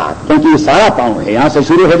کے ساتھ، کیونکہ یہ سارا پاؤں ہے یہاں سے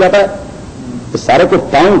شروع ہو جاتا ہے. اس سارے کو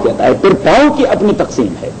پاؤں کہتا ہے. پھر پاؤں کی اپنی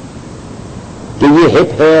تقسیم ہے کہ یہ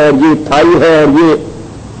ہپ ہے اور یہ تھائی ہے اور یہ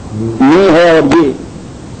نی ہے اور یہ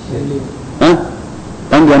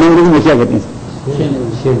انگریزی میں کیا کہتے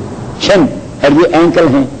ہیں شن، اور یہ اینکل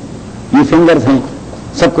ہیں، یہ فنگرز ہیں،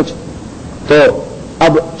 سب کچھ. تو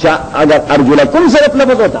اب اگر ارجلکم سے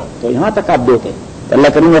لفظ ہوتا تو یہاں تک آپ دیکھیں تو اللہ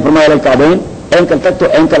کریم نے فرمایا الکعبین اینکل تک، تو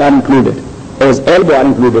اینکل are included as elbow are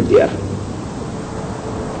included their.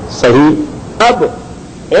 صحیح. اب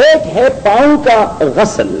ایک ہے پاؤں کا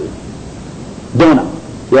غسل دھونا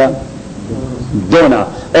یا دھونا،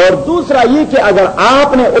 اور دوسرا یہ کہ اگر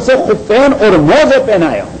آپ نے اسے خفین اور موزے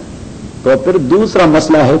پہنائے ہوں تو پھر دوسرا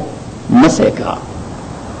مسئلہ ہے مسح کا.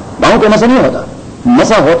 پاؤں کا مسح نہیں ہوتا،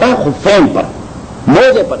 مسح ہوتا ہے خفین پر،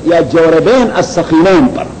 موزے پر یا جوربین السخینین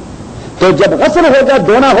پر. تو جب غسل ہوگا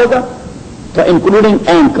دھونا ہوگا تو انکلوڈنگ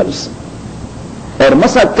اینکلز. اور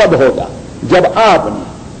مسح کب ہوگا؟ جب آپ نے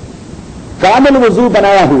کامل وضو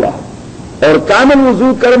بنایا ہوا اور کامل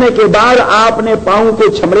وضو کرنے کے بعد آپ نے پاؤں کو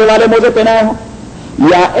چھمڑے والے موزے پہنائے ہوں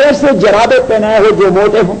یا ایسے جرابے پہنائے ہو جو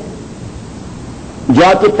موٹے ہوں، جو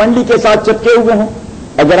آپ کی پنڈلی کے ساتھ چپکے ہوئے ہوں.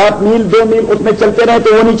 اگر آپ میل 2 میل اس میں چلتے رہے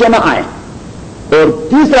تو وہ نیچے نہ آئیں. اور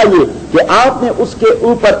تیسرا یہ کہ آپ نے اس کے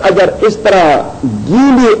اوپر اگر اس طرح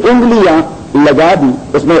گیلی انگلیاں لگا دی،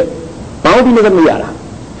 اس میں پاؤں بھی نظر نہیں آ رہا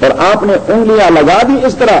اور آپ نے انگلیاں لگا دی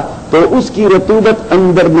اس طرح، تو اس کی رطوبت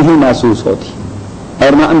اندر نہیں محسوس ہوتی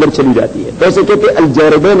اور نہ اندر چلی جاتی ہے. تو اسے کہتے ہیں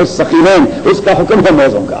الجوربین السخینین. اس کا حکم ہے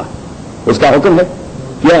موزوں کا. اس کا حکم ہے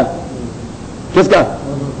کیا؟ کس کا؟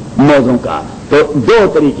 موزوں کا. تو 2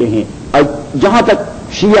 طریقے ہیں. جہاں تک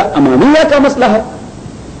شیعہ امامیہ کا مسئلہ ہے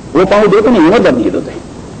وہ پاؤں دھوتے نہیں، عمر پر نہیں دھوتے.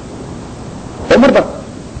 عمر پر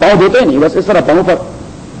پاؤں دھوتے نہیں، بس اس طرح پاؤں پر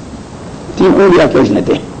 3 انگلیاں کھینچ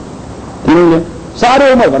لیتے ہیں. 3 انگلیاں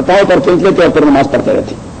سارے عمر پر پاؤں پر کھینچ لیتے اور پھر نماز پڑھتے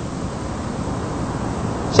رہتے.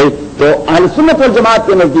 صحیح. تو اہل سنت والجماعت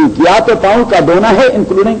کے نزدیک یا تو پاؤں کا دھونا ہے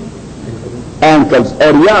انکلوڈنگ اینکلز،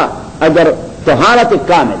 اور یا اگر طہارت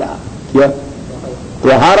کاملہ کیا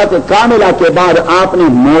طہارت کاملہ کے بعد آپ نے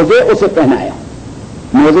موزے اسے پہنایا.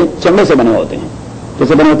 موزے چمڑے سے بنے ہوتے ہیں.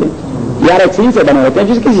 کیسے بنے ہوتے ہیں؟ یا ریکسین سے بنے ہوتے ہیں.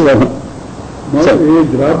 جس کسی سے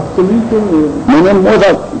میں نے موزہ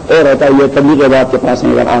اور ہوتا ہے یہ تبلیغ بات کے پاس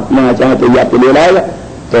ہے. اگر آپ لینا چاہیں تو یہ آپ کو لے لائے گا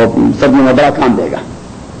تو سبزی میں بڑا کام دے گا.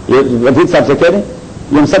 یہ وزیر صاحب سے کہہ دیں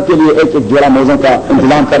ہم سب کے لیے ایک جوڑا موزوں کا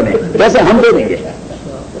انتظام کر دیں. پیسے ہم دے دیں گے،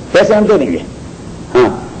 پیسے ہم دے دیں گے. ہاں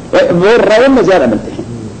وہ راون میں زیادہ ملتے ہیں.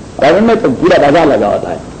 راون میں تو پورا بازار لگا ہوتا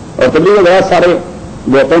ہے اور تبلیغ بہت سارے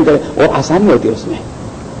پہنتے اور آسانی ہوتی ہے اس میں.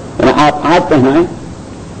 آپ آج پہنائیں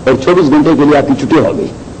اور 24 گھنٹے کے لیے آپ کی چھٹی ہو گئی.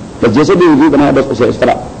 بس جیسے بھی وضو بنایا بس اسے اس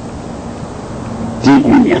طرح 3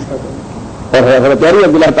 انگلیاں. اور حضرت علی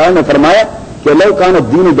رضی اللہ تعالیٰ نے فرمایا کہ لو کان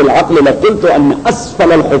الدین بالعقل لقلت ان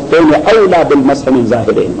اسفل الخفین اولا بالمسح من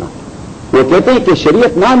ظاہرہما. وہ کہتے ہیں کہ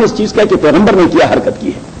شریعت نام اس چیز کا کہ پیغمبر نے کیا حرکت کی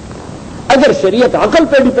ہے. اگر شریعت عقل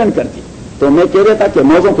پہ ڈیپینڈ کرتی تو میں کہہ رہا تھا کہ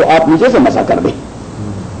موزوں کو آپ نیچے سے مسح کر دیں،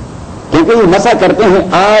 کیونکہ یہ مسح کرتے ہیں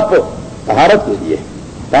آپ طہارت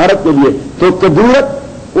کے لیے تو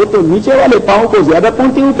قدورت وہ تو نیچے والے پاؤں کو زیادہ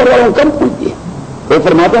پہنچتی، اوپر والوں کو کم پہنچتی ہے. وہ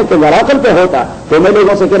فرماتے ہیں کہ اگر عقل پہ ہوتا تو میں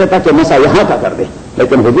لوگوں سے کہہ رہا تھا کہ مسح یہاں کا کر دیں،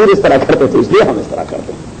 لیکن حضور اس طرح کرتے تھے اس لیے ہم اس طرح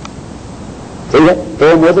کرتے ہیں. ٹھیک ہے، تو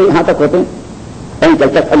موزے یہاں تک ہوتے ہیں، اینکل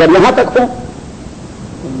تک اگر یہاں تک ہو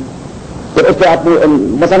تو اس پہ آپ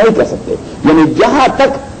مسح نہیں کر سکتے. یعنی جہاں تک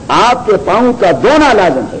آپ کے پاؤں کا دھونا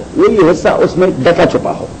لازم ہے وہی حصہ اس میں ڈکا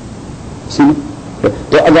چھپا ہو.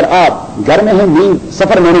 تو اگر آپ گھر میں ہیں، نیند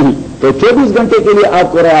سفر میں نہیں، تو 24 گھنٹے کے لیے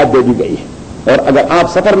آپ کو رعایت دے دی گئی ہے. اور اگر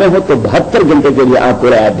آپ سفر میں ہو تو 72 گھنٹے کے لیے آپ کو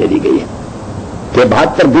رعایت دے دی گئی ہے کہ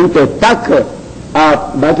 72 گھنٹے تک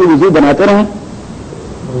آپ باقی وضو بناتے رہیں،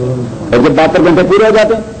 اور جب 72 گھنٹے پورے ہو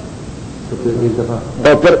جاتے ہیں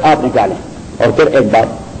تو پھر آپ نکالیں اور پھر ایک بار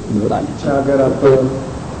بتا لیں. اگر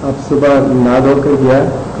آپ صبح نہا دھو کر گیا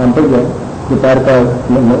کام پر گیا دوپہر کا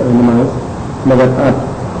نماز، مگر آپ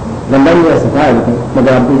گندا نہیں رہ سکتا ہے،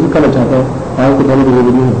 مگر آپ وضو کرنا چاہتے ہیں، گاؤں کو دھونے کی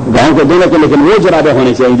ضروری نہیں ہے. گاؤں کو دھونے کے لیکن وہ جرابے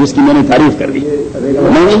ہونے چاہیے جس کی میں نے تعریف کر دی.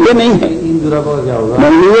 نہیں یہ نہیں ہے،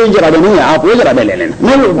 نہیں یہ جرابے نہیں ہے، آپ وہ جرابے لے لینا.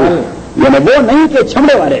 نہیں یعنی وہ نہیں کہ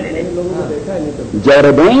چھمڑے والے لے لیں.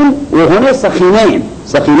 جوربین وہ ہونے سخینین.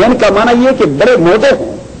 سخینین کا معنی یہ کہ بڑے موٹے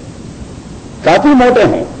ہوں، کافی موٹے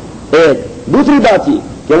ہوں. ایک دوسری بات یہ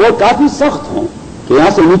کہ وہ کافی سخت ہوں کہ یہاں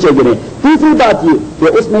سے نیچے گرے. تیسری بات یہ کہ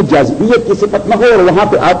اس میں جاذبیت کی صفت نہ ہو اور وہاں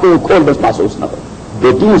پہ آپ کو کھول بس محسوس نہ ہو.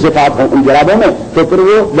 تو 3 صفات ہوں ان جرابوں میں تو پھر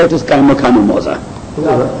وہ دیٹ از کائم مکھانی موزہ.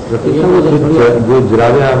 جو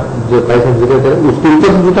جرابے آپ جو پیسے ذکر کریں اس کے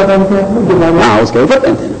اوپر جوتا پہنتے ہیں؟ ہاں اس کے اوپر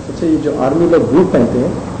پہنتے ہیں. اچھا یہ جو آرمی لوگ بوٹ پہنتے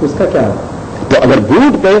ہیں اس کا کیا ہے؟ تو اگر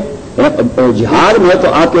بوٹ پہ جہاد میں تو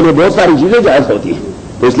آپ کے لیے بہت ساری چیزیں جائز ہوتی ہیں،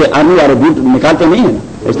 تو اس لیے آرمی والے بوٹ نکالتے نہیں ہیں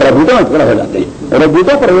نا، اس طرح بوٹوں میں ٹکڑا ہو جاتے ہیں اور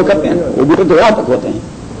بوٹوں پر وہ کرتے ہیں، وہ بوٹوں تو یہاں تک ہوتے ہیں.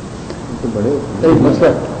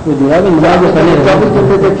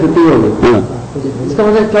 چھٹی ہو گئی اس کا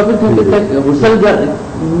مطلب 24 گھنٹے تک غسل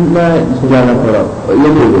جانا پڑا،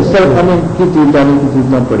 غسل خانے کی چیز جانے کی چیز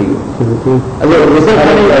نہ پڑی. اگر غسل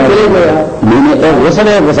خانے غسل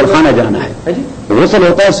ہے غسل خانہ جانا ہے. غسل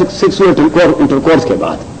ہوتا ہے سیکسوئل انٹرکورس کے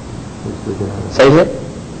بعد، صحیح ہے،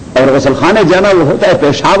 اور غسل خانے جانا وہ ہوتا ہے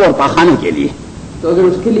پیشاب اور پاخانے کے لیے. تو اگر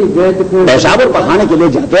اس کے لیے گئے تو پھر پیشاب اور پاخانے کے لیے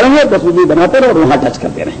جاتے رہیں، بس وضو بناتے رہے اور وہاں ٹچ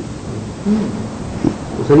کرتے رہیں.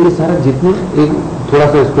 سر یہ سارا جتنے ایک تھوڑا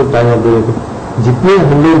سا اس کو ٹائم آپ دے تو جتنے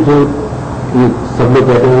ہم لوگ جو سب لوگ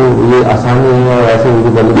کہتے ہیں یہ آسانی ہے اور ایسے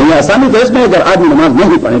نہیں آسانی تو اس میں اگر آدمی نماز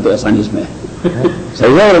نہیں پڑھے تو آسانی اس میں ہے.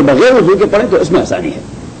 صحیح ہے، اور بغیر وضو کے پڑھے تو اس میں آسانی ہے.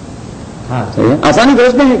 صحیح ہے، آسانی تو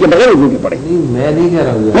اس میں ہے کہ بغیر وضو کے پڑھے. میں نہیں کہہ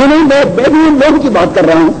رہا ہوں، نہیں میں بھی ان لوگوں کی بات کر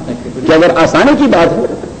رہا ہوں کہ اگر آسانی کی بات ہے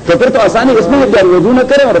تو پھر تو آسانی اس میں ہے کہ وضو نہ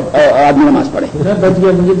کرے اور آدمی نماز پڑھے. بچ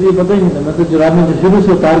گیا مجھے تو یہ پتہ ہی نہیں، میں تو جراب میں شروع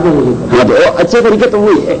سے اتار کے وضو کرتا. ہاں تو اچھے طریقے تو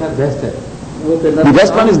وہی ہے. بیسٹ ہے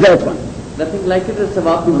best one is that one. Nothing like it,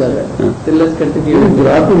 ثواب بھی زیادہ ہے. Till let's continue.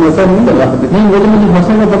 جراب کو مسئلہ نہیں لگا نہیں، وہ تو مجھے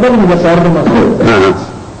مسئلہ میں پتہ نہیں، مجھے شہر میں مسئلہ.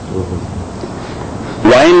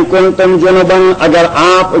 وَإِن كُنتُمْ جُنُبًا اگر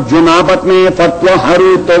آپ جنابت میں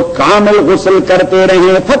فَطَّهَّرُوا تو کامل غسل کرتے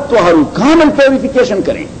رہیں. فَطَّهَّرُوا کامل پیوریفیکیشن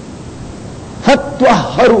کریں.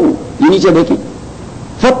 فَطَّهَّرُوا یہ نیچے دیکھیں،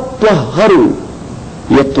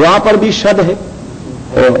 فَطَّهَّرُوا یہ توا پر بھی شد ہے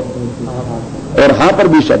اور ہاں پر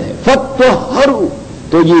بھی شد ہے. فَطَّهَّرُوا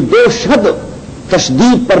تو یہ دو شد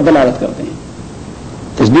تشدید پر دلالت کرتے ہیں.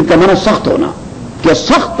 تشدید کا معنی سخت ہونا، کہ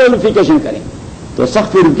سخت پیوریفیکیشن کریں. تو سخت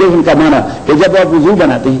پیوریفیکیشن کا معنی کہ جب آپ وضو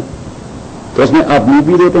بناتے ہیں تو اس میں آپ نیند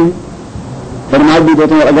بھی دیتے ہیں اور نماز بھی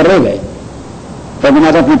دیتے ہیں، اور اگر رہ گئے تو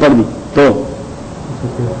نماز اپنی پڑھ دی تو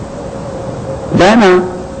نا،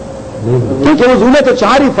 کیونکہ وضو میں تو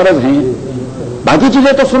 4 ہی فرض ہیں، باقی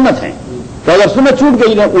چیزیں تو سنت ہیں. تو اگر سنت چھوٹ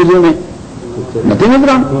گئی وضو میں نتیجہ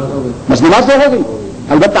نظران بس نماز تو ہو گئی.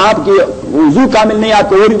 البتہ آپ کی وضو کامل نہیں، آپ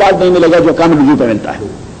کو وہ رواج نہیں ملے گا جو کامل وضو پہ ملتا ہے.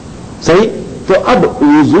 صحیح. تو اب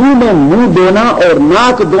وضو میں منہ دھونا اور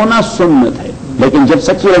ناک دھونا سنت ہے، لیکن جب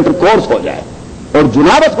سیکسول انٹرکورس ہو جائے اور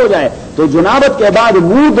جنابت ہو جائے تو جنابت کے بعد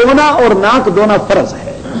منہ دھونا اور ناک دھونا فرض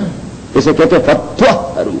ہے. اسے کہتے ہیں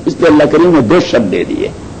فَطَّهَّرُوا. اس لیے اللہ کریم نے 2 شبد دے دیے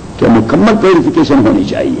کہ مکمل پیوریفیکیشن ہونی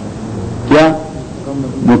چاہیے. کیا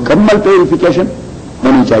مکمل پیوریفیکیشن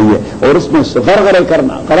ہونی چاہیے، اور اس میں غرغرے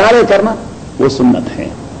کرنا، غرارے کرنا وہ سنت ہے.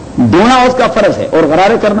 دھونا اس کا فرض ہے اور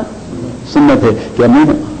غرارے کرنا سنت ہے. کہ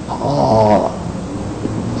منہ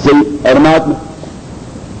صحیح اور ناک میں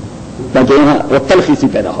تاکہ یہاں وہ تلخی سی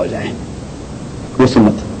پیدا ہو جائے، وہ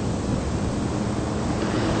سنت.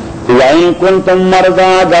 وَإِن كُنتُم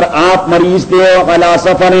مَّرْضَىٰ اگر آپ مریض تھے ہو عَلَىٰ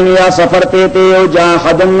سَفَرٍ یا سفر پہ تھے ہو جَاءَ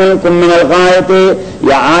أَحَدٌ مِّنكُم مِّنَ الْغَائِطِ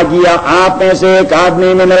یا آ گیا آپ میں سے ایک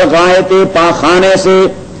آدمی من الغائط پاخانے سے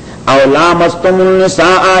او لامستم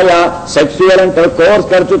النساء یا سیکسول انٹرکورس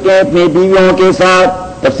کر چکے ہیں اپنی بیویوں کے ساتھ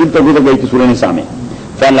تفصیل تو گزر گئی تھی سورہ نساء میں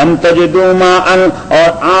فَلَمْ تَجِدُوا مَاءً اور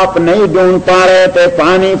آپ نہیں ڈھونڈ پا رہے تھے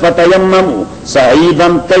پانی فَتَيَمَّمُوا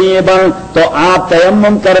صَعِيدًا طَيِّبًا تو آپ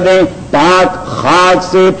تیمم کر دیں پاک خاک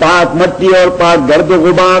سے پاک مٹی اور پاک گرد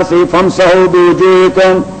غبار سے فَامْسَحُوا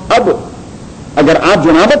بِوُجُوهِكُمْ اب اگر آپ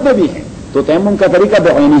جنابت میں بھی ہیں تو تیمم کا طریقہ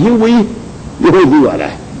بعینہ ہی ہوئی یہ وضو والا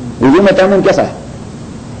ہے وضو میں تیمم کیسا ہے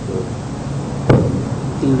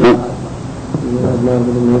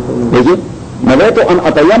دیکھیے نویت ان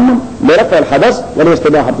اتیمم لرفع الحدث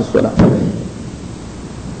ولاستباحة الصلاة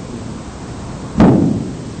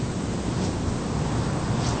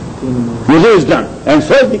وضو is done and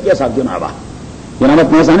so is the case of جنابہ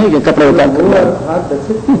جنابت میں ایسا نہیں کہ کپڑے اتار کر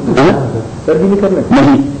سر بھی نہیں کرنا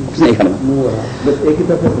نہیں کچھ نہیں کرنا بس ایک ہی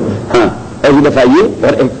طرف ہاں ایک دفعہ یہ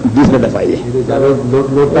اور ایک دوسرے دفعہ یہ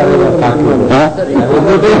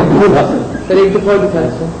سر ایک دفعہ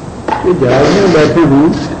بیٹھی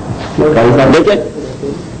ہوں دیکھیں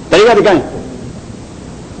طریقہ دکھائیں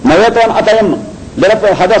نویت ان اتیمم لرفع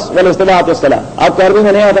الحدث والاستباحة الصلاة آپ کو عربی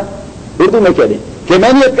میں نہیں آتا اردو میں کہہ دیں کہ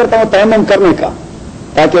میں نیت کرتا ہوں تیمم کرنے کا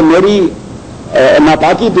تاکہ میری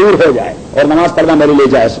ناپاکی دور ہو جائے اور نماز پڑھنا میرے لیے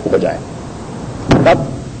جائز ہو جائے ڈب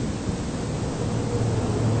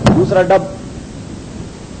دوسرا ڈب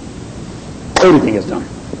ایوری تھنگ از ڈن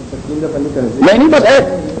نہیں بس ایک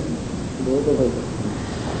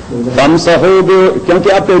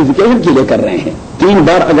کیونکہ آپ پیوریفیکیشن کے لیے کر رہے ہیں 3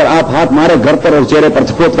 بار اگر آپ ہاتھ مارے گھر پر اور چہرے پر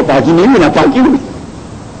تو پاکی نہیں ہوئی ناپاکی ہوئی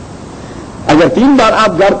اگر 3 بار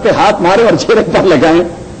آپ گھر پہ ہاتھ مارے اور چہرے پر لگائیں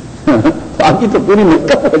پاکی تو پوری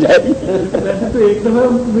مکمل ہو جائے گی ایک دفعہ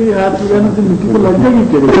ہاتھ لگانے سے مٹی کو لگ جائے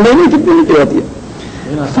گی نہیں کتنی مٹی ہوتی ہے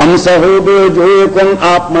فَامْسَحُوا بِوُجُوهِكُمْ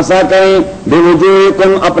آپ مسا کریں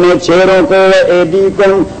بِوُجُوهِكُمْ اپنے چہروں کو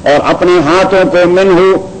وَأَيْدِيكُمْ اور اپنے ہاتھوں کو منہ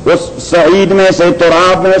اس سعید میں سے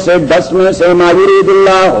تراب میں سے ڈس میں سے ما یرید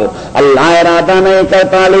اللہ اللہ ارادہ نہیں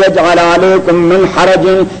کرتا لیجعل علیکم من حرج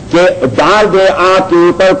کہ ڈال دے آپ کے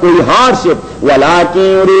اوپر کوئی ہارڈشپ ولکن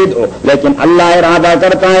یرید لیکن اللہ ارادہ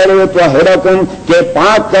کرتا ہے لیطہرکم کہ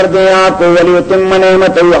پاک کر دے آپ کو ولیتم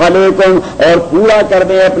نعمتہ علیکم اور پورا کر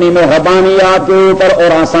دے اپنی مہربانی آپ کے اوپر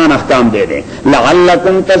اور آسان احکام دے دیں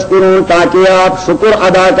لعلکم تشکرون تاکہ آپ شکر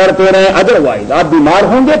ادا کرتے رہیں ادروائز آپ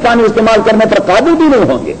بیمار ہوں گے پانی استعمال کرنے پر قابل بھی نہیں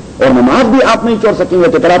ہوں گے اور نماز بھی آپ نہیں چھوڑ سکیں گے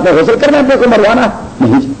تو پھر آپ نے غسل کرنا اپنے کو مروانا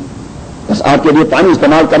نہیں بس آپ کے لیے پانی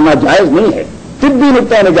استعمال کرنا جائز نہیں ہے طبی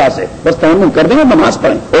نقطۂ نگاہ سے بس تیمم کر دیں نماز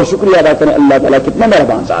پڑھیں اور شکریہ ادا کریں اللہ تعالیٰ کتنا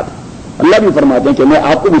مہربان ذات ہے اللہ بھی فرماتے ہیں کہ میں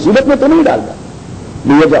آپ کو مصیبت میں تو نہیں ڈالتا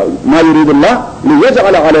ما یرید اللہ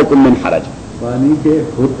لیجعل علیکم من حرج پانی کے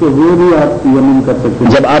ہوتے ہوئے بھی آپ تیمم کر سکتے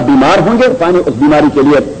ہیں جب آپ بیمار ہوں گے پانی اس بیماری کے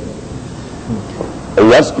لیے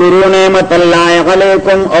وَاذْكُرُوا نِعْمَتَ اللَّهِ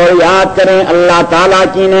عَلَيْكُمْ اور یاد کریں اللہ تعالیٰ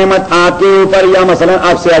کی نعمت آپ کے اوپر یا مثلا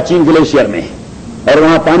آپ سیاچین گلیشیئر میں اور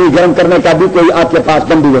وہاں پانی گرم کرنے کا بھی کوئی آپ کے پاس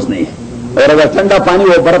بندوبست نہیں ہے اور اگر ٹھنڈا پانی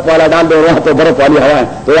وہ برف والا ڈال دو وہاں تو برف والی ہوا ہے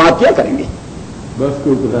تو آپ کیا کریں گے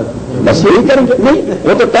بس یہی کریں گے نہیں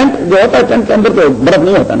وہ تو ٹینٹ جو ہوتا ہے ٹینٹ کے اندر تو برف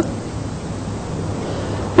نہیں ہوتا نا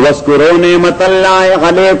وَاذْكُرُوا نِعْمَتَ اللَّهِ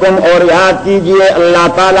عَلَيْكُمْ اور یاد کیجئے اللہ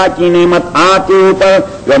تعالیٰ کی نعمت آپ کے اوپر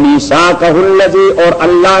وَمِيثَاقَهُ الَّذِي اور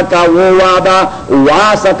اللہ کا وہ وعدہ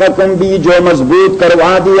وَاثَقَكُمْ بِهِ جو مضبوط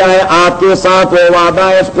کروا دیا ہے آپ کے ساتھ وہ وعدہ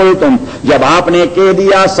اذ قُلْتُمْ جب آپ نے کہہ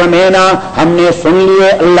دیا سمعنا ہم نے سن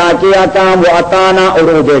لیے اللہ کے احکام وَأَطَعْنَا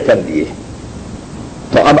اور ابے کر دیے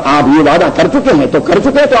تو اب آپ یہ وعدہ کر چکے ہیں تو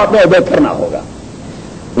آپ نے ابے کرنا ہوگا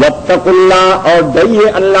واتقوا اللہ اور ڈریے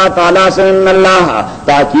اللہ تعالیٰ سے ان اللہ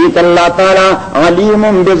تحقیق اللہ تعالیٰ علیم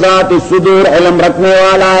بذات الصدور علم رکھنے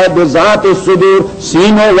والا ہے بذات الصدور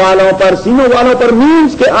سینوں والوں پر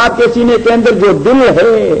مینس کہ آپ کے سینے کے اندر جو دل ہے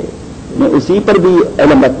میں اسی پر بھی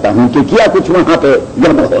علم رکھتا ہوں کہ کیا کچھ وہاں پہ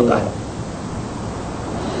گڑبڑ ہوتا ہے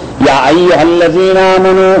یا ایھا الذین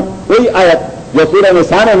آمنوا کوئی آیت جو سورہ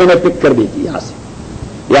نساء میں نے پک کر دی تھی یہاں سے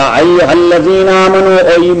یا ایھا الذین آمنوا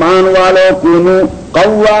اے ایمان والو کونوا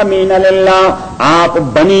قوامین للہ آپ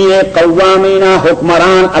بنیے قوامین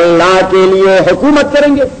حکمران اللہ کے لیے حکومت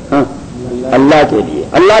کریں گے اللہ کے لیے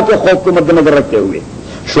اللہ کے خوف کو مد نظر رکھتے ہوئے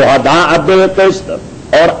شہداء بالقسط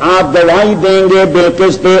اور آپ گواہی دیں گے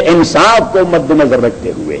بالقسط انصاف کو مد نظر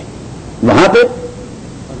رکھتے ہوئے وہاں پہ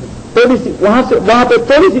تھوڑی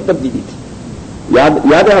سی تبدیلی تھی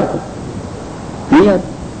یاد ہے آپ کو نہیں یاد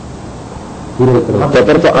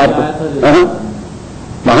تو آپ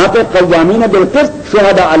وہاں پہ قوامین بالقسط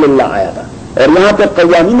شہداء للہ آیا تھا اور یہاں پہ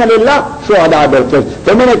قوامین للہ شہداء بالقسط.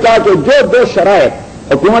 تو میں نے کہا کہ جو دو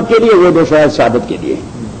شرائط حکومت کے لیے وہ دو شرائط شہادت کے لیے.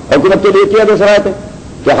 حکومت کے لیے کیا دو شرائط ہے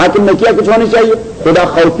کہ حاکم نے کیا کچھ ہونی چاہیے خدا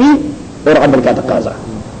خوفی اور عدل کا تقاضا.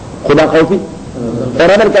 خدا خوفی اور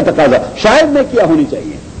عدل کا تقاضا. شاہد نے کیا ہونی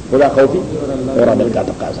چاہیے خدا خوفی اور عدل کا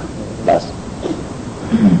تقاضا. بس.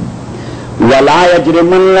 وَلَا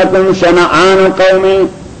يَجْرِمَنَّكُمْ شَنَآنُ قَوْمٍ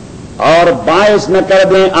اور باعث نہ کر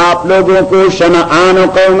دیں آپ لوگوں کو شنآن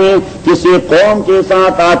قوم کسی قوم کے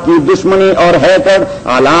ساتھ آپ کی دشمنی اور حیثیت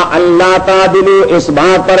علی اللہ تعدلوا اس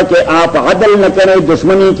بات پر کہ آپ عدل نہ کریں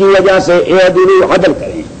دشمنی کی وجہ سے. اعدلوا عدل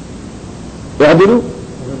کریں.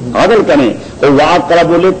 اعدلوا عدل کریں.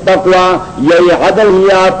 واقرب للتقوی یہ عدل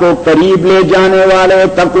ہی آپ کو قریب لے جانے والے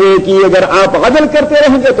تقوی کی. اگر آپ عدل کرتے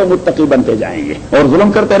رہیں گے تو متقی بنتے جائیں گے اور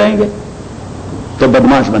ظلم کرتے رہیں گے تو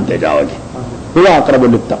بدماش بنتے جاؤ گے. ہوا اقرب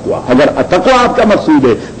للتقوی. اگر تقوی آپ کا مقصود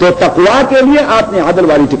ہے تو تقوی کے لیے آپ نے عدل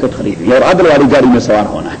والی ٹکٹ خریدی اور عدل والی گاڑی میں سوار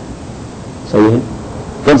ہونا ہے. صحیح ہے.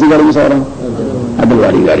 کون سی گاڑی میں سوار ہونا؟ عدل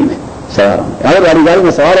والی گاڑی میں سوار ہونا. عدل والی گاڑی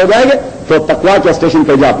میں سوار ہو جائیں گے تو تقوی کے اسٹیشن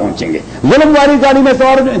پہ جا پہنچیں گے. ظلم والی گاڑی میں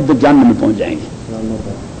سوار ہو جائیں تو جہنم میں پہنچ جائیں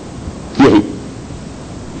گے. یہی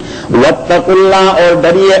واتقوا اللہ اور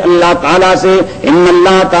ڈریے اللہ تعالیٰ سے. ان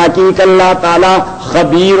اللہ تحقیق اللہ تعالیٰ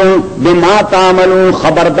خبیر بما تعملون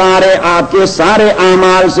خبردار ہے آپ کے سارے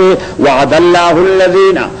اعمال سے. وعد اللہ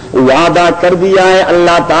الذین وعدہ کر دیا ہے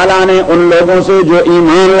اللہ تعالیٰ نے ان لوگوں سے جو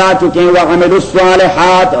ایمان لا چکے ہیں وعملوا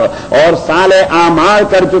الصالحات اور صالح اعمال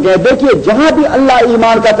کر چکے ہیں. دیکھیے جہاں بھی اللہ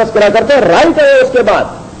ایمان کا تذکرہ کرتا ہے رائٹ ہے اس کے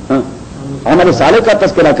بعد عمل صالح کا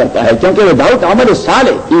تذکرہ کرتا ہے کیونکہ وداؤٹ عمل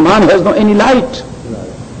صالح ایمان has know any light.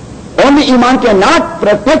 Only Iman cannot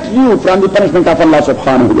protect you from the punishment of Allah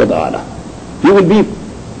subhanahu wa ta'ala. You will be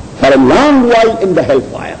for a long while in the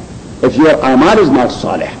hellfire if your amal is not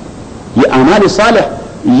salih. یہ amal salih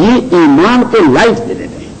یہ ایمان کو light دے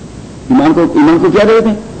دیتے ہیں. ایمان کو کیا دے دیتے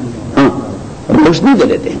ہیں؟ ہاں روشنی دے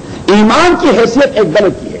دیتے ہیں. ایمان کی حیثیت ایک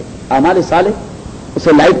بلب کی ہے. اعمال صالح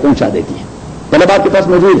اسے لائٹ پہنچا دیتی ہے. بلب آپ کے پاس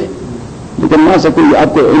موجود ہے لیکن وہاں سے کوئی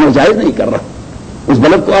آپ کو انرجائز نہیں کر رہا. اس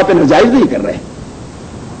بلب کو آپ انرجائز نہیں کر رہے.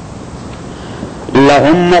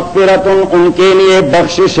 لہم مغفرۃ ان کے لیے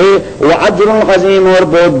بخشش ہے واجر عظیم اور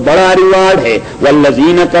بہت بڑا ریوارڈ ہے.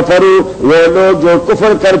 والذین کفروا وہ لوگ جو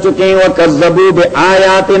کفر کر چکے ہیں وکذبوا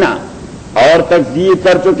بآیاتنا اور تکذیب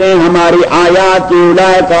کر چکے ہیں ہماری آیات کی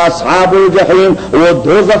اولئک اصحاب الجحیم وہ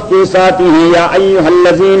دوزخ کے ساتھی ہیں. یا ایھا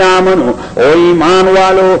الذین آمنوا او ایمان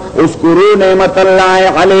والو اذکروا نعمت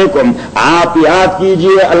اللہ علیکم آپ یاد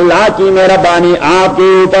کیجئے اللہ کی مہربانی آپ کے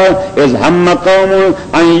اوپر. اذ ہم قوم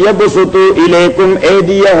ان یبسطوا الیکم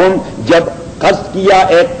ایدیہم جب قصد کیا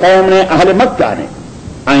ایک قوم نے اہل مکہ نے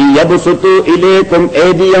ان یبسطوا الیکم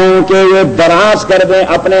ایدیہم کہ وہ دراز کر دیں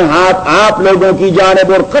اپنے ہاتھ آپ لوگوں کی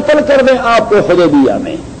جانب اور قتل کر دیں آپ کو حدیبیہ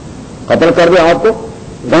میں. قتل کر دیں آپ کو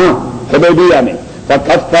کہاں؟ حدیبیہ میں.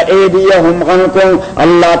 فکف ایدیہم عنکم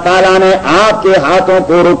اللہ تعالیٰ نے آپ کے ہاتھوں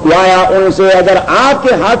کو رکوایا ان سے. اگر آپ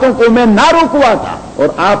کے ہاتھوں کو میں نہ رکواتا اور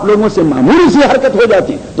آپ لوگوں سے معمولی سی حرکت ہو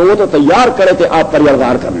جاتی تو وہ تو تیار کرے تھے آپ پر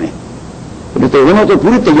یلغار کرنے. تو انہوں نے تو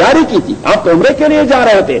پوری تیاری کی تھی. آپ تو عمرے کے لیے جا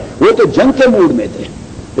رہے تھے وہ تو جنگ کے موڈ میں تھے.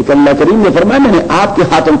 لیکن اللہ کریم نے فرمایا میں نے آپ کے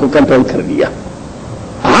ہاتھوں کو کنٹرول کر دیا.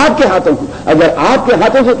 آپ کے ہاتھوں کو اگر آپ کے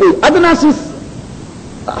ہاتھوں سے کوئی ادنا سی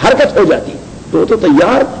حرکت ہو جاتی تو وہ تو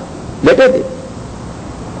تیار بیٹھے تھے.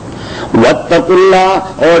 واتقوا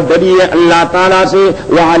اللہ اور ڈریے اللہ تعالیٰ سے.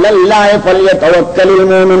 وعلی اللہ فلیتوکل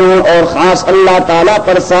المؤمنون اور خاص اللہ تعالیٰ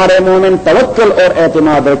پر سارے مومن توکل اور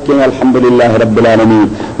اعتماد رکھیں. الحمدللہ رب العالمین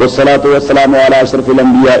والصلاۃ والسلام علی اشرف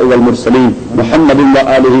الانبیاء والمرسلین محمد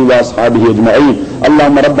وآلہ واصحابہ اجمعین.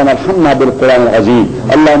 اللهم ربنا ارحمنا بالقرآن العظیم.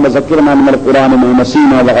 اللهم ذکرنا من القرآن ما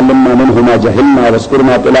نسینا وعلمنا منه ما جهلنا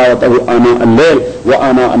واذكرنا تلاوته آناء الليل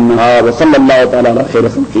وآناء النهار وصلی اللہ تعالی علی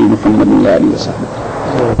خیر خلقہ محمد وآلہ وصحبہ.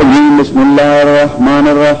 بسم اللہ الرحمن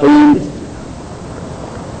الرحیم.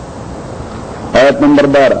 آیت نمبر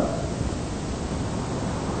 12.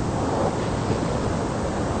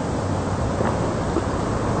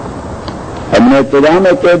 ہم نے ابتدا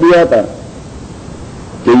میں کہہ دیا تھا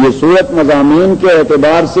کہ یہ سورت مضامین کے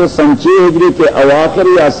اعتبار سے سن 6 ہجری کے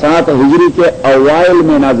اواخر یا 7 ہجری کے اوائل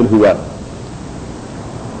میں نازل ہوا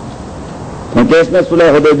کیونکہ اس میں صلح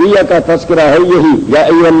حدیبیہ کا تذکرہ ہے. یہی یا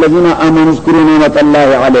ایھا الذین آمنوا اذکروا نعمت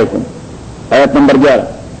اللہ علیکم آیت نمبر 11.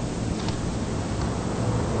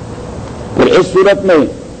 پھر اس صورت میں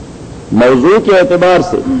موضوع کے اعتبار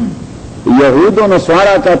سے یہود و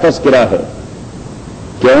نصارہ کا تذکرہ ہے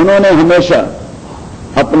کہ انہوں نے ہمیشہ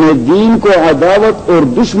اپنے دین کو عداوت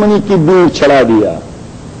اور دشمنی کی دور چھڑا دیا.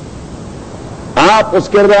 آپ اس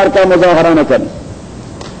کردار کا مظاہرہ نہ کریں.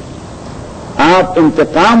 آپ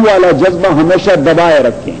انتقام والا جذبہ ہمیشہ دبائے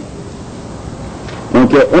رکھیں.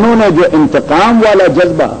 کیونکہ انہوں نے جو انتقام والا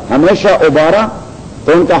جذبہ ہمیشہ ابھارا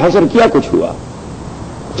تو ان کا حشر کیا کچھ ہوا.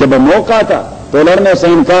 جب موقع تھا تو لڑنے سے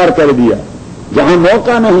انکار کر دیا، جہاں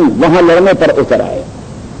موقع نہیں وہاں لڑنے پر اتر آئے.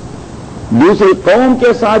 دوسری قوم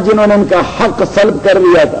کے ساتھ جنہوں نے ان کا حق سلب کر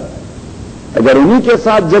لیا تھا، اگر انہی کے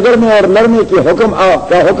ساتھ جگڑنے اور لڑنے کی حکم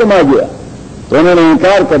آ گیا تو انہوں نے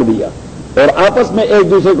انکار کر دیا اور آپس میں ایک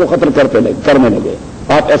دوسرے کو قتل کرنے لگے.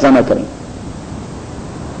 آپ ایسا نہ کریں.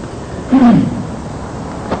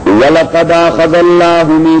 وَلَقَدْ أَخَذَ اللَّهُ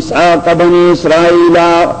مِيثَاقَ بَنِي إِسْرَائِيلَ،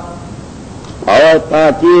 اور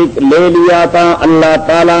تحقیق لے لیا تھا اللہ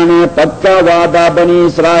تعالیٰ نے پکا وعدہ بنی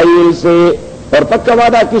اسرائیل سے. اور پکا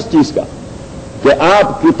وعدہ کس چیز کا؟ کہ آپ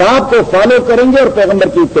کتاب کو فالو کریں گے اور پیغمبر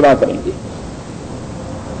کی اتباع کریں گے.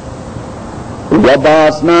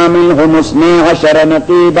 وَبَعَثْنَا مِنْهُمُ اثْنَيْ عَشَرَ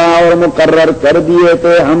نَقِيبًا، اور مقرر کر دیے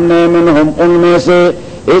تھے ہم نے منہم ان میں سے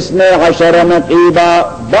 12 نقیبا،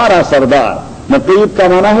 12 سردار. نقیب کا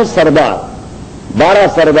معنی ہے سردار، 12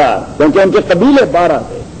 سردار، کیونکہ ان کے قبیلے 12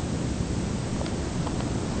 تھے.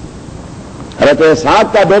 حضرت اسحاق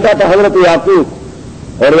کا بیٹا تھا حضرت یعقوب،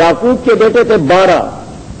 اور یعقوب کے بیٹے تھے 12،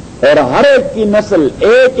 اور ہر ایک کی نسل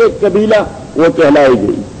ایک ایک قبیلہ وہ کہلائی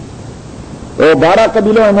گئی. وہ 12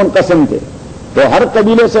 قبیلوں میں منقسم تھے، تو ہر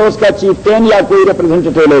قبیلے سے اس کا چیفٹین یا کوئی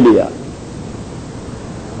ریپرزینٹیٹو لے لیا.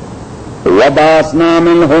 وَبَعَثْنَا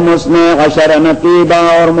مِنْهُمُ 12 نقیبا،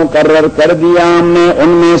 اور مقرر کر دیا ہم نے ان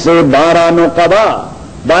میں سے 12 نقبا،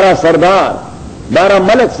 12 سردار، 12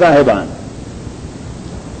 ملک صاحبان.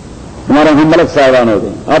 ہمارے یہاں ملک صاحبان ہوتے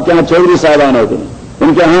ہیں، آپ کے یہاں چودھری صاحبان ہوتے ہیں، ان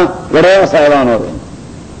کے یہاں گڑیا صاحبان ہوتے ہیں.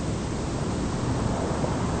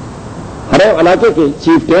 ہر علاقے کے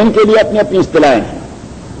چیفٹین کے لیے اپنی اپنی اصطلاحیں ہیں.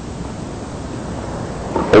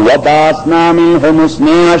 وَبَعَثْنَا مِنْهُمُ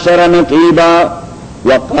 12 نقیبا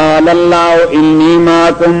وَقَالَ اللَّهُ إِنِّي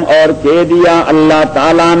مَعَكُمْ، اور کہہ دیا اللہ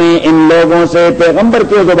تعالیٰ نے ان لوگوں سے پیغمبر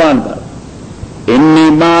کے زبان پر، إِنِّي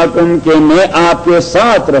مَعَكُمْ، کہ میں آپ کے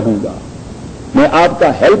ساتھ رہوں گا، میں آپ کا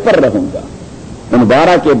ہیلپر رہوں گا. ان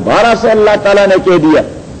 12 کے 12 سے اللہ تعالیٰ نے کہہ دیا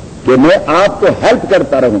کہ میں آپ کو ہیلپ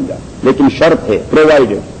کرتا رہوں گا، لیکن شرط ہے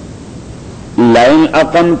پرووائڈڈ. لَئِنْ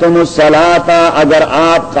أَقَمْتُمُ الصَّلَاةَ، اگر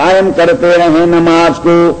آپ قائم کرتے رہیں نماز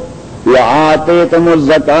کو، وَآتَيْتُمُ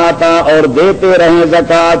الزَّكَاةَ، اور دیتے رہیں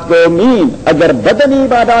زکوٰۃ کو، مین اگر بدنی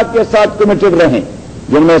عبادات کے ساتھ کمیٹڈ رہیں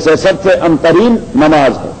جن میں سے سب سے اہم ترین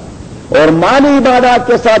نماز ہے، اور مالی عبادات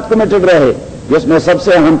کے ساتھ کمیٹڈ رہے جس میں سب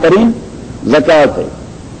سے اہم ترین زکوٰۃ ہے.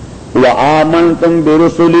 وَآمَنْتُمْ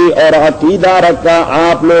بِرُسُلِي، اور عقیدہ رکھا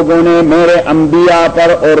آپ لوگوں نے میرے انبیاء پر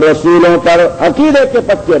اور رسولوں پر، عقیدے کے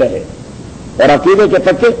پکے رہے. اور عقیدے کے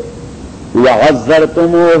پکے،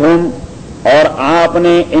 وَعَزَّرْتُمُوهُمْ، اور آپ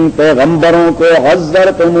نے ان پیغمبروں کو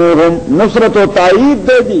عزرتموہم، نصرت و تائید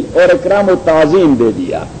دے دی اور اکرام و تعظیم دے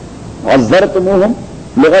دیا. عزرتموہم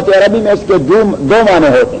لغت عربی میں اس کے دو معنی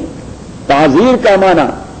ہوتے ہیں. تعزیر کا معنی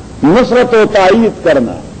نصرت و تائید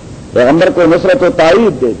کرنا، پیغمبر کو نصرت و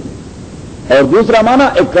تائید دے دی، اور دوسرا معنی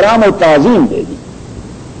اکرام و تعظیم دے دی.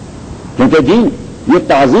 کیونکہ دین یہ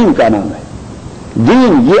تعظیم کا نام ہے،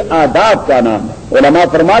 دین یہ آداب کا نام ہے. علماء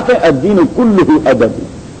فرماتے ہیں الدین کلہ ادب،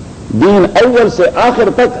 دین اول سے آخر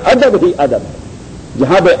تک ادب ہی ادب ہے.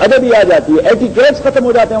 جہاں پہ ادب ہی آ جاتی ہے، ایٹیکیٹس ختم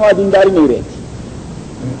ہو جاتے ہیں، وہاں دینداری نہیں رہتی.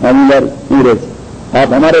 آپ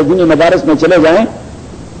ہمارے دینی مدارس میں چلے جائیں،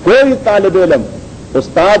 کوئی طالب علم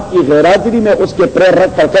استاد کی غیرحاضری میں اس کے پیر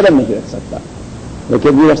رکھ پر قدم نہیں رکھ سکتا.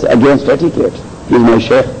 لیکن وی آر اگینسٹ ایٹیکیٹ، ہی از مائی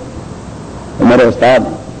شیخ، ہمارے استاد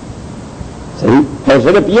ہیں. صحیح. اور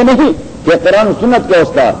صرف یہ نہیں کہ قرآن و سنت کے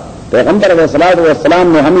استاد، پیغمبر علیہ الصلوۃ والسلام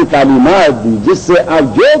نے ہمیں تعلیمات دی جس سے آپ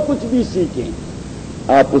جو کچھ بھی سیکھیں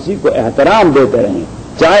آپ اسی کو احترام دیتے رہیں،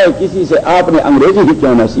 چاہے کسی سے آپ نے انگریزی ہی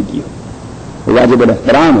کیوں نہ سیکھی ہو. واجب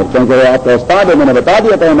الاحترام ہے، کیونکہ وہ آپ کا استاد ہے. میں نے بتا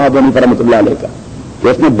دیا تھا امام ابو حنیفہ رحمۃ اللہ علیہ کا کہ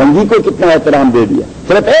اس نے بندی کو کتنا احترام دے دیا.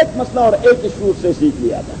 صرف ایک مسئلہ اور ایک ایشو سے سیکھ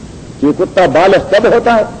لیا تھا کہ کتا بالغ کب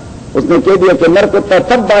ہوتا ہے. اس نے کہہ دیا کہ نر کتا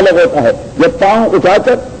تب بالغ ہوتا ہے جب پاؤں اٹھا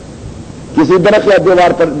کر کسی درخت یا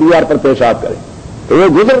دیوار پر پیشاب کرے. تو وہ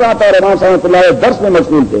گزر رہا تھا اور امام صاحب اللہ علیہ درس میں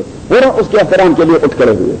مشغول تھے، پورا اس کے احترام کے لیے اٹھ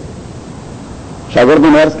کھڑے ہوئے. شاگرد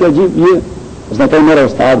نے عرض کیا جی یہ، اس نے کہا میرا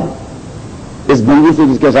استاد ہے، اس بندی سے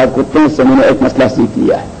جس کے ساتھ کتے ہیں اس سے میں نے ایک مسئلہ سیکھ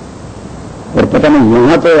لیا ہے. اور پتہ نہیں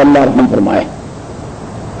یہاں تو اللہ رحم فرمائے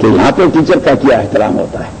کہ یہاں پہ ٹیچر کا کیا احترام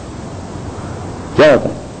ہوتا ہے، کیا ہوتا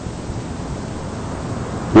ہے.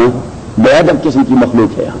 بے ادب قسم کی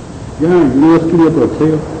مخلوق ہے. یہاں یونیورسٹی تو اچھے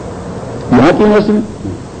ہو، یہاں کی یونیورسٹی میں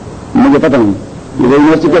مجھے پتہ نہیں یہ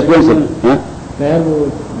یونیورسٹی کے اسٹوڈنٹ ہیں، وہ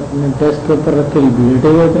اپنے ٹیسٹ پیپر رکھ کے بیٹھے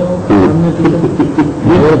ہوئے تھے.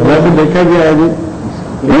 دیکھا گیا ہے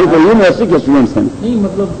نہیں تو یونیورسٹی کے اسٹوڈنٹس ہیں، نہیں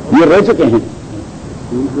مطلب یہ رہ چکے ہیں.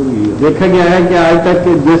 دیکھا گیا ہے کہ آج تک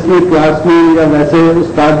جس نے کلاس میں یا ویسے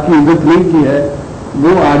استاد کی عزت نہیں کی ہے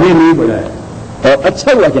وہ آگے نہیں بڑھا ہے، اور اچھا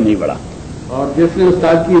ہوا کہ نہیں بڑھا، اور جس نے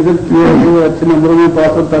استاد کی عزت کی ہے وہ اچھے نمبروں میں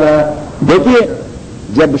پاس ہوتا رہا ہے۔ دیکھیے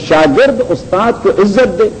جب شاگرد استاد کو عزت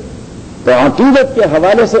دے تو عقیدت کے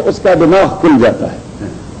حوالے سے اس کا دماغ کھل جاتا ہے۔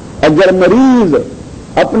 اگر مریض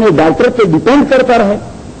اپنے ڈاکٹر پہ ڈپینڈ کرتا رہے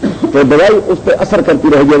تو دوائی اس پہ اثر کرتی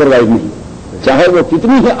رہے گی، ادروائز نہیں، چاہے وہ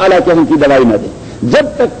کتنی ہی اعلیٰ قسم کی دوائی نہ دے۔ جب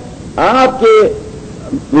تک آپ کے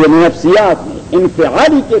نفسیات میں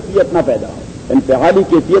انفعالی کیفیت نہ پیدا ہو، انفعالی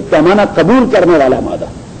کیفیت کا معنی قبول کرنے والا مادہ،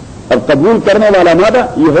 اور قبول کرنے والا مادہ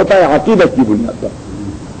یہ ہوتا ہے عقیدت کی بنیاد پر۔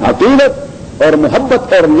 عقیدت اور محبت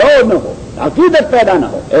اور لو نہ ہو، عقیدت پیدا نہ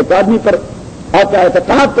ہو، ایک آدمی پر آپ کا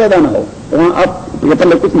اعتقاد پیدا نہ ہو، وہاں آپ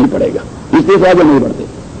مطلب کچھ نہیں پڑے گا، اس لیے آگے نہیں بڑھتے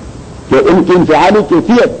کہ ان کی انفعالی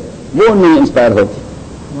کیفیت وہ نہیں انسپائر ہوتی۔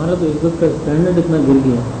 ہمارا تو عزت کا اسٹینڈرڈ اتنا گر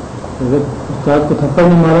گیا، اگر استاد کو تھپڑ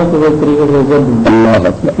نہیں مارا تو وہ طریقے سے عزت دیں۔ اللہ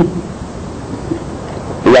اکبر۔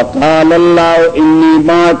 وقال اللہ انی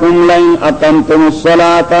معکم لئن اقمتم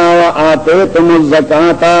الصلاۃ وآتیتم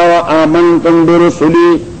الزکاۃ وآمنتم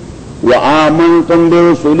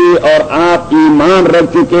برسلی، اور آپ ایمان رکھ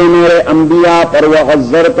چکے میرے انبیاء پر،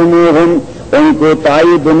 وعزرتموہم، ان کو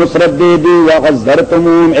تائید و نصرت دے دی،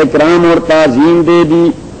 وعزرتموہم، اکرام اور تعظیم دے دی،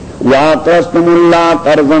 وَأَقْرَضْتُمُ اللَّهَ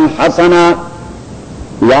قَرْضًا حَسَنًا،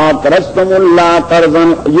 وَأَقْرَضْتُمُ اللَّهَ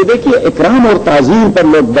قَرْضًا۔ یہ دیکھیے اکرام اور تعظیم پر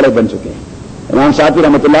لوگ بڑے بن چکے ہیں۔ امام شافعی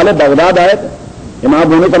رحمۃ اللہ علیہ بغداد آئے تھے، امام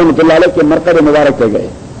حنیفہ رحمۃ اللہ علیہ کے مرکز مبارک پہ گئے،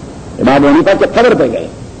 امام حنیفہ کے قبر پہ گئے۔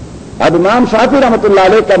 اب امام شافعی رحمۃ اللہ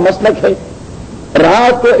علیہ کا مسلک ہے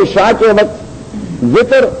رات کو عشاء کے وقت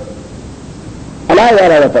وطر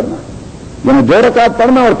علیہ پڑھنا، یعنی 2 رکعت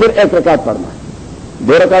پڑھنا اور پھر 1 رکعت پڑھنا،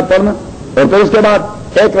 2 رکعت پڑھنا اور پھر اس کے بعد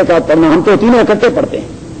 1 رکعت پڑھنا۔ ہم تو 3 اکٹھے پڑھتے ہیں،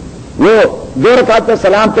 وہ 2 رکعت پہ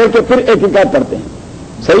سلام پڑھ کے پھر 1 رکعت پڑھتے ہیں،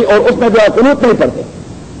 صحیح، اور اس میں دعا قنوت نہیں پڑھتے،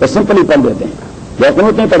 وہ سمپلی پڑھ دیتے ہیں، دعا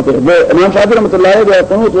قنوت نہیں پڑھتے۔ وہ امام شافعی رحمۃ اللہ علیہ دعا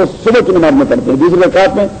قنوت وہ صبح کی نماز میں پڑھتے ہیں، دوسری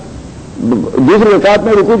رکعت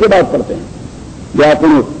میں رکوع کے بعد پڑھتے ہیں دعا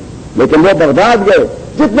قنوت۔ لیکن وہ بغداد گئے،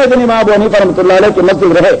 جتنے دن امام ابو حنیفہ رحمۃ اللہ علیہ کی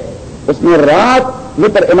مسجد رہے، اس نے رات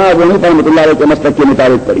وطر امام ابو حنیفہ رحمۃ اللہ علیہ کے مسلک کے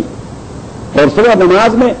مطابق پڑھی، اور صبح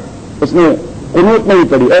نماز میں اس نے قنوت نہیں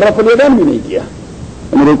پڑھی اور رفع الیدین بھی نہیں کیا،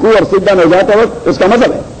 رکوع اور سجدہ میں جاتے وقت اس کا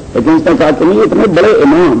مذہب ہے۔ لیکن اس نے کہا کہ نہیں، اتنے بڑے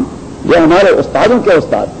امام جو ہمارے استادوں کے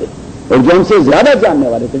استاد تھے اور جو ہم سے زیادہ جاننے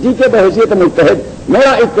والے تھے، ٹھیک ہے بحیثیت مجتہد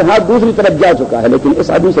میرا اجتہاد دوسری طرف جا چکا ہے، لیکن اس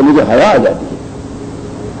آدمی سے مجھے حیا آ جاتی ہے،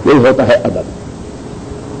 یہی ہوتا ہے ادب۔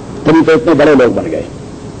 تبھی تو اتنے بڑے لوگ بن گئے۔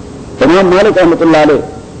 امام مالک رحمۃ اللہ علیہ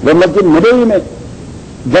وہ مسجد نبوی میں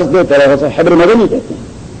درس دیتے رہے، اسے حبر مدنی کہتے ہیں،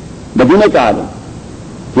 مدینے کا عالم،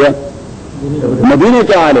 کیا مدینے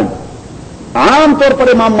کے عالم۔ عام طور پر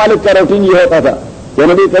امام مالک کا روٹین یہ ہوتا تھا کہ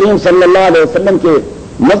نبی کریم صلی اللہ علیہ وسلم کے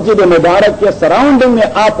مسجد مبارک کے سراؤنڈنگ میں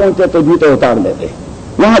آپ پہنچے تو جوتے اتار لیتے،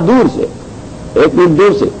 وہاں دور سے 1 میل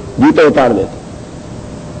دور سے جوتے اتار لیتے،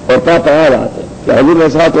 اور پایا آتے کہ حضور علیہ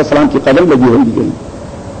الصلوۃ والسلام کی قدم لگی ہوئی گئی،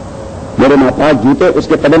 میرے ناپاک جوتے اس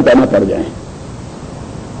کے قدم پہ نہ پڑ جائیں،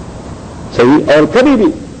 صحیح۔ اور کبھی بھی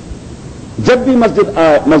جب بھی مسجد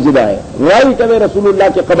آئے رائی کبھی رسول اللہ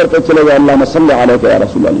کے قبر پہ چلے گئے، اللہم صلی علیہ یا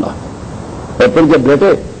رسول اللہ، اور پھر جب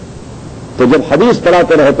بیٹھے تو جب حدیث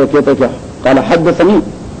پڑھاتے رہے تو کہتے کیا قال حدثنی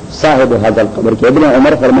صاحب ھذا القبر، کہ ابن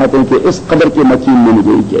عمر فرماتے ہیں کہ اس قبر کے مکین نے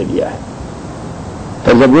مجھے یہ کہہ دیا ہے۔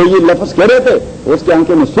 تو جب وہ یہ لفظ کہہ رہے تھے اس کے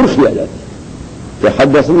آنکھوں میں سرخی آ جاتی کہ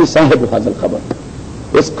حدثنی صاحب ھذا القبر،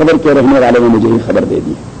 اس قبر کے رہنے والے نے مجھے یہ خبر دے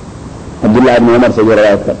دی۔ عبداللہ ابن عمر سے یہ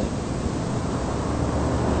روایت کرتے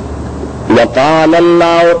وقال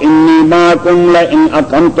اللہ انی معکم لئن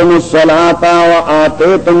اقمتم الصلاۃ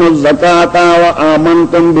وآتیتم الزکاۃ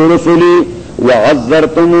وآمنتم برسلی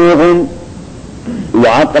وعزرتموہم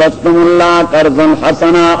وَأَقْرَضْتُمُ اللَّهَ قَرْضًا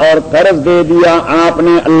حَسَنًا، اور قرض دے دیا آپ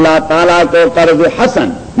نے اللہ تعالیٰ کو قرض حسن،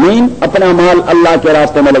 مین اپنا مال اللہ کے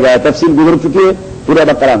راستے میں لگایا۔ تفصیل گزر چکی ہے پورا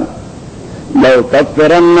بقرہ میں۔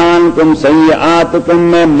 لَأُكَفِّرَنَّ عَنكُمْ سَيِّئَاتِكُمْ،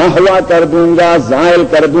 میں محوا کر دوں گا، زائل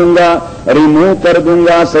کر دوں گا، ریموو کر دوں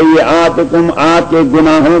گا سیئاتکم، آپ کے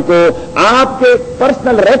گناہوں کو، آپ کے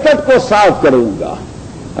پرسنل ریکارڈ کو صاف کروں گا۔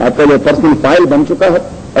 آپ کا جو پرسنل فائل بن چکا ہے،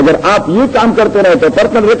 اگر آپ یہ کام کرتے رہے تو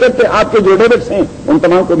پرسنل ریکارڈ پہ آپ کے جو ڈیبٹس ہیں ان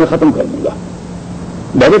تمام کو میں ختم کر دوں گا،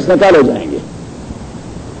 ڈیبٹس نکال ہو جائیں گے۔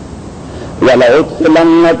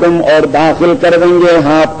 وَلَأُدْخِلَنَّكُمْ، اور داخل کر دیں گے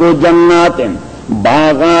آپ کو جنات،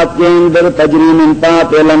 باغات کے اندر تجری من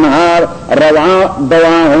تحتہا الانہار، رواں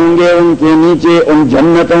دوا ہوں گے ان کے نیچے ان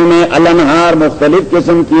جنتوں میں الانہار، مختلف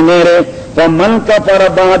قسم کی نہریں۔ فَمَنْ كَفَرَ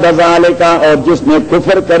بَعْدَ ذَلِكَ، اور جس نے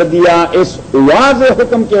کفر کر دیا اس واضح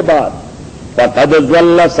حکم کے بعد فقد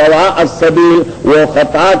ضل سواء السبیل، وہ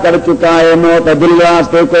خطا کر چکا ہے معتدل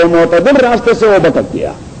راستے کو، معتدل راستے سے وہ بھٹک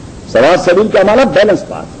گیا. سواء السبیل کا معنی بیلنس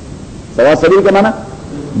پاتھ، سواء السبیل کا معنی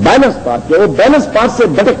بیلنس پاتھ، کہ وہ بیلنس پاتھ سے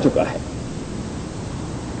بھٹک چکا ہے.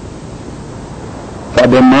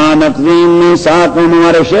 فبما نقضهم ميثاقهم،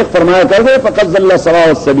 ہمارے شیخ فرمایا کر دے فقد ضل سواء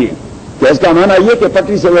السبیل، کہ اس کا معنی یہ کہ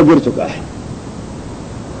پٹری سے وہ گر چکا ہے.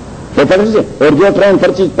 تو پٹری سے، اور جو ٹرین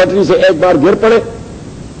پٹری سے ایک بار گر پڑے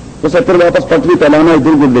اسے پھر واپس پٹری پہ لانا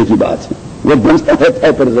دل گردے کی بات ہے. وہ دھنستا رہتا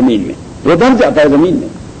ہے پھر زمین میں، وہ دھن جاتا ہے زمین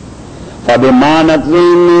میں. فبما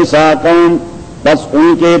نقضهم ميثاقهم، بس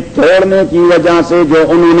ان کے توڑنے کی وجہ سے جو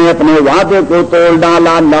انہوں نے اپنے وعدے کو توڑ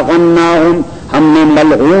ڈالا، لعناهم، ہم نے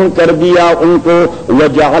ملعون کر دیا ان کو،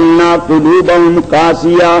 وجعلنا قلوبهم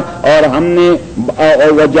قاسیہ، اور ہم نے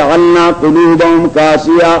وجعلنا قلوبهم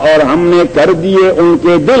قاسیہ، اور ہم نے کر دیے ان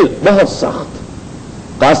کے دل بہت سخت.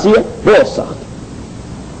 قاسیہ بہت سخت.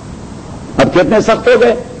 اب کتنے سخت ہو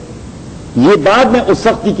گئے؟ یہ بعد میں اس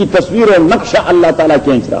سختی کی تصویر اور نقشہ اللہ تعالیٰ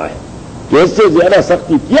کھینچ رہا ہے کہ اس سے زیادہ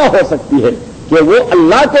سختی کیا ہو سکتی ہے کہ وہ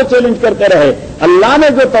اللہ کو چیلنج کرتے رہے. اللہ نے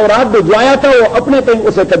جو تورات بھجوایا تھا وہ اپنے پہ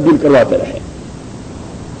اسے تبدیل کرواتے رہے.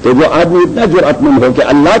 تو جو آدمی اتنا جرأت مند ہو کہ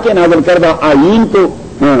اللہ کے نازل کردہ آئین کو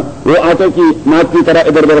وہ آٹے کی ناک کی طرح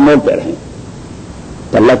ادھر ادھر موڑتے رہیں،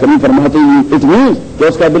 تو اللہ کریم فرماتے ہیں اتنی کہ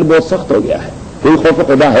اس کا دل بہت سخت ہو گیا ہے، کوئی خوف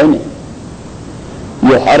خدا ہے نہیں.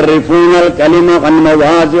 یحرفون الکلم عن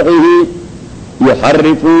مواضعہ،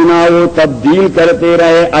 یحرفون، وہ تبدیل کرتے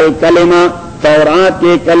رہے، الکلم، تورات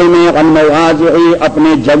کے کلمے، عن مواضعہ،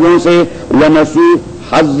 اپنے جگہوں سے، ونسوا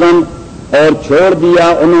حظا، اور چھوڑ دیا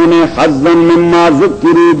انہوں نے، حظا مما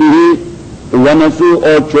ذکروا بہ، ونسوا،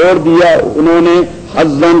 اور چھوڑ دیا انہوں نے،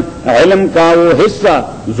 حظا، علم کا وہ حصہ،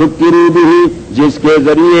 ذکروا بہ، جس کے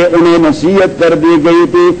ذریعے انہیں نصیحت کر دی گئی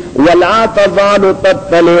تھی. ولا تزال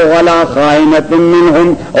تطلع علی خائنۃ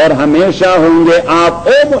منہم، اور ہمیشہ ہوں گے آپ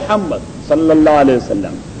اے محمد صلی اللہ علیہ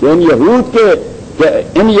وسلم کہ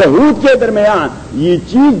ان یہود کے درمیان یہ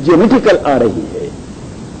چیز جینیٹیکل آ رہی ہے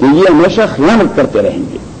کہ یہ ہمیشہ خیانت کرتے رہیں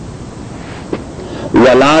گے.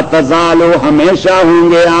 ولا تزال، ہمیشہ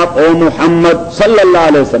ہوں گے آپ او محمد صلی اللہ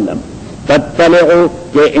علیہ وسلم، تطلع،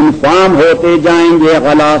 کہ انفارم ہوتے جائیں گے،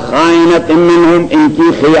 علی خائنۃ منہم، ان کی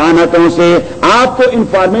خیانتوں سے. آپ کو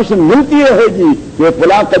انفارمیشن ملتی رہے گی کہ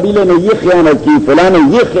فلاں قبیلے نے یہ خیانت کی، فلاں نے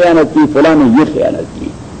یہ خیانت کی، فلاں نے یہ خیانت کی.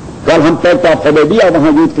 کل ہم پیکٹ آف حدیبیہ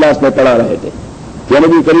وہاں یوتھ کلاس میں پڑھا رہے تھے کہ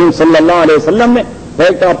نبی کریم صلی اللہ علیہ وسلم نے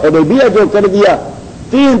پیکٹ آف حدیبیہ جو کر دیا،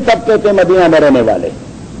 3 طبقے تھے مدینہ میں رہنے والے.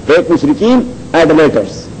 ایک مشرکین،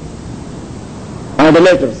 ایڈلیٹرز،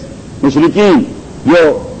 مشرکین جو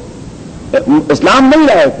اسلام نہیں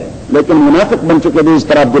رہے تھے لیکن منافق بن چکے تھے، اس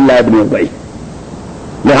طرح عبداللہ ابن ابی.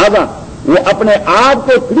 لہذا وہ اپنے آپ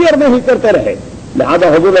کو کلیئر نہیں کرتے رہے، لہذا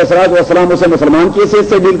حضور علیہ الصلوۃ والسلام اسے مسلمان کی حیثیت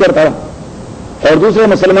سے ڈیل کرتا رہا، اور دوسرے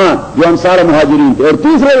مسلمان جو انصار و مہاجرین تھے، اور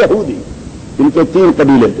تیسرے یہودی، ان کے 3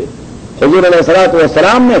 قبیلے تھے. حضور علیہ الصلوۃ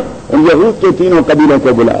والسلام نے ان یہود کے 3 قبیلوں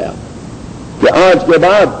کو بلایا کہ آج کے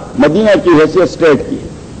بعد مدینہ کی حیثیت اسٹیٹ کی ہے.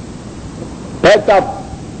 پیکٹ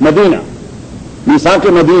آف مدینہ، میثاق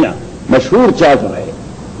مدینہ مشہور چارٹ رہے.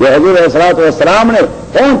 یہ حضور علیہ الصلوۃ والسلام نے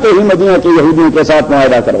پہنچتے ہی مدینہ کے یہودیوں کے ساتھ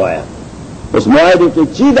معاہدہ کروایا. اس معاہدے کے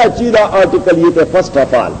چیدہ آرٹیکل یہ تھے، فرسٹ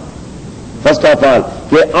آف آل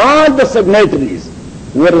کہ آل دا سگنیٹریز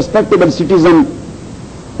وہ ریسپیکٹیبل سٹیزن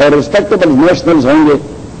اور ریسپیکٹیبل نیشنلز ہوں گے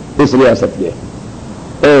اس ریاست کے.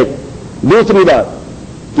 ایک دوسری بات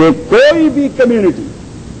کہ کوئی بھی کمیونٹی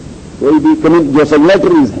جو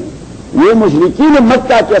سگنیٹریز ہیں وہ مشرکین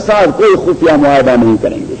مکہ کے ساتھ کوئی خفیہ معاہدہ نہیں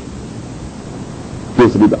کریں گے.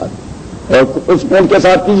 دوسری بات، اور ان کے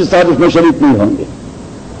ساتھ کسی سازش میں شریک نہیں ہوں گے.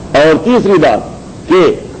 اور تیسری بات کہ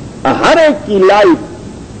ہر ایک کی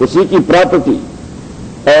لائف، اسی کی پراپرٹی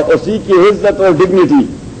اور اسی کی عزت اور ڈگنیٹی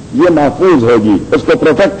یہ محفوظ ہوگی، اس کو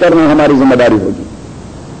پروٹیکٹ کرنا ہماری ذمہ داری ہوگی.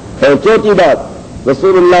 اور چوتھی بات،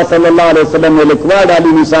 رسول اللہ صلی اللہ علیہ وسلم نے لکھوا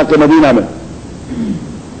ڈالی میثاق مدینہ میں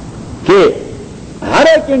کہ ہر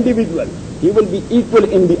ایک individual he will be equal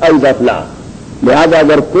in the eyes of law. لہذا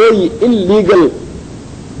اگر کوئی انلیگل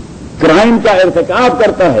کرائم کا ارتکاب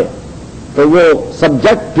کرتا ہے تو وہ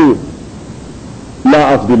subject to law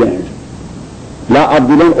of the land, law of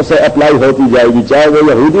the land اسے اپلائی ہوتی جائے گی، چاہے وہ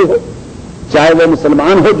یہودی ہو، چاہے وہ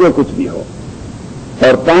مسلمان ہو، جو کچھ بھی ہو.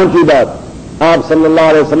 اور 5ویں بات، آپ صلی اللہ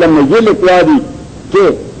علیہ وسلم نے یہ لکھوا دی کہ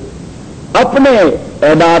اپنے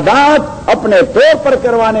عبادات اپنے طور پر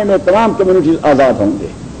کروانے میں تمام کمیونٹیز آزاد ہوں گے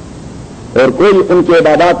اور کوئی ان کے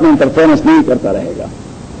عبادات میں انٹرفیرنس نہیں کرتا رہے گا.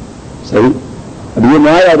 صحیح. اب یہ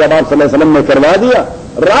معاہدہ جب آپ صلی اللہ علیہ وسلم نے کروا دیا،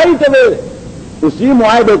 رائٹ اوے اسی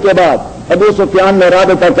معاہدے کے بعد ابو سفیان نے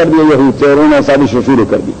رابطہ کر دیا یہود سے اور انہوں نے سازش شروع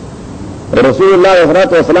کر دی. اور رسول اللہ علیہ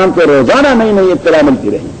الصلوۃ والسلام کو روزانہ نئی نئی اطلاع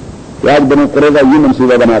ملتی رہی کہ آج بنو قریظہ یہ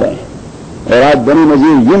منصوبہ بنا رہے ہیں، اور آج بنو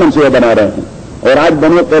نذیر یہ منصوبہ بنا رہے ہیں، اور آج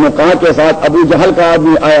بنو قینقاع کے ساتھ ابو جہل کا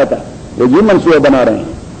آدمی آیا تھا وہ یہ منصوبہ بنا رہے ہیں.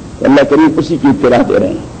 اللہ کریم اسی کی اطلاع دے رہے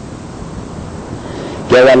ہیں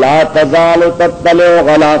کہ وَلَا تَزَالُ تَطَّلِعُ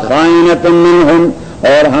عَلَىٰ خَائِنَةٍ مِّنْهُمْ،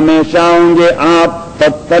 اور ہمیشہ ہوں گے آپ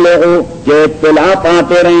تطلع کے اطلاع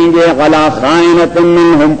پاتے رہیں گے عَلَىٰ خَائِنَةٍ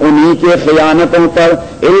مِّنْهُمْ انہی کے خیانتوں پر،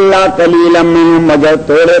 إِلَّا قَلِيلًا مِّنْهُمْ مگر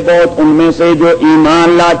تھوڑے بہت ان میں سے جو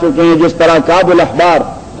ایمان لا چکے ہیں، جس طرح کعب الاحبار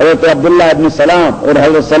حضرت عبداللہ ابن سلام اور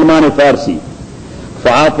حضرت سلمان فارسی.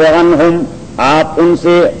 فَاعْفُ عَنْهُمْ، آپ ان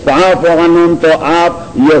سے فَاعْفُ عَنْهُمْ تو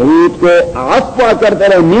آپ یہود کو عفو کرتے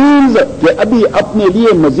رہے، مینز کہ ابھی اپنے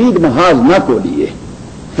لیے مزید محاذ نہ کو لیے.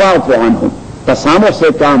 فَاعْفُ عَنْهُمْ تسامح سے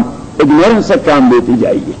کام، اگنورنس سے کام لیتی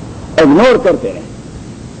جائیے، اگنور کرتے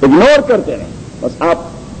رہیں، بس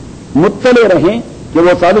آپ مطلع رہیں کہ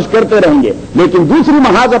وہ سازش کرتے رہیں گے، لیکن دوسری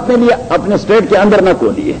محاذ اپنے لیے اپنے اسٹیٹ کے اندر نہ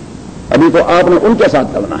کو لیے، ابھی تو آپ نے ان کے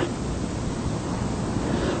ساتھ کرنا ہے.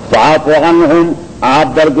 فَاعْفُ عَنْهُمْ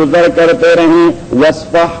آپ درگزر کرتے رہیں،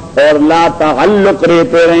 وصفح اور لا تعلق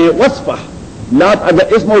رہتے رہیں. وصفح لا،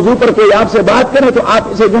 اگر اس موضوع پر کوئی آپ سے بات کرے تو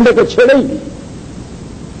آپ اسے ڈنڈے کو چھیڑے ہی نہیں.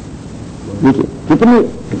 دیکھیے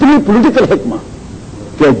کتنی پولیٹیکل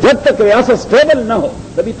حکمت کہ جب تک ریاست اسٹیبل نہ ہو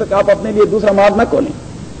تبھی تک آپ اپنے لیے دوسرا ماد نہ کھولیں.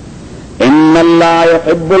 ان اللہ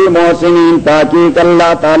یحب المحسنین، تاکہ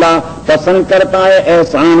اللہ تعالیٰ پسند کرتا ہے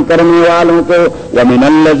احسان کرنے والوں کو. ومن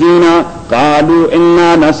الذین قالوا انا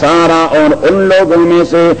نصارى، اور ان لوگوں میں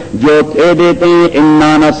سے جو کہہ دیتے ہیں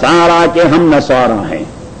انا نصارى کہ ہم نصارى ہیں.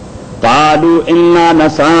 قالوا انا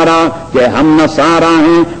نصارى کہ ہم نصارى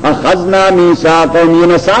ہیں. اخذنا میثاقهم،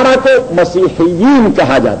 یہ نصارى کو مسیحیین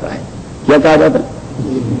کہا جاتا ہے. کیا کہا جاتا ہے؟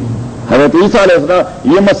 حضرت عیسیٰ علیہ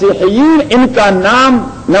السلام، یہ مسیحیین ان کا نام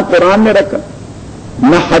نہ قرآن نے رکھا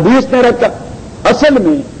نہ حدیث نے رکھا. اصل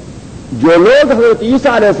میں جو لوگ حضرت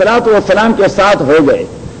عیسیٰ علیہ السلام کے ساتھ ہو گئے،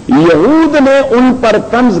 یہود نے ان پر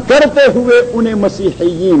طنز کرتے ہوئے انہیں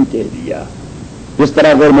مسیحیین کہہ دیا. اس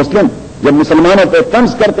طرح غیر مسلم جب مسلمانوں پہ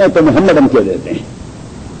طنز کرتے ہیں تو محمدن کہہ دیتے ہیں،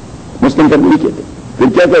 مسلم پر نہیں کہتے. پھر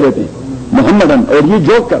کیا کہہ دیتے ہیں؟ محمدن. اور یہ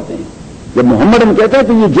جوک کرتے ہیں، جب محمدن کہتے ہیں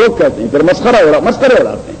تو یہ جوک کرتے ہیں، پھر مسخرے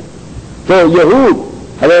اڑاتے ہیں. تو یہود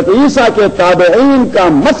حضرت عیسیٰ کے تابعین کا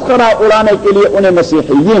مسخرہ اڑانے کے لیے انہیں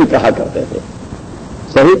مسیحیین کہا کرتے تھے.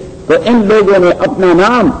 صحیح؟ تو ان لوگوں نے اپنا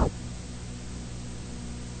نام